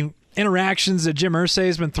the interactions that Jim Irsay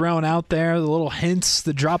has been throwing out there, the little hints,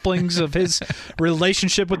 the droplings of his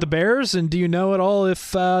relationship with the Bears, and do you know at all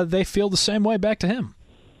if they feel the same way back to him?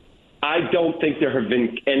 I don't think there have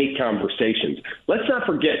been any conversations. Let's not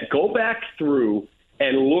forget, go back through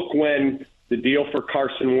and look when the deal for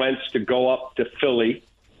Carson Wentz to go up to Philly,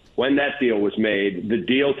 when that deal was made, the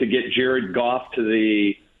deal to get Jared Goff to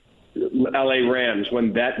the LA Rams,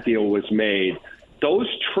 when that deal was made. Those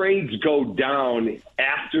trades go down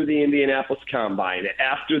after the Indianapolis Combine,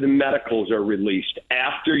 after the medicals are released,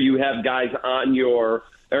 after you have guys on your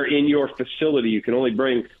or in your facility. You can only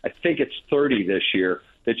bring, I think it's 30 this year,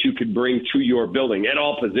 that you could bring to your building at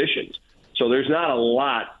all positions. So there's not a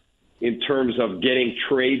lot in terms of getting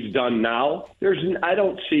trades done now. I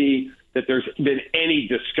don't see that there's been any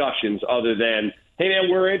discussions other than, hey, man,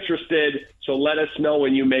 we're interested, so let us know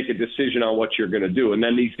when you make a decision on what you're going to do. And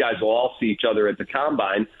then these guys will all see each other at the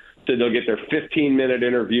Combine, so they'll get their 15-minute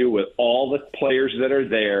interview with all the players that are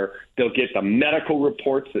there. They'll get the medical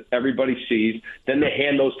reports that everybody sees. Then they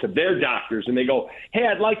hand those to their doctors, and they go, hey,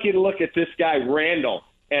 I'd like you to look at this guy, Randall,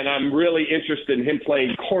 and I'm really interested in him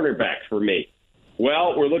playing cornerback for me.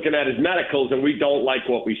 Well, we're looking at his medicals, and we don't like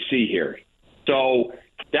what we see here. So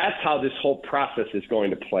that's how this whole process is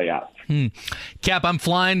going to play out. Cap, I'm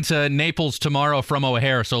flying to Naples tomorrow from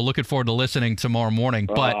O'Hare, so looking forward to listening tomorrow morning.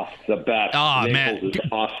 But the best. Naples is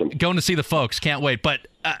awesome. Going to see the folks. Can't wait. But,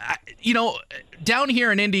 down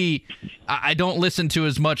here in Indy, I don't listen to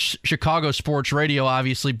as much Chicago sports radio,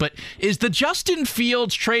 obviously. But is the Justin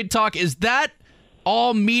Fields trade talk, is that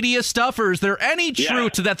all media stuff, or is there any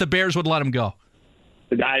truth to that the Bears would let him go?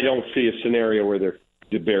 I don't see a scenario where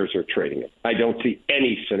the Bears are trading him. I don't see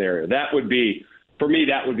any scenario. That would be, for me,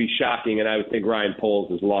 that would be shocking, and I would think Ryan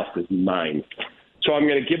Poles has lost his mind. So I'm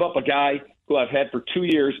going to give up a guy who I've had for 2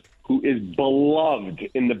 years who is beloved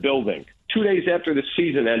in the building. 2 days after the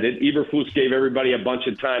season ended, Eberflus gave everybody a bunch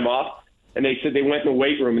of time off, and they said they went in the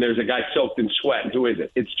weight room, and there's a guy soaked in sweat. And who is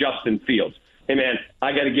it? It's Justin Fields. Hey, man,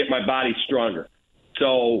 I got to get my body stronger.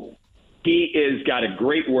 So he has got a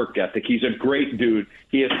great work ethic. He's a great dude.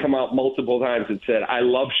 He has come out multiple times and said, I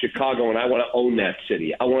love Chicago, and I want to own that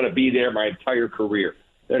city. I want to be there my entire career.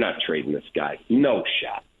 They're not trading this guy. No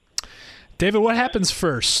shot. David, what happens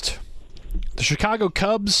first? The Chicago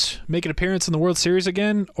Cubs make an appearance in the World Series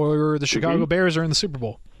again, or the Chicago Bears are in the Super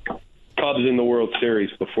Bowl? Cubs in the World Series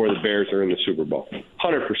before the Bears are in the Super Bowl.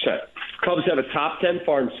 100%. Cubs have a top 10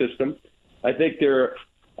 farm system. I think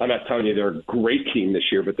I'm not telling you they're a great team this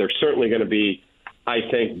year, but they're certainly going to be, I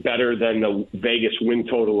think, better than the Vegas win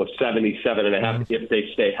total of 77.5 if they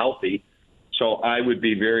stay healthy. So I would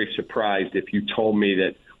be very surprised if you told me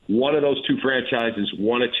that one of those two franchises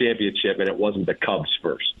won a championship and it wasn't the Cubs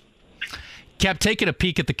first. Cap, taking a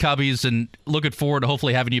peek at the Cubbies and looking forward to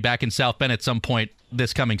hopefully having you back in South Bend at some point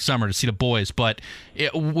this coming summer to see the boys. But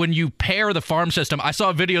when you pair the farm system, I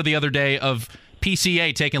saw a video the other day of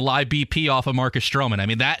PCA taking live BP off of Marcus Stroman. I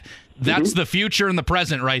mean, that's the future and the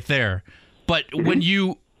present right there. But when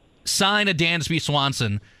you sign a Dansby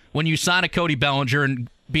Swanson, when you sign a Cody Bellinger, and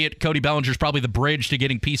be it Cody Bellinger's probably the bridge to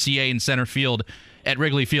getting PCA in center field at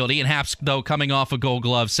Wrigley Field. Ian Happ's, though, coming off a Gold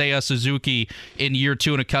Glove. Seiya Suzuki in year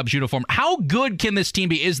 2 in a Cubs uniform. How good can this team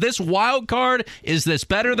be? Is this wild card? Is this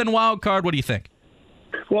better than wild card? What do you think?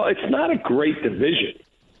 Well, it's not a great division.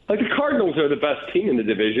 Like, the Cardinals are the best team in the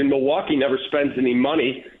division. Milwaukee never spends any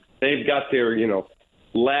money. They've got their,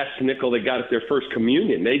 last nickel. They got at their first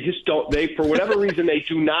communion. They just don't. They, for whatever reason, they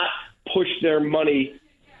do not push their money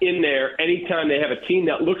in there anytime they have a team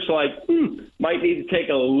that looks like might need to take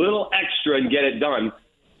a little extra and get it done.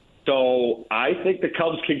 So I think the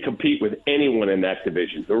Cubs can compete with anyone in that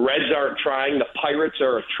division. The Reds aren't trying. The Pirates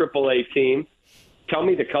are a AAA team. Tell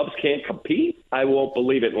me the Cubs can't compete? I won't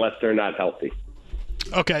believe it unless they're not healthy.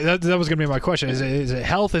 Okay, that was going to be my question. Is it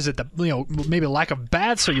health? Is it maybe lack of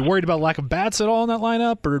bats? Are you worried about lack of bats at all in that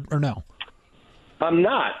lineup, or no? I'm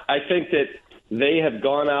not. I think that they have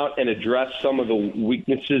gone out and addressed some of the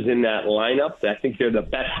weaknesses in that lineup. I think they're the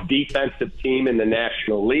best defensive team in the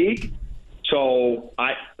National League. So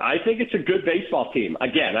I think it's a good baseball team.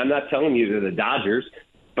 Again, I'm not telling you they're the Dodgers,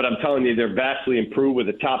 but I'm telling you they're vastly improved with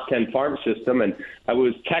a top 10 farm system. And I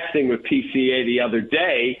was texting with PCA the other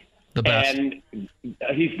day. The best. And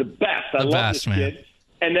he's the best. I love this kid.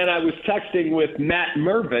 And then I was texting with Matt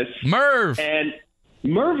Mervis. And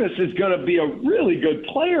Mervis is going to be a really good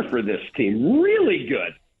player for this team. Really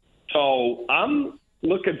good. So I'm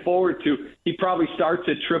looking forward to – he probably starts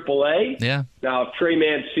at AAA. Yeah. Now, if Trey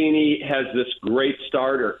Mancini has this great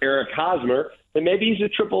start, or Eric Hosmer, then maybe he's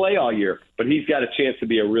at AAA all year. But he's got a chance to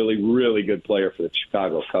be a really, really good player for the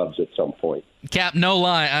Chicago Cubs at some point. Cap, no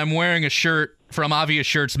lie, I'm wearing a shirt from Obvious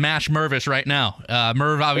Shirts, Mash Mervis, right now.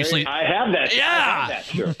 Merv, obviously. I have that. Yeah. I have that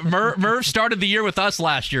shirt. Merv started the year with us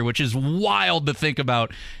last year, which is wild to think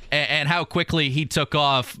about, and how quickly he took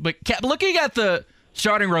off. But Cap, looking at the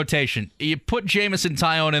starting rotation, you put Jamison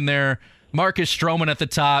Tyone in there, Marcus Stroman at the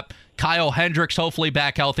top, Kyle Hendricks hopefully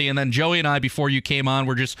back healthy, and then Joey and I, before you came on,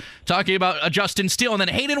 were just talking about Justin Steele, and then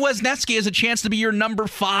Hayden Wesneski has a chance to be your number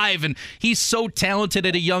 5, and he's so talented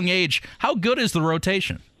at a young age. How good is the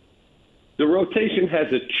rotation? The rotation has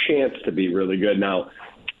a chance to be really good. Now,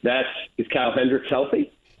 is Kyle Hendricks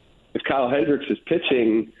healthy? If Kyle Hendricks is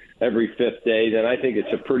pitching every 5th day, then I think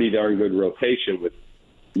it's a pretty darn good rotation with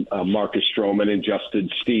Marcus Stroman and Justin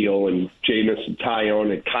Steele and Jamison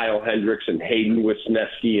Tyone and Kyle Hendricks and Hayden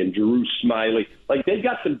Wesneski and Drew Smiley. Like, they've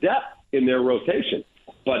got some depth in their rotation.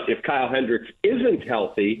 But if Kyle Hendricks isn't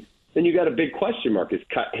healthy, then you got a big question mark. Is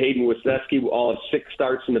Hayden Wesneski, all of 6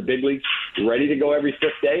 starts in the big leagues, ready to go every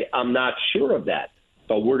 5th day? I'm not sure of that,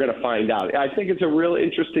 but we're going to find out. I think it's a real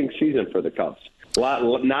interesting season for the Cubs.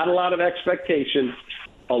 Not a lot of expectation,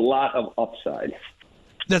 a lot of upside.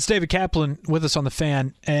 That's David Kaplan with us on The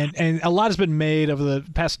Fan, and a lot has been made over the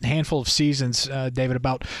past handful of seasons, David,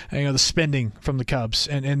 about the spending from the Cubs,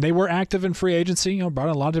 and they were active in free agency. Brought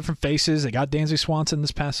in a lot of different faces. They got Dansby Swanson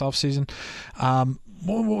this past offseason.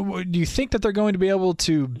 Do you think that they're going to be able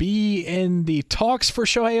to be in the talks for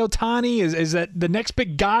Shohei Ohtani? Is that the next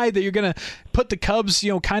big guy that you're going to put the Cubs,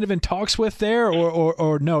 kind of in talks with there,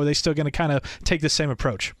 or no? Are they still going to kind of take the same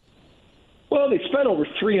approach? Well, they spent over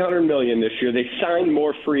 $300 million this year. They signed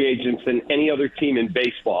more free agents than any other team in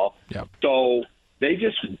baseball. Yep. So they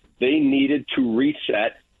just They needed to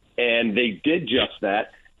reset, and they did just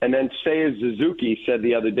that. And then Seiya Suzuki said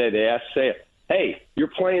the other day, they asked Seiya, hey, you're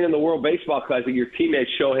playing in the World Baseball Classic. Your teammate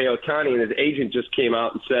Shohei Ohtani and his agent just came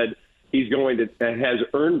out and said he's going to has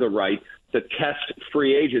earned the right to test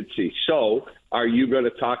free agency. So are you going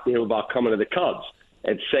to talk to him about coming to the Cubs?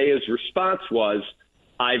 And Seiya's response was,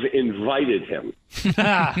 I've invited him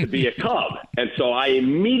to be a Cub. And so I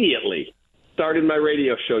immediately started my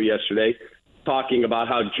radio show yesterday talking about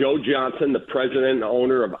how Joe Johnson, the president and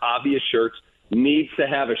owner of Obvious Shirts, needs to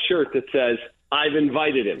have a shirt that says, I've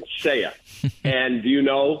invited him, Seiya. And you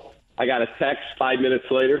know, I got a text 5 minutes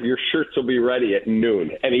later, your shirts will be ready at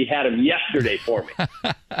noon. And he had them yesterday for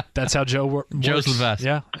me. That's how Joe works. Joe's the best.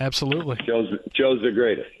 Yeah, absolutely. Joe's the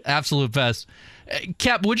greatest. Absolute best.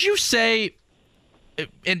 Cap, would you say,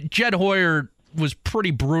 and Jed Hoyer was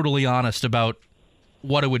pretty brutally honest about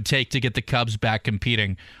what it would take to get the Cubs back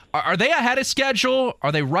competing. Are they ahead of schedule?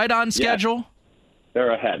 Are they right on schedule? Yeah,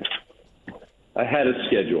 they're ahead. Ahead of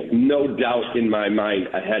schedule. No doubt in my mind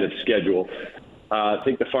ahead of schedule. I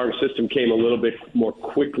think the farm system came a little bit more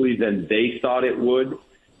quickly than they thought it would.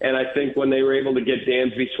 And I think when they were able to get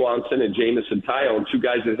Dansby Swanson and Jamison Tyone, two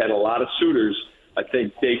guys that had a lot of suitors, I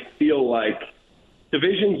think they feel like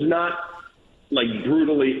division's not like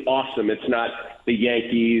brutally awesome. It's not the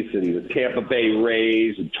Yankees and the Tampa Bay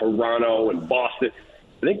Rays and Toronto and Boston.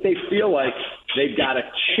 I think they feel like they've got a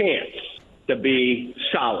chance to be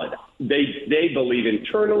solid. They believe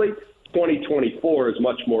internally 2024 is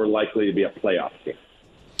much more likely to be a playoff team.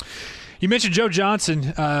 You mentioned Joe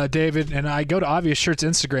Johnson, David, and I go to Obvious Shirts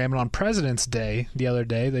Instagram, and on President's Day the other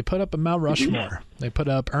day, they put up a Mount Rushmore. They put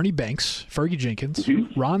up Ernie Banks, Fergie Jenkins,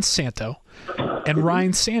 Ron Santo, and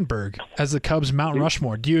Ryan Sandberg as the Cubs' Mount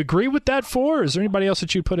Rushmore. Do you agree with that four, or is there anybody else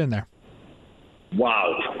that you'd put in there?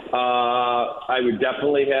 Wow. I would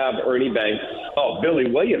definitely have Ernie Banks. Oh,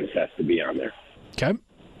 Billy Williams has to be on there. Okay.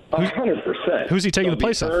 100%. Who's he taking the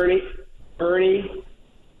place of? Ernie,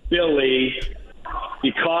 Billy,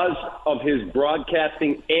 because of his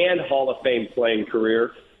broadcasting and Hall of Fame playing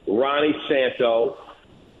career, Ronnie Santo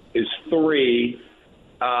is 3.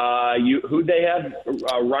 Who'd they have?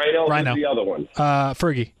 Rhino. Who's the other one?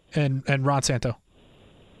 Fergie and Ron Santo.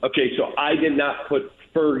 Okay, so I did not put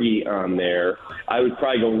Fergie on there. I would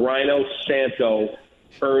probably go Rhino, Santo,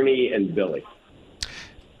 Ernie, and Billy.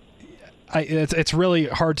 It's really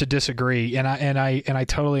hard to disagree, and I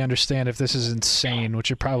totally understand if this is insane, which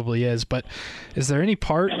it probably is. But is there any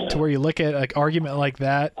part to where you look at an argument like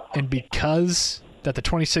that, and because that the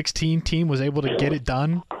 2016 team was able to get it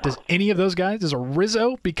done, does any of those guys, does a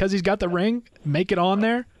Rizzo, because he's got the ring, make it on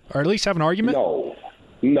there, or at least have an argument?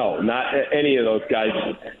 No, not any of those guys.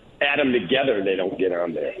 Add them together, they don't get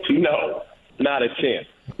on there. No, not a chance.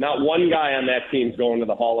 Not one guy on that team's going to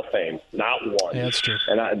the Hall of Fame. Not one. Yeah, that's true.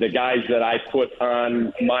 And the guys that I put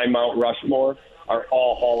on my Mount Rushmore are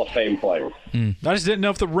all Hall of Fame players. I just didn't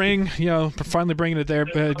know if the ring, finally bringing it there,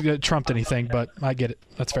 trumped anything, but I get it.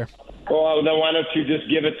 That's fair. Well, then why don't you just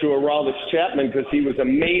give it to Aroldis Chapman, because he was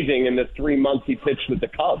amazing in the 3 months he pitched with the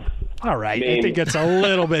Cubs. All right. I think it's a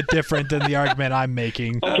little bit different than the argument I'm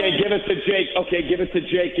making. Okay, give it to Jake. Okay, give it to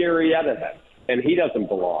Jake Arrieta then. And he doesn't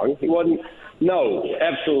belong. He wasn't. No,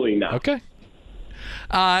 absolutely not. Okay.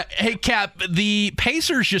 Hey, Cap, the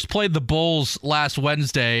Pacers just played the Bulls last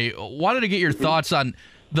Wednesday. Wanted to get your thoughts on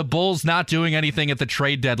the Bulls not doing anything at the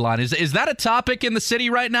trade deadline. Is that a topic in the city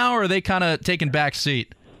right now, or are they kind of taking back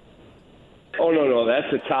seat? Oh, no,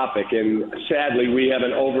 that's a topic. And sadly, we have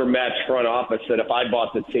an overmatched front office that if I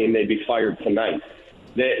bought the team, they'd be fired tonight.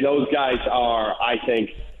 Those guys are, I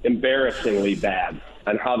think, embarrassingly bad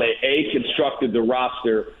on how they, A, constructed the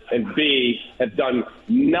roster, and B, have done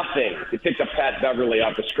nothing. They picked up Pat Beverly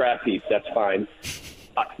off the scrap heap. That's fine.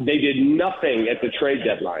 They did nothing at the trade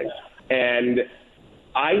deadline. And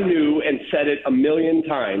I knew and said it a million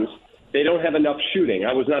times, they don't have enough shooting.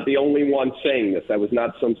 I was not the only one saying this. I was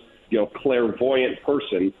not some clairvoyant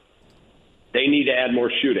person. They need to add more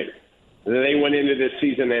shooting. They went into this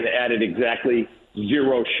season and added exactly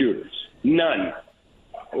 0 shooters. None.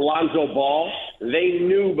 Lonzo Ball, they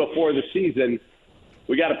knew before the season,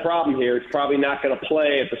 we got a problem here. He's probably not going to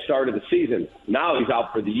play at the start of the season. Now he's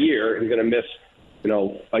out for the year. He's going to miss,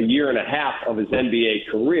 a year and a half of his NBA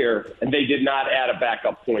career, and they did not add a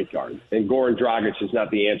backup point guard. And Goran Dragic is not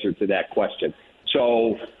the answer to that question.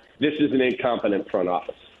 So this is an incompetent front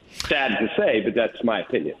office. Sad to say, but that's my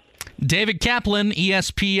opinion. David Kaplan,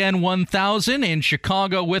 ESPN 1000 in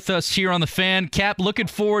Chicago with us here on The Fan. Cap, looking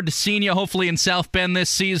forward to seeing you hopefully in South Bend this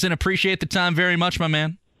season. Appreciate the time very much, my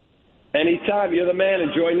man. Anytime. You're the man.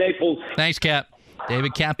 Enjoy Naples. Thanks, Cap.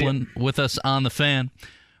 David Kaplan with us on The Fan.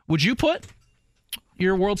 Would you put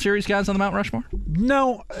your World Series guys on the Mount Rushmore?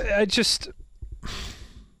 No, I just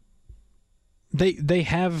they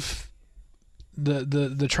have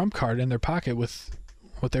the trump card in their pocket with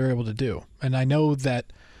what they were able to do, and I know that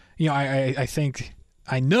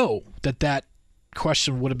I know that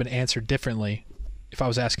question would have been answered differently if I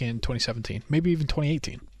was asking in 2017, maybe even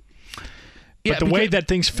 2018. But the way that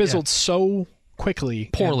things fizzled so quickly,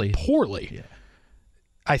 poorly,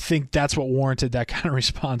 I think that's what warranted that kind of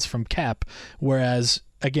response from Cap. Whereas,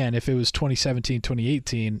 again, if it was 2017,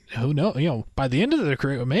 2018, who knows? By the end of their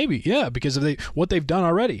career, maybe, because of what they've done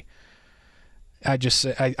already. I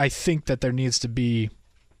think that there needs to be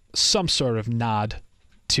some sort of nod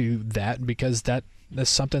to that, because that is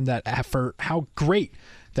something that, for how great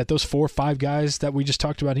that those 4 or 5 guys that we just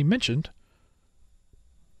talked about, he mentioned,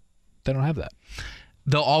 they don't have that.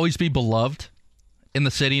 They'll always be beloved in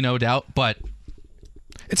the city, no doubt, but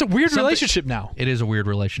it's a weird relationship now. It is a weird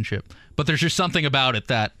relationship, but there's just something about it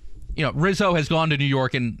that, Rizzo has gone to New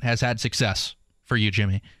York and has had success for you,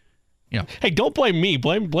 Jimmy. Hey, don't blame me.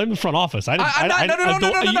 Blame the front office. No. I'm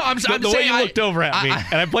the way you looked over at me,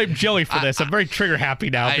 and I blame Joey for this. I'm very trigger happy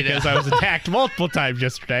now because I was attacked multiple times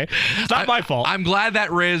yesterday. It's not my fault. I'm glad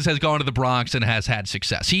that Riz has gone to the Bronx and has had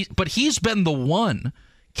success. But he's been the one.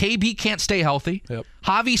 KB can't stay healthy. Yep.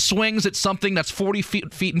 Javi swings at something that's 40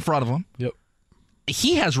 feet in front of him. Yep.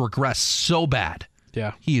 He has regressed so bad.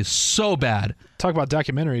 Yeah. He is so bad. Talk about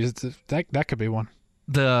documentaries. That could be one.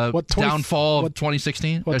 The downfall of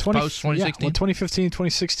 2016? Post-2016? Yeah, what 2015,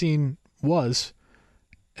 2016 was,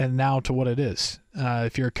 and now to what it is.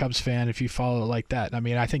 If you're a Cubs fan, if you follow it like that. I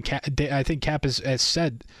mean, I think Cap has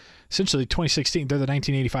said, essentially, 2016, they're the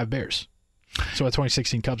 1985 Bears. So what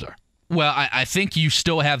 2016 Cubs are. Well, I think you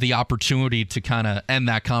still have the opportunity to kind of end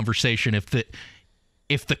that conversation if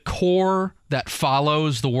the core that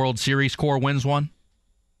follows the World Series core wins one,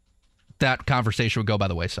 that conversation would go by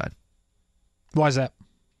the wayside. Why is that?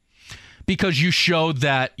 Because you showed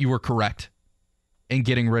that you were correct in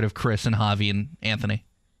getting rid of Chris and Javi and Anthony.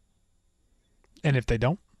 And if they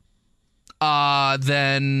don't?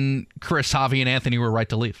 Then Chris, Javi, and Anthony were right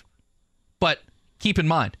to leave. But keep in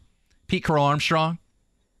mind, Pete Crow-Armstrong,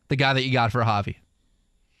 the guy that you got for Javi.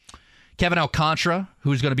 Kevin Alcantara,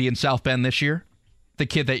 who's going to be in South Bend this year, the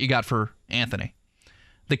kid that you got for Anthony.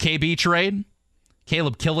 The KB trade,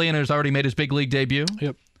 Caleb Killian has already made his big league debut.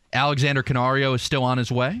 Yep. Alexander Canario is still on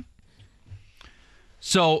his way.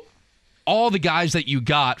 So all the guys that you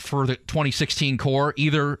got for the 2016 core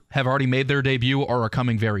either have already made their debut or are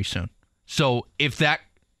coming very soon. So if that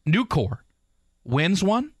new core wins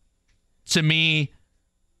one, to me,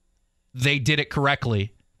 they did it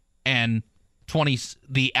correctly, and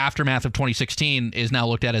the aftermath of 2016 is now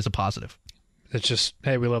looked at as a positive. It's just,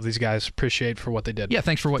 hey, we love these guys. Appreciate for what they did. Yeah,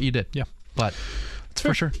 thanks for what you did. Yeah. But it's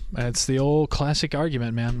for sure. It's the old classic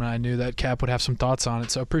argument, man. I knew that Cap would have some thoughts on it,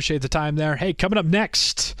 so appreciate the time there. Hey, coming up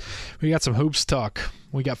next, we got some hoops talk.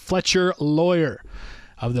 We got Fletcher Loyer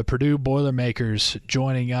of the Purdue Boilermakers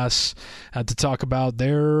joining us to talk about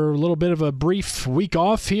their little bit of a brief week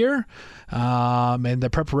off here and the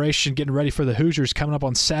preparation, getting ready for the Hoosiers coming up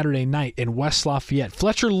on Saturday night in West Lafayette.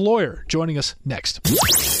 Fletcher Loyer joining us next.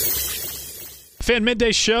 Fan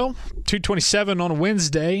Midday Show, 2:27 on a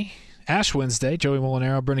Wednesday. Ash Wednesday. Joey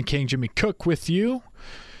Mulinaro, Brendan King, Jimmy Cook with you.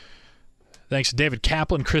 Thanks to David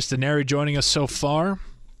Kaplan, Chris Denari joining us so far.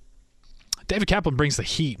 David Kaplan brings the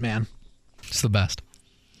heat, man. It's the best.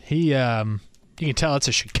 He, you can tell it's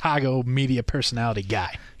a Chicago media personality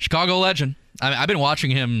guy. Chicago legend. I've been watching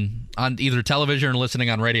him on either television or listening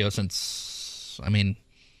on radio since,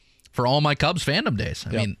 for all my Cubs fandom days.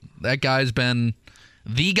 I mean, that guy's been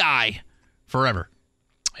the guy forever.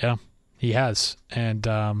 Yeah. He has. And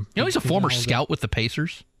he's a former scout with the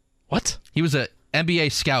Pacers. What? He was an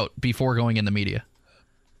NBA scout before going in the media.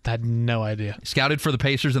 I had no idea. He scouted for the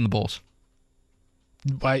Pacers and the Bulls.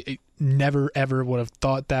 I never, ever would have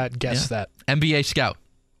thought that, guessed that. NBA scout.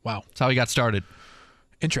 Wow. That's how he got started.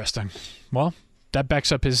 Interesting. Well, that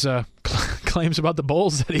backs up his claims about the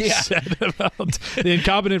Bulls that he said about the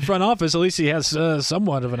incompetent front office. At least he has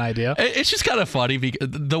somewhat of an idea. It's just kind of funny because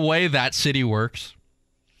the way that city works.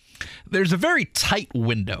 There's a very tight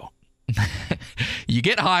window. You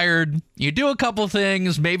get hired, you do a couple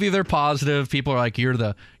things, maybe they're positive. People are like, you're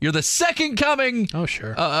the second coming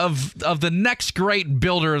of the next great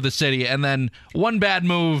builder of the city, and then one bad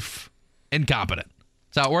move, incompetent.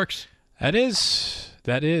 That's how it works. That is.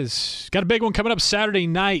 Got a big one coming up Saturday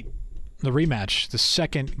night. The rematch, the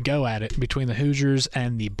second go at it between the Hoosiers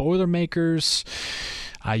and the Boilermakers.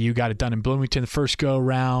 IU got it done in Bloomington the first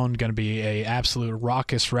go-round. Going to be a absolute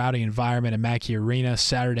raucous, rowdy environment at Mackey Arena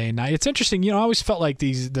Saturday night. It's interesting. I always felt like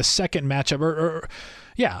the second matchup,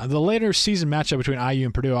 the later season matchup between IU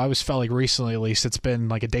and Purdue, I always felt like recently at least it's been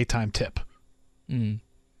like a daytime tip.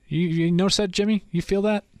 You notice that, Jimmy? You feel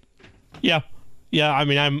that? Yeah. I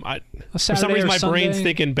mean, for some reason my brain's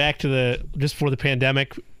thinking back to just before the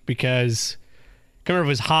pandemic, because I can't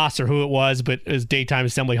remember if it was Haas or who it was, but it was daytime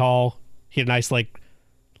assembly hall. He had a nice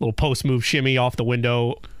little post move shimmy off the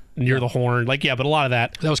window near the horn. But a lot of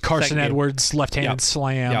that. That was Carson Edwards' left-handed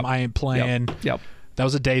slam. I ain't playing. Yep. That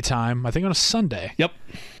was a daytime, I think on a Sunday. Yep.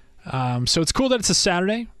 So it's cool that it's a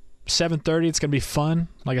Saturday, 7:30. It's going to be fun.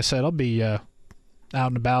 Like I said, I'll be out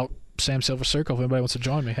and about Sam Silver Circle if anybody wants to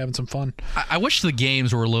join me, having some fun. I wish the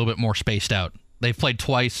games were a little bit more spaced out. They've played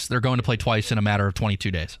twice. They're going to play twice in a matter of 22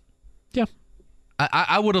 days. Yeah.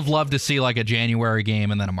 I would have loved to see like a January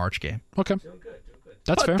game and then a March game. Okay.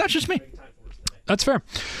 That's fair. That's just me. That's fair.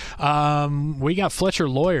 We got Fletcher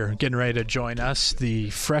Loyer getting ready to join us,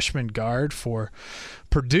 the freshman guard for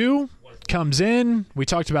Purdue. Comes in. We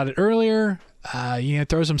talked about it earlier.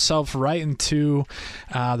 Throws himself right into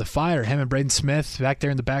the fire. Him and Braden Smith back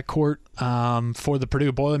there in the backcourt for the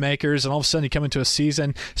Purdue Boilermakers, and all of a sudden you come into a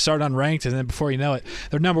season, start unranked, and then before you know it,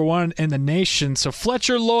 they're number one in the nation. So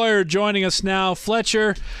Fletcher Loyer joining us now.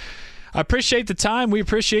 Fletcher, I appreciate the time. We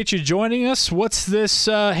appreciate you joining us. What's this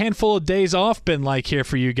handful of days off been like here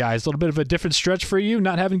for you guys? A little bit of a different stretch for you,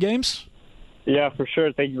 not having games? Yeah, for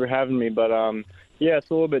sure. Thank you for having me. But,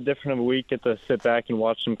 it's a little bit different of a week. Get to sit back and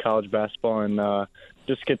watch some college basketball and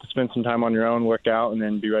just get to spend some time on your own, work out, and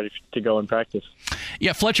then be ready to go and practice.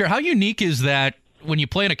 Yeah, Fletcher, how unique is that when you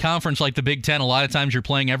play in a conference like the Big Ten? A lot of times you're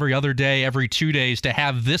playing every other day, every 2 days, to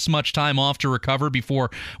have this much time off to recover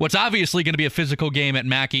before what's obviously going to be a physical game at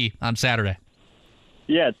Mackey on Saturday.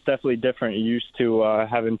 Yeah, it's definitely different. You're used to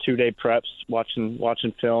having 2-day preps,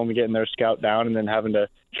 watching film, getting their scout down, and then having to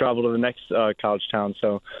travel to the next college town.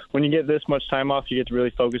 So when you get this much time off, you get to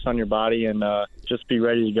really focus on your body and just be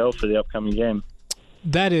ready to go for the upcoming game.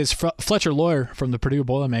 That is Fletcher Loyer from the Purdue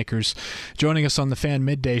Boilermakers joining us on the Fan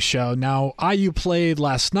Midday Show. Now, IU played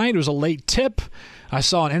last night. It was a late tip. I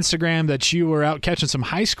saw on Instagram that you were out catching some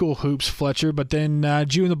high school hoops, Fletcher, but then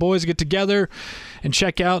did you and the boys get together and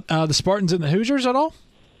check out the Spartans and the Hoosiers at all?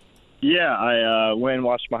 Yeah, I went and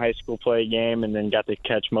watched my high school play a game and then got to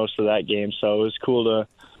catch most of that game. So it was cool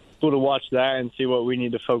to watch that and see what we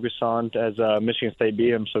need to focus on as Michigan State beat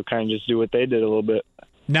them. So kind of just do what they did a little bit.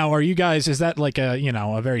 Now, are you guys, is that like a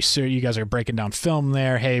very serious, you guys are breaking down film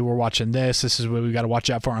there? Hey, we're watching this. This is what we got to watch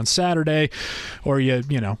out for on Saturday. Or you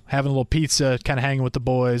having a little pizza, kind of hanging with the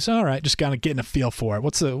boys. All right, just kind of getting a feel for it.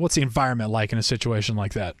 What's the environment like in a situation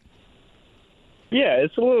like that? Yeah,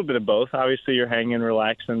 it's a little bit of both. Obviously, you're hanging,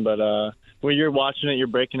 relaxing, but when you're watching it, you're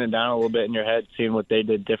breaking it down a little bit in your head, seeing what they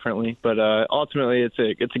did differently. But ultimately, it's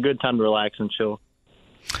a good time to relax and chill.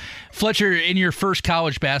 Fletcher, in your first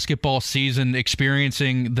college basketball season,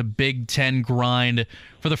 experiencing the Big Ten grind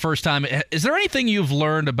for the first time, is there anything you've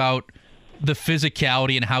learned about the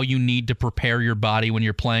physicality and how you need to prepare your body when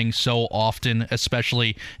you're playing so often,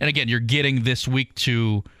 especially, and again, you're getting this week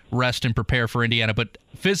to rest and prepare for Indiana, but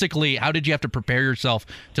physically, how did you have to prepare yourself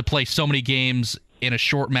to play so many games in a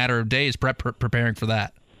short matter of days, preparing for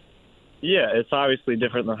that? Yeah, it's obviously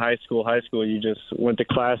different than high school. High school, you just went to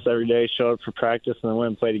class every day, showed up for practice, and then went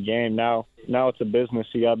and played a game. Now it's a business.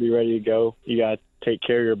 You got to be ready to go. You got to take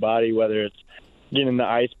care of your body, whether it's getting in the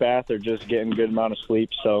ice bath or just getting a good amount of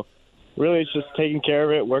sleep. So really it's just taking care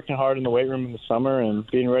of it, working hard in the weight room in the summer, and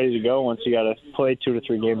being ready to go once you got to play 2 to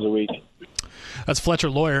 3 games a week. That's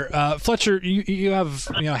Fletcher Loyer. Fletcher, you have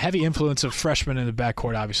heavy influence of freshmen in the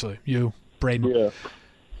backcourt, obviously. You, Braden. Yeah.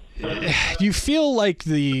 Do you feel like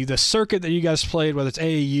the circuit that you guys played, whether it's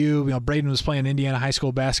AAU, Braden was playing Indiana high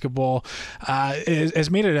school basketball,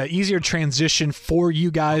 has made it an easier transition for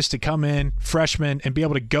you guys to come in, freshmen, and be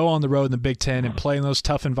able to go on the road in the Big Ten and play in those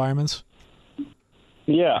tough environments?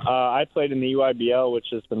 Yeah, I played in the UIBL,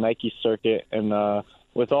 which is the Nike circuit, and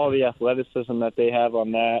with all the athleticism that they have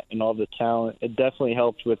on that and all the talent, it definitely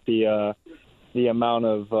helped with the amount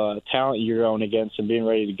of talent you're going against and being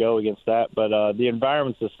ready to go against that. But the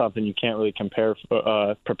environment is something you can't really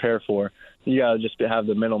prepare for. You got to just have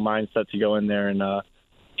the mental mindset to go in there and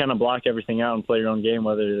kind of block everything out and play your own game,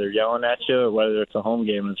 whether they're yelling at you or whether it's a home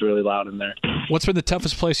game and it's really loud in there. What's been the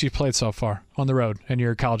toughest place you've played so far on the road in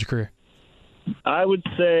your college career? I would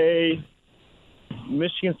say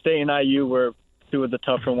Michigan State and IU were two of the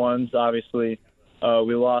tougher ones, obviously.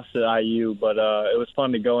 We lost at IU, but it was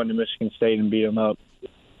fun to go into Michigan State and beat them up.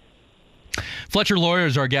 Fletcher Loyer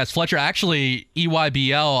is our guest. Fletcher, actually,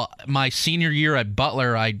 EYBL, my senior year at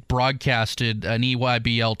Butler, I broadcasted an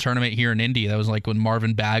EYBL tournament here in Indy. That was like when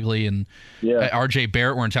Marvin Bagley and R.J.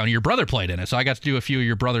 Barrett were in town. Your brother played in it, so I got to do a few of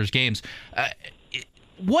your brother's games.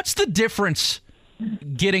 What's the difference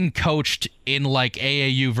getting coached in like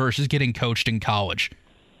AAU versus getting coached in college?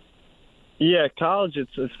 Yeah, college,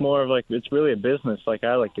 it's more of like, it's really a business, like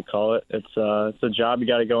I like to call it. It's a job you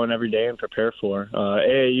got to go in every day and prepare for.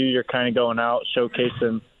 AAU, you're kind of going out,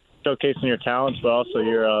 showcasing your talents, but also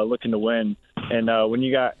you're looking to win. And when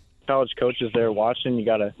you got college coaches there watching, you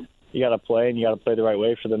gotta play, and you gotta play the right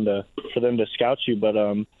way for them to scout you. But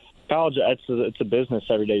college, it's a business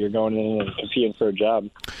every day. You're going in and competing for a job.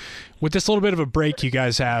 With this little bit of a break you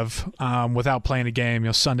guys have without playing a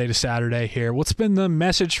game, Sunday to Saturday here, what's been the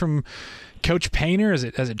message from Coach Painter? Has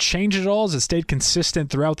it changed at all? Has it stayed consistent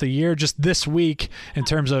throughout the year? Just this week in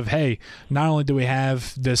terms of, hey, not only do we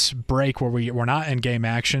have this break where we're not in game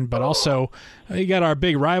action, but also you got our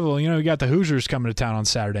big rival. You got the Hoosiers coming to town on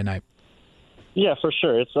Saturday night. Yeah, for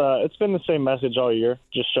sure. It's been the same message all year.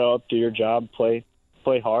 Just show up, do your job, play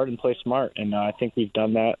hard, and play smart. And I think we've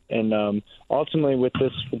done that. And ultimately, with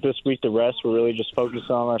this week to rest, we're really just focusing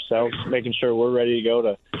on ourselves, making sure we're ready to go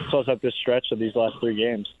to close out this stretch of these last 3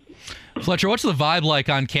 games. Fletcher, what's the vibe like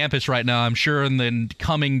on campus right now? I'm sure in the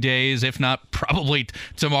coming days, if not probably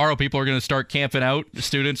tomorrow, people are going to start camping out.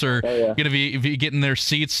 Students are going to be getting their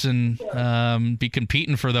seats and be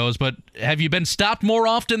competing for those. But have you been stopped more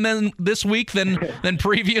often than this week than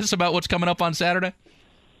previous about what's coming up on Saturday?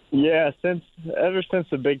 Yeah, ever since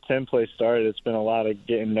the Big Ten play started, it's been a lot of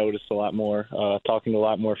getting noticed a lot more, talking to a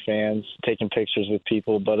lot more fans, taking pictures with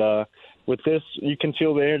people. But with this, you can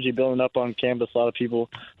feel the energy building up on campus. A lot of people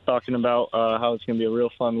talking about how it's going to be a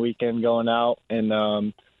real fun weekend going out,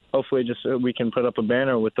 and hopefully just we can put up a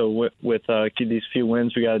banner with these few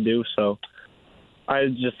wins we got to do. So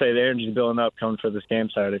I'd just say the energy is building up coming for this game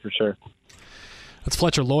Saturday for sure. That's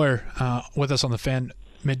Fletcher Loyer with us on the Fan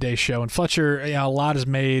Midday Show. And Fletcher, a lot is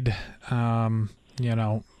made,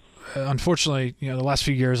 unfortunately, the last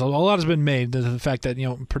few years, a lot has been made. The fact that,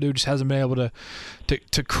 Purdue just hasn't been able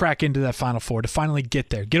to crack into that Final Four, to finally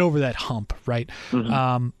get there, get over that hump, right?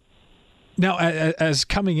 Mm-hmm. Now, as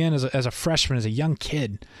coming in as a freshman, as a young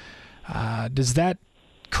kid, does that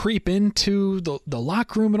creep into the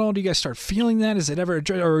locker room at all? Do you guys start feeling that? Is it ever,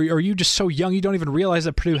 or are you just so young you don't even realize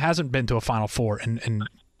that Purdue hasn't been to a Final Four in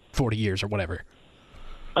 40 years or whatever?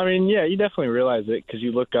 I mean, yeah, you definitely realize it because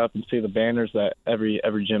you look up and see the banners that every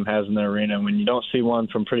gym has in their arena. And when you don't see one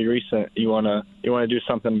from pretty recent, you wanna do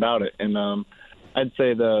something about it. And I'd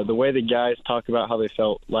say the way the guys talk about how they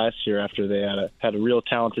felt last year after they had a real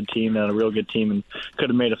talented team and a real good team and could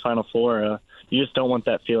have made a Final Four, you just don't want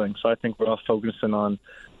that feeling. So I think we're all focusing on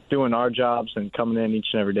doing our jobs and coming in each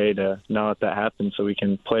and every day to not let that happen so we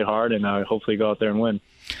can play hard and hopefully go out there and win.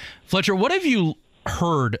 Fletcher, what have you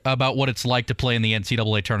heard about what it's like to play in the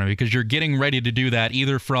NCAA tournament? Because you're getting ready to do that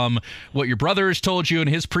either from what your brother has told you in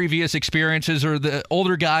his previous experiences or the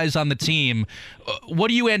older guys on the team. What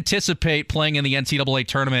do you anticipate playing in the NCAA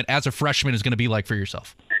tournament as a freshman is going to be like for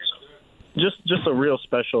yourself? Just a real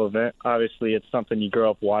special event. Obviously, it's something you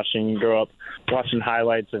grow up watching. You grow up watching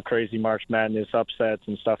highlights of crazy March Madness upsets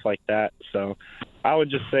and stuff like that. So I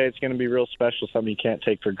would just say it's going to be real special, something you can't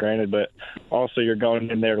take for granted, but also you're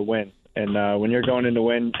going in there to win. And when you're going in to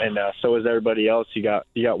win, and so is everybody else, you got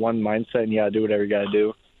one mindset, and you got to do whatever you got to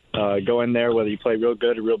do. Go in there, whether you play real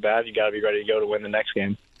good or real bad, you got to be ready to go to win the next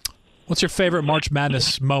game. What's your favorite March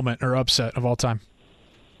Madness moment or upset of all time?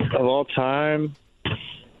 Of all time?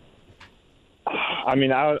 I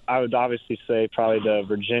mean, I would obviously say probably the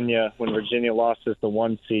Virginia, when Virginia lost as the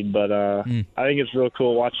 1 seed, but I think it's real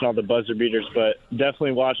cool watching all the buzzer beaters, but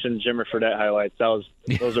definitely watching Jimmer Fredette highlights. Those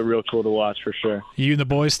are real cool to watch for sure. You and the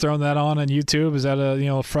boys throwing that on YouTube? Is that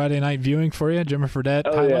a Friday night viewing for you, Jimmer Fredette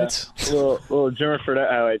highlights? Yeah. Little Jimmer Fredette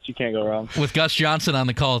highlights, you can't go wrong. With Gus Johnson on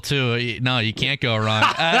the call too, no, you can't go wrong.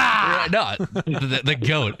 No, the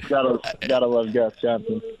GOAT. Gotta love Gus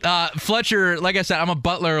Johnson. Fletcher, like I said, I'm a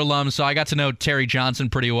Butler alum, so I got to know Terry Johnson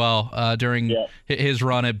pretty well during his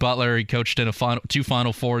run at Butler. He coached in two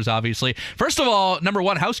Final Fours, obviously. First of all, number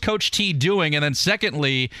one, how's Coach T doing? And then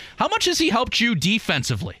secondly, how much has he helped you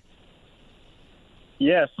defensively?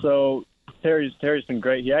 Yeah, so Terry's been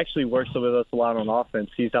great. He actually works with us a lot on offense.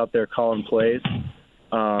 He's out there calling plays.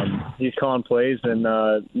 He's calling plays, and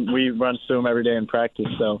we run through him every day in practice.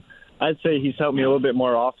 So I'd say he's helped me a little bit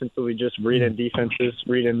more offensively, just reading defenses,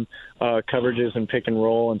 reading coverages and pick and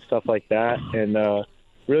roll and stuff like that, and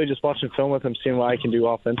really just watching film with him, seeing what I can do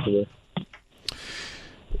offensively.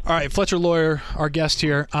 All right, Fletcher Loyer, our guest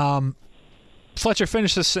here. Fletcher,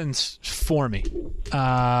 finish this sentence for me.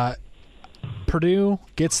 Purdue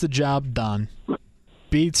gets the job done,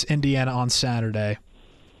 beats Indiana on Saturday,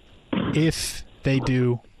 if they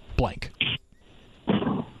do blank.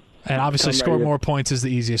 And obviously score more points is the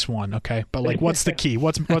easiest one, okay? But, like, what's the key?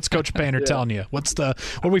 What's Coach Painter telling you? What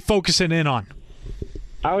are we focusing in on?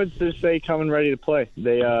 I would just say coming ready to play.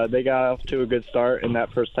 They got off to a good start in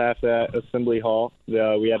that first half at Assembly Hall.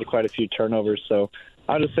 We had quite a few turnovers, so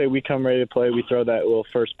I would just say we come ready to play. We throw that little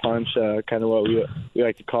first punch, kind of what we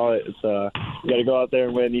like to call it. It's you got to go out there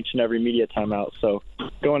and win each and every media timeout. So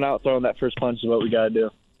going out throwing that first punch is what we got to do.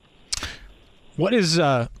 What is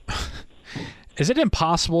it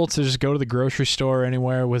impossible to just go to the grocery store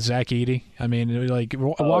anywhere with Zach Edey? I mean, like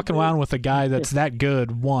walking around with a guy that's that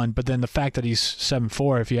good, one, but then the fact that he's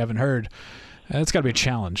 7'4", if you haven't heard, that's got to be a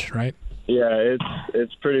challenge, right? Yeah,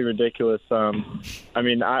 it's pretty ridiculous. I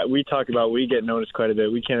mean, we talk about we get noticed quite a bit.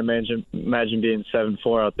 We can't imagine being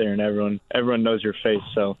 7'4" out there and everyone knows your face.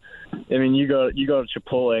 So, I mean, you go to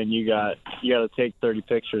Chipotle and you got to take 30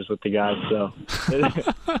 pictures with the guy. So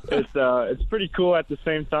it's pretty cool at the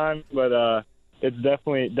same time, but it's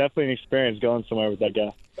definitely an experience going somewhere with that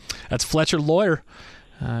guy. That's Fletcher Loyer,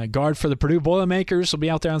 guard for the Purdue Boilermakers. Will be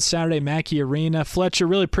out there on Saturday, Mackey Arena. Fletcher,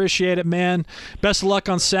 really appreciate it, man. Best of luck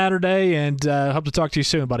on Saturday, and hope to talk to you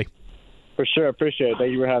soon, buddy. For sure. Appreciate it.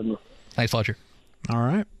 Thank you for having me. Thanks, Fletcher. All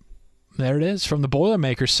right. There it is from the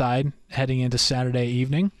Boilermakers side heading into Saturday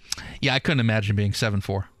evening. Yeah, I couldn't imagine being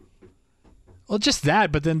 7'4". Well, just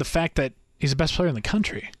that, but then the fact that he's the best player in the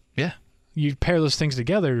country. Yeah. You pair those things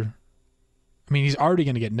together, I mean, he's already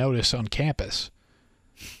going to get noticed on campus.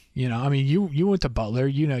 You know, I mean, you went to Butler,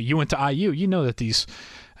 you went to IU. You know that these,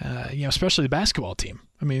 especially the basketball team.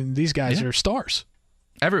 I mean, these guys are stars.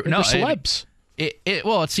 They're celebs.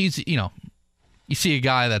 It's easy, you see a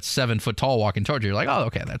guy that's 7 foot tall walking towards you, you're like, oh,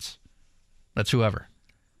 okay, that's whoever.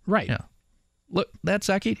 Right. Yeah. Look, that's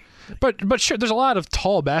Zach Edey. But sure, there's a lot of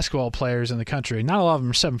tall basketball players in the country. Not a lot of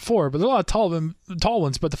them are 7'4", but there's a lot of tall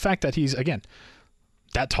ones. But the fact that he's, again,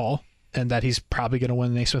 that tall, and that he's probably going to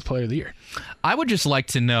win the Naismith Player of the Year. I would just like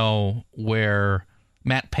to know where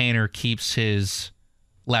Matt Painter keeps his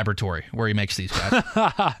laboratory, where he makes these guys.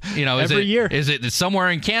 Every year. Is it somewhere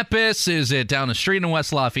in campus? Is it down the street in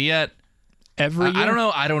West Lafayette? Every year.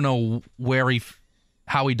 I don't know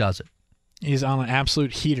how he does it. He's on an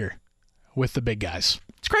absolute heater with the big guys.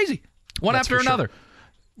 It's crazy. One That's after another. Sure.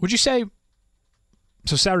 Would you say,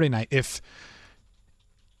 so Saturday night, is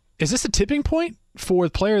this a tipping point for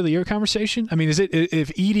the Player of the Year conversation? I mean, is it if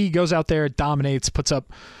Edey goes out there, dominates, puts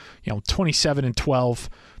up, 27 and 12,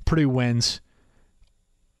 Purdue wins,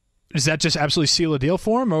 does that just absolutely seal a deal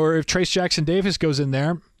for him? Or if Trace Jackson Davis goes in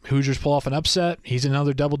there, Hoosiers pull off an upset, he's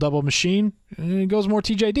another double-double machine, and it goes more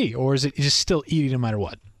TJD? Or is it just still Edey no matter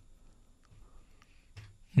what?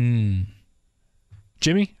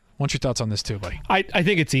 Jimmy, what's your thoughts on this too, buddy? I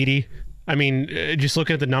think it's Edey. I mean, just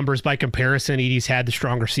looking at the numbers by comparison, Edey's had the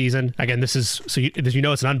stronger season. Again, this is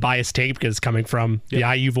it's an unbiased take because it's coming from the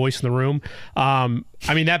IU voice in the room. I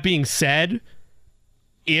mean, that being said,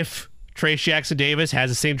 if Trace Jackson Davis has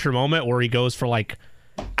the same true moment where he goes for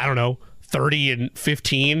 30 and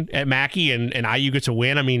 15 at Mackey and IU gets a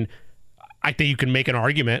win, I mean, I think you can make an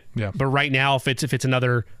argument. Yeah. But right now, if it's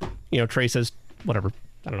another, Trace has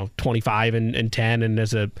 25 and 10 and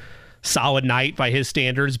has a solid night by his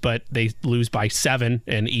standards, but they lose by 7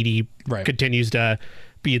 and Edey continues to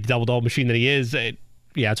be the double-double machine that he is.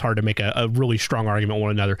 It's hard to make a really strong argument one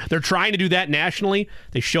another. They're trying to do that nationally.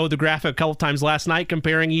 They showed the graphic a couple times last night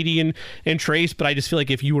comparing Edey and Trace, but I just feel like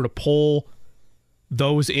if you were to poll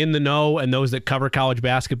those in the know and those that cover college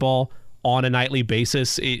basketball on a nightly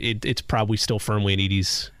basis, it's probably still firmly in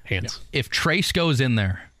Edey's hands. Yeah. If Trace goes in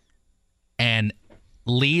there and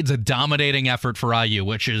leads a dominating effort for IU,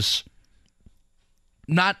 which is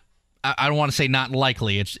not, I don't want to say not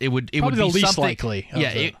likely. It would probably be the least something, likely.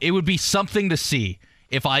 It would be something to see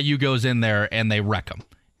if IU goes in there and they wreck them.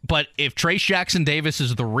 But if Trace Jackson Davis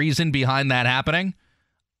is the reason behind that happening,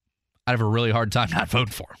 I'd have a really hard time not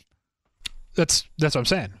voting for him. That's what I'm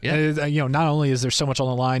saying. Yeah. Not only is there so much on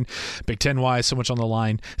the line, Big Ten wise, so much on the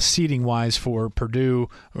line, seeding wise for Purdue,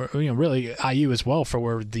 or really IU as well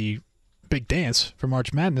for the big dance for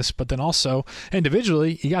March Madness, but then also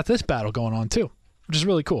individually, you got this battle going on too, which is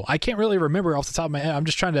really cool. I can't really remember off the top of my head. I'm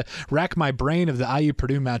just trying to rack my brain of the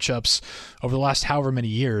IU-Purdue matchups over the last however many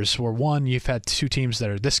years, where one, you've had two teams that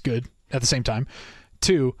are this good at the same time.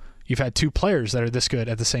 Two, you've had two players that are this good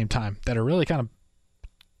at the same time that are really kind of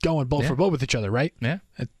going both for both with each other, right? Yeah.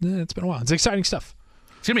 It's been a while. It's exciting stuff.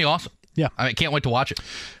 It's going to be awesome. Yeah. I can't wait to watch it.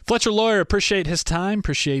 Fletcher Loyer, appreciate his time.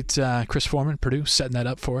 Appreciate Chris Foreman, Purdue, setting that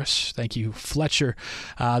up for us. Thank you, Fletcher.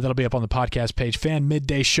 That'll be up on the podcast page. Fan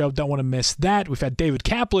Midday Show. Don't want to miss that. We've had David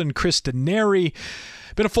Kaplan, Chris Denari.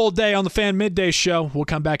 Been a full day on the Fan Midday Show. We'll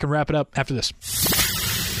come back and wrap it up after this.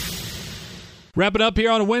 Wrap it up here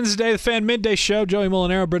on a Wednesday, the Fan Midday Show. Joey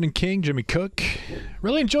Mulinaro, Brendan King, Jimmy Cook.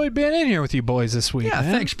 Really enjoyed being in here with you boys this week. Yeah,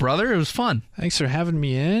 man. thanks, brother. It was fun. Thanks for having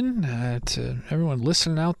me in. To everyone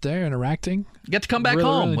listening out there, interacting. Get to come back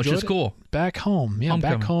home, which is cool. Back home. Yeah,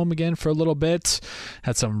 Homecoming. back home again for a little bit.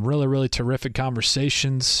 Had some really, really terrific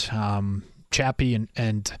conversations. Chappie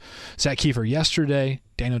and Zach Kiefer yesterday.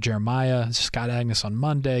 Daniel Jeremiah, Scott Agnes on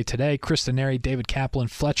Monday. Today, Chris Denari, David Kaplan,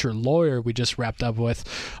 Fletcher Loyer we just wrapped up with.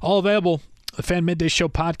 All available. The Fan Midday Show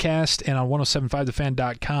podcast and on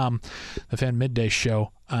 1075thefan.com, the Fan Midday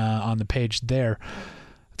Show on the page there.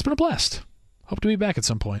 It's been a blast. Hope to be back at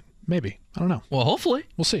some point. Maybe. I don't know. Well, hopefully.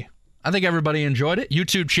 We'll see. I think everybody enjoyed it.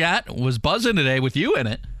 YouTube chat was buzzing today with you in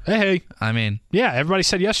it. Hey. I mean. Yeah, everybody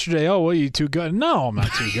said yesterday, oh, well, you too good. No, I'm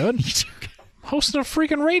not too good. Hosting a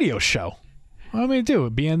freaking radio show. What am I going to do?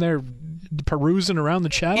 Be in there perusing around the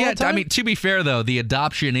chat all the time? I mean, to be fair, though, the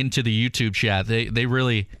adoption into the YouTube chat, they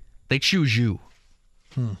really... They choose you,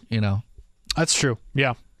 you know. That's true.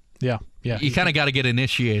 Yeah. You kind of got to get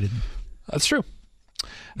initiated. That's true.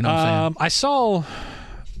 You know what I'm saying? I saw,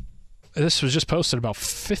 this was just posted about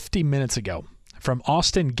 50 minutes ago from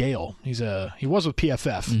Austin Gale. He was with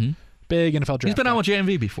PFF. Big NFL draft He's been guy. on with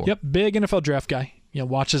JMV before. Yep, big NFL draft guy.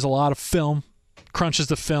 Watches a lot of film, crunches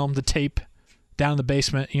the film, the tape, down in the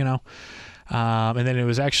basement, and then it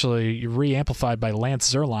was actually re-amplified by Lance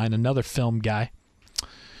Zerline, another film guy.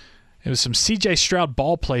 It was some C.J. Stroud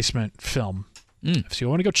ball placement film. So you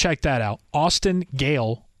want to go check that out. Austin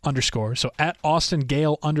Gale _. So at Austin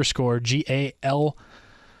Gale _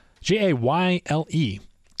 GAYLE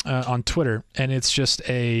on Twitter. And it's just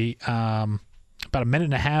a about a minute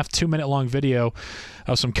and a half, 2-minute long video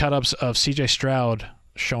of some cut-ups of C.J. Stroud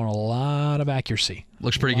showing a lot of accuracy.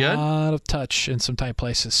 Looks pretty good. A lot of touch in some tight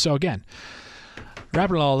places. So again,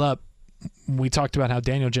 wrapping it all up, we talked about how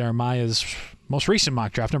Daniel Jeremiah's most recent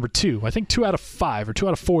mock draft, number 2, I think 2 out of 5 or 2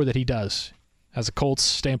 out of 4 that he does as the Colts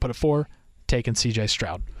staying put at 4, taking C.J.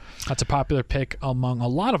 Stroud. That's a popular pick among a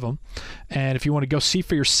lot of them. And if you want to go see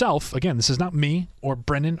for yourself, again, this is not me or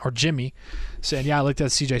Brennan or Jimmy saying, yeah, I like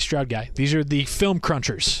that C.J. Stroud guy. These are the film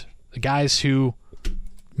crunchers, the guys who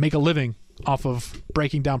make a living off of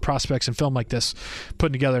breaking down prospects in film like this,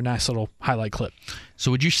 putting together a nice little highlight clip.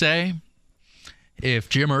 So would you say if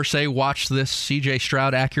Jim Irsay watched this C.J.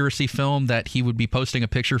 Stroud accuracy film that he would be posting a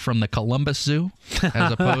picture from the Columbus Zoo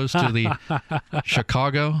as opposed to the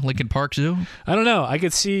Chicago Lincoln Park Zoo? I don't know. I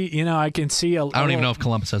could see, I can see I don't even know if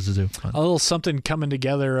Columbus has a zoo. A little something coming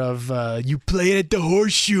together of, you played at the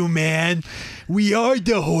Horseshoe, man. We are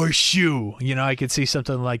the Horseshoe. I could see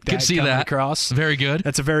something like that Could see coming that. across. Very good.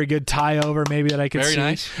 That's a very good tie-over maybe that I could see. Very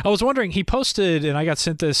nice. I was wondering, he posted, and I got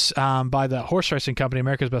sent this by the horse racing company,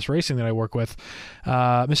 America's Best Racing, that I work with.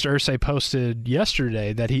 Mr. Irsay posted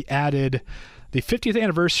yesterday that he added the 50th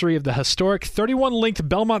anniversary of the historic 31-length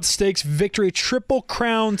Belmont Stakes Victory Triple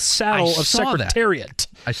Crown Saddle of Secretariat.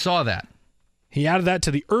 I saw that. He added that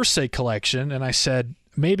to the Irsay collection, and I said,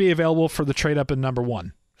 maybe available for the trade-up in number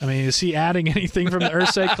 1. I mean, is he adding anything from the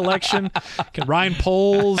Irsay collection? Can Ryan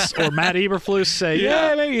Poles or Matt Eberflus say,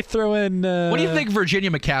 yeah, maybe throw in... what do you think Virginia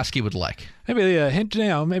McCaskey would like? Maybe a hint,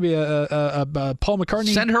 maybe a Paul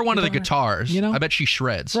McCartney. Send her one of the guitars. I bet she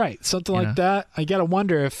shreds. Right, something like that. I got to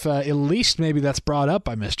wonder if at least maybe that's brought up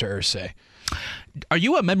by Mr. Irsay. Are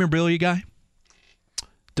you a memorabilia guy?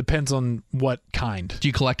 Depends on what kind. Do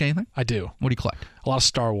you collect anything? I do. What do you collect? A lot of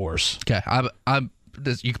Star Wars. Okay,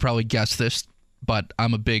 you could probably guess this, but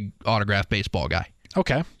I'm a big autographed baseball guy.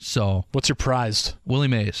 Okay. So, what's your prized? Willie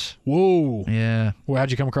Mays. Whoa. Yeah. Well, how'd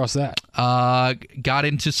you come across that? Got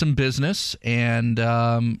into some business and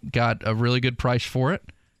got a really good price for it.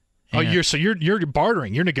 And you're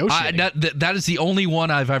bartering. You're negotiating. That is the only one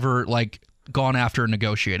I've ever gone after and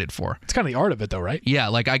negotiated for. It's kind of the art of it, though, right? Yeah.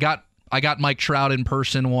 I got Mike Trout in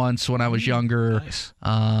person once when I was younger. Nice.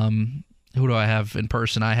 Who do I have in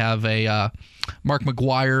person? I have a Mark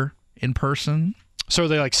McGuire in person. So are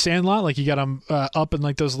they like Sandlot? Like you got them up in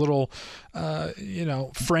those little,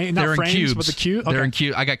 frame, not They're frames, in cubes. but the cube? Okay. They're in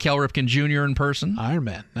cube. I got Cal Ripken Jr. in person. Iron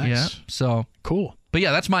Man. Nice. Yeah. So cool. But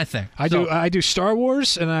yeah, that's my thing. I do Star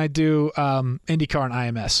Wars and I do IndyCar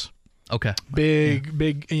and IMS. Okay. Big,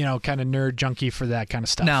 kind of nerd junkie for that kind of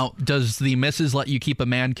stuff. Now, does the missus let you keep a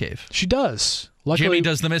man cave? She does. Luckily, Jimmy,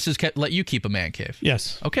 does the missus let you keep a man cave?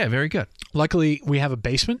 Yes. Okay, very good. Luckily, we have a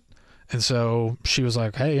basement. And so she was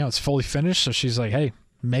like, hey, it's fully finished. So she's like, hey,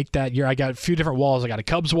 make that year. I got a few different walls. I got a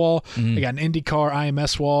Cubs wall. I got an IndyCar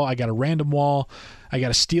IMS wall. I got a random wall. I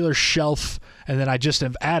got a Steelers shelf. And then I just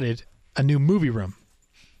have added a new movie room.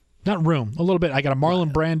 Not room, a little bit. I got a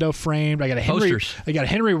Marlon Brando framed. I got a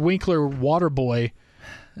Henry Winkler Waterboy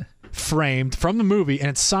framed from the movie, and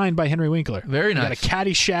it's signed by Henry Winkler. Very nice. I got a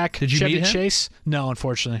Caddyshack. Did you Chevy meet him? Chase? No,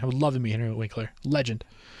 unfortunately. I would love to meet Henry Winkler. Legend.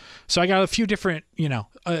 So I got a few different,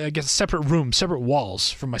 I guess separate rooms, separate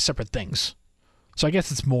walls for my separate things. So I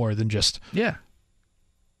guess it's more than just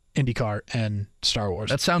IndyCar and Star Wars.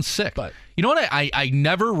 That sounds sick. But you know what? I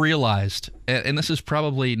never realized, and this is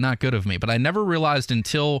probably not good of me, but I never realized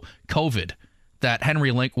until COVID that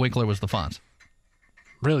Henry Winkler was the Fonz.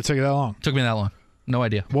 Really took you that long? Took me that long. No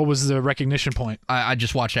idea. What was the recognition point? I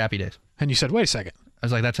just watched Happy Days. And you said, wait a second. I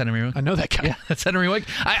was like, that's Henry Winkler? I know that guy. Yeah, that's Henry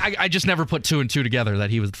Winkler. I just never put two and two together that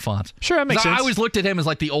he was the Fonz. Sure, that makes sense. I always looked at him as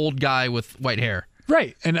like the old guy with white hair.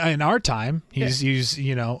 Right. And in our time, he's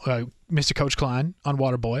Mr. Coach Klein on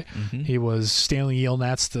Waterboy. Mm-hmm. He was Stanley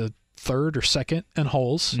Yelnats the third or second in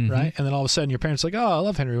Holes, right? And then all of a sudden your parents are like, oh, I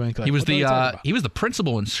love Henry Winkler. He was he was the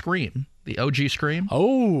principal in Scream, the OG Scream.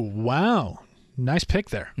 Oh, wow. Nice pick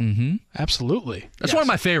there. Mm-hmm. Absolutely. That's one of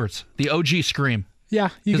my favorites, the OG Scream. Yeah,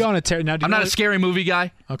 you go on a tear. Now, I'm not a scary movie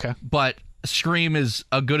guy. Okay. But Scream is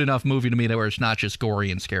a good enough movie to me that where it's not just gory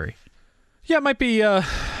and scary. Yeah, it might be.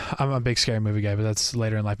 I'm a big scary movie guy, but that's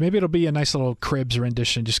later in life. Maybe it'll be a nice little Cribs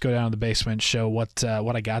rendition. Just go down to the basement, show what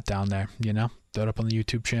I got down there. Throw it up on the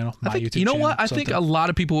YouTube channel. You know what? I think a lot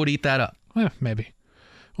of people would eat that up. Maybe.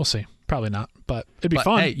 We'll see. Probably not, but it'd be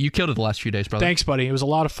fun. Hey, you killed it the last few days, brother. Thanks, buddy. It was a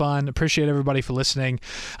lot of fun. Appreciate everybody for listening.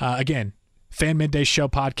 Again, Fan Midday Show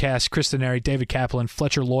podcast, Chris Denari, David Kaplan,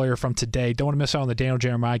 Fletcher Loyer from today. Don't want to miss out on the Daniel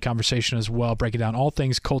Jeremiah conversation as well, breaking down all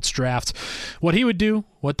things Colts draft, what he would do,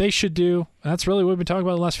 what they should do. And that's really what we've been talking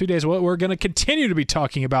about the last few days, what we're going to continue to be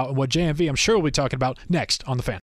talking about, and what JMV, I'm sure, will be talking about next on The Fan.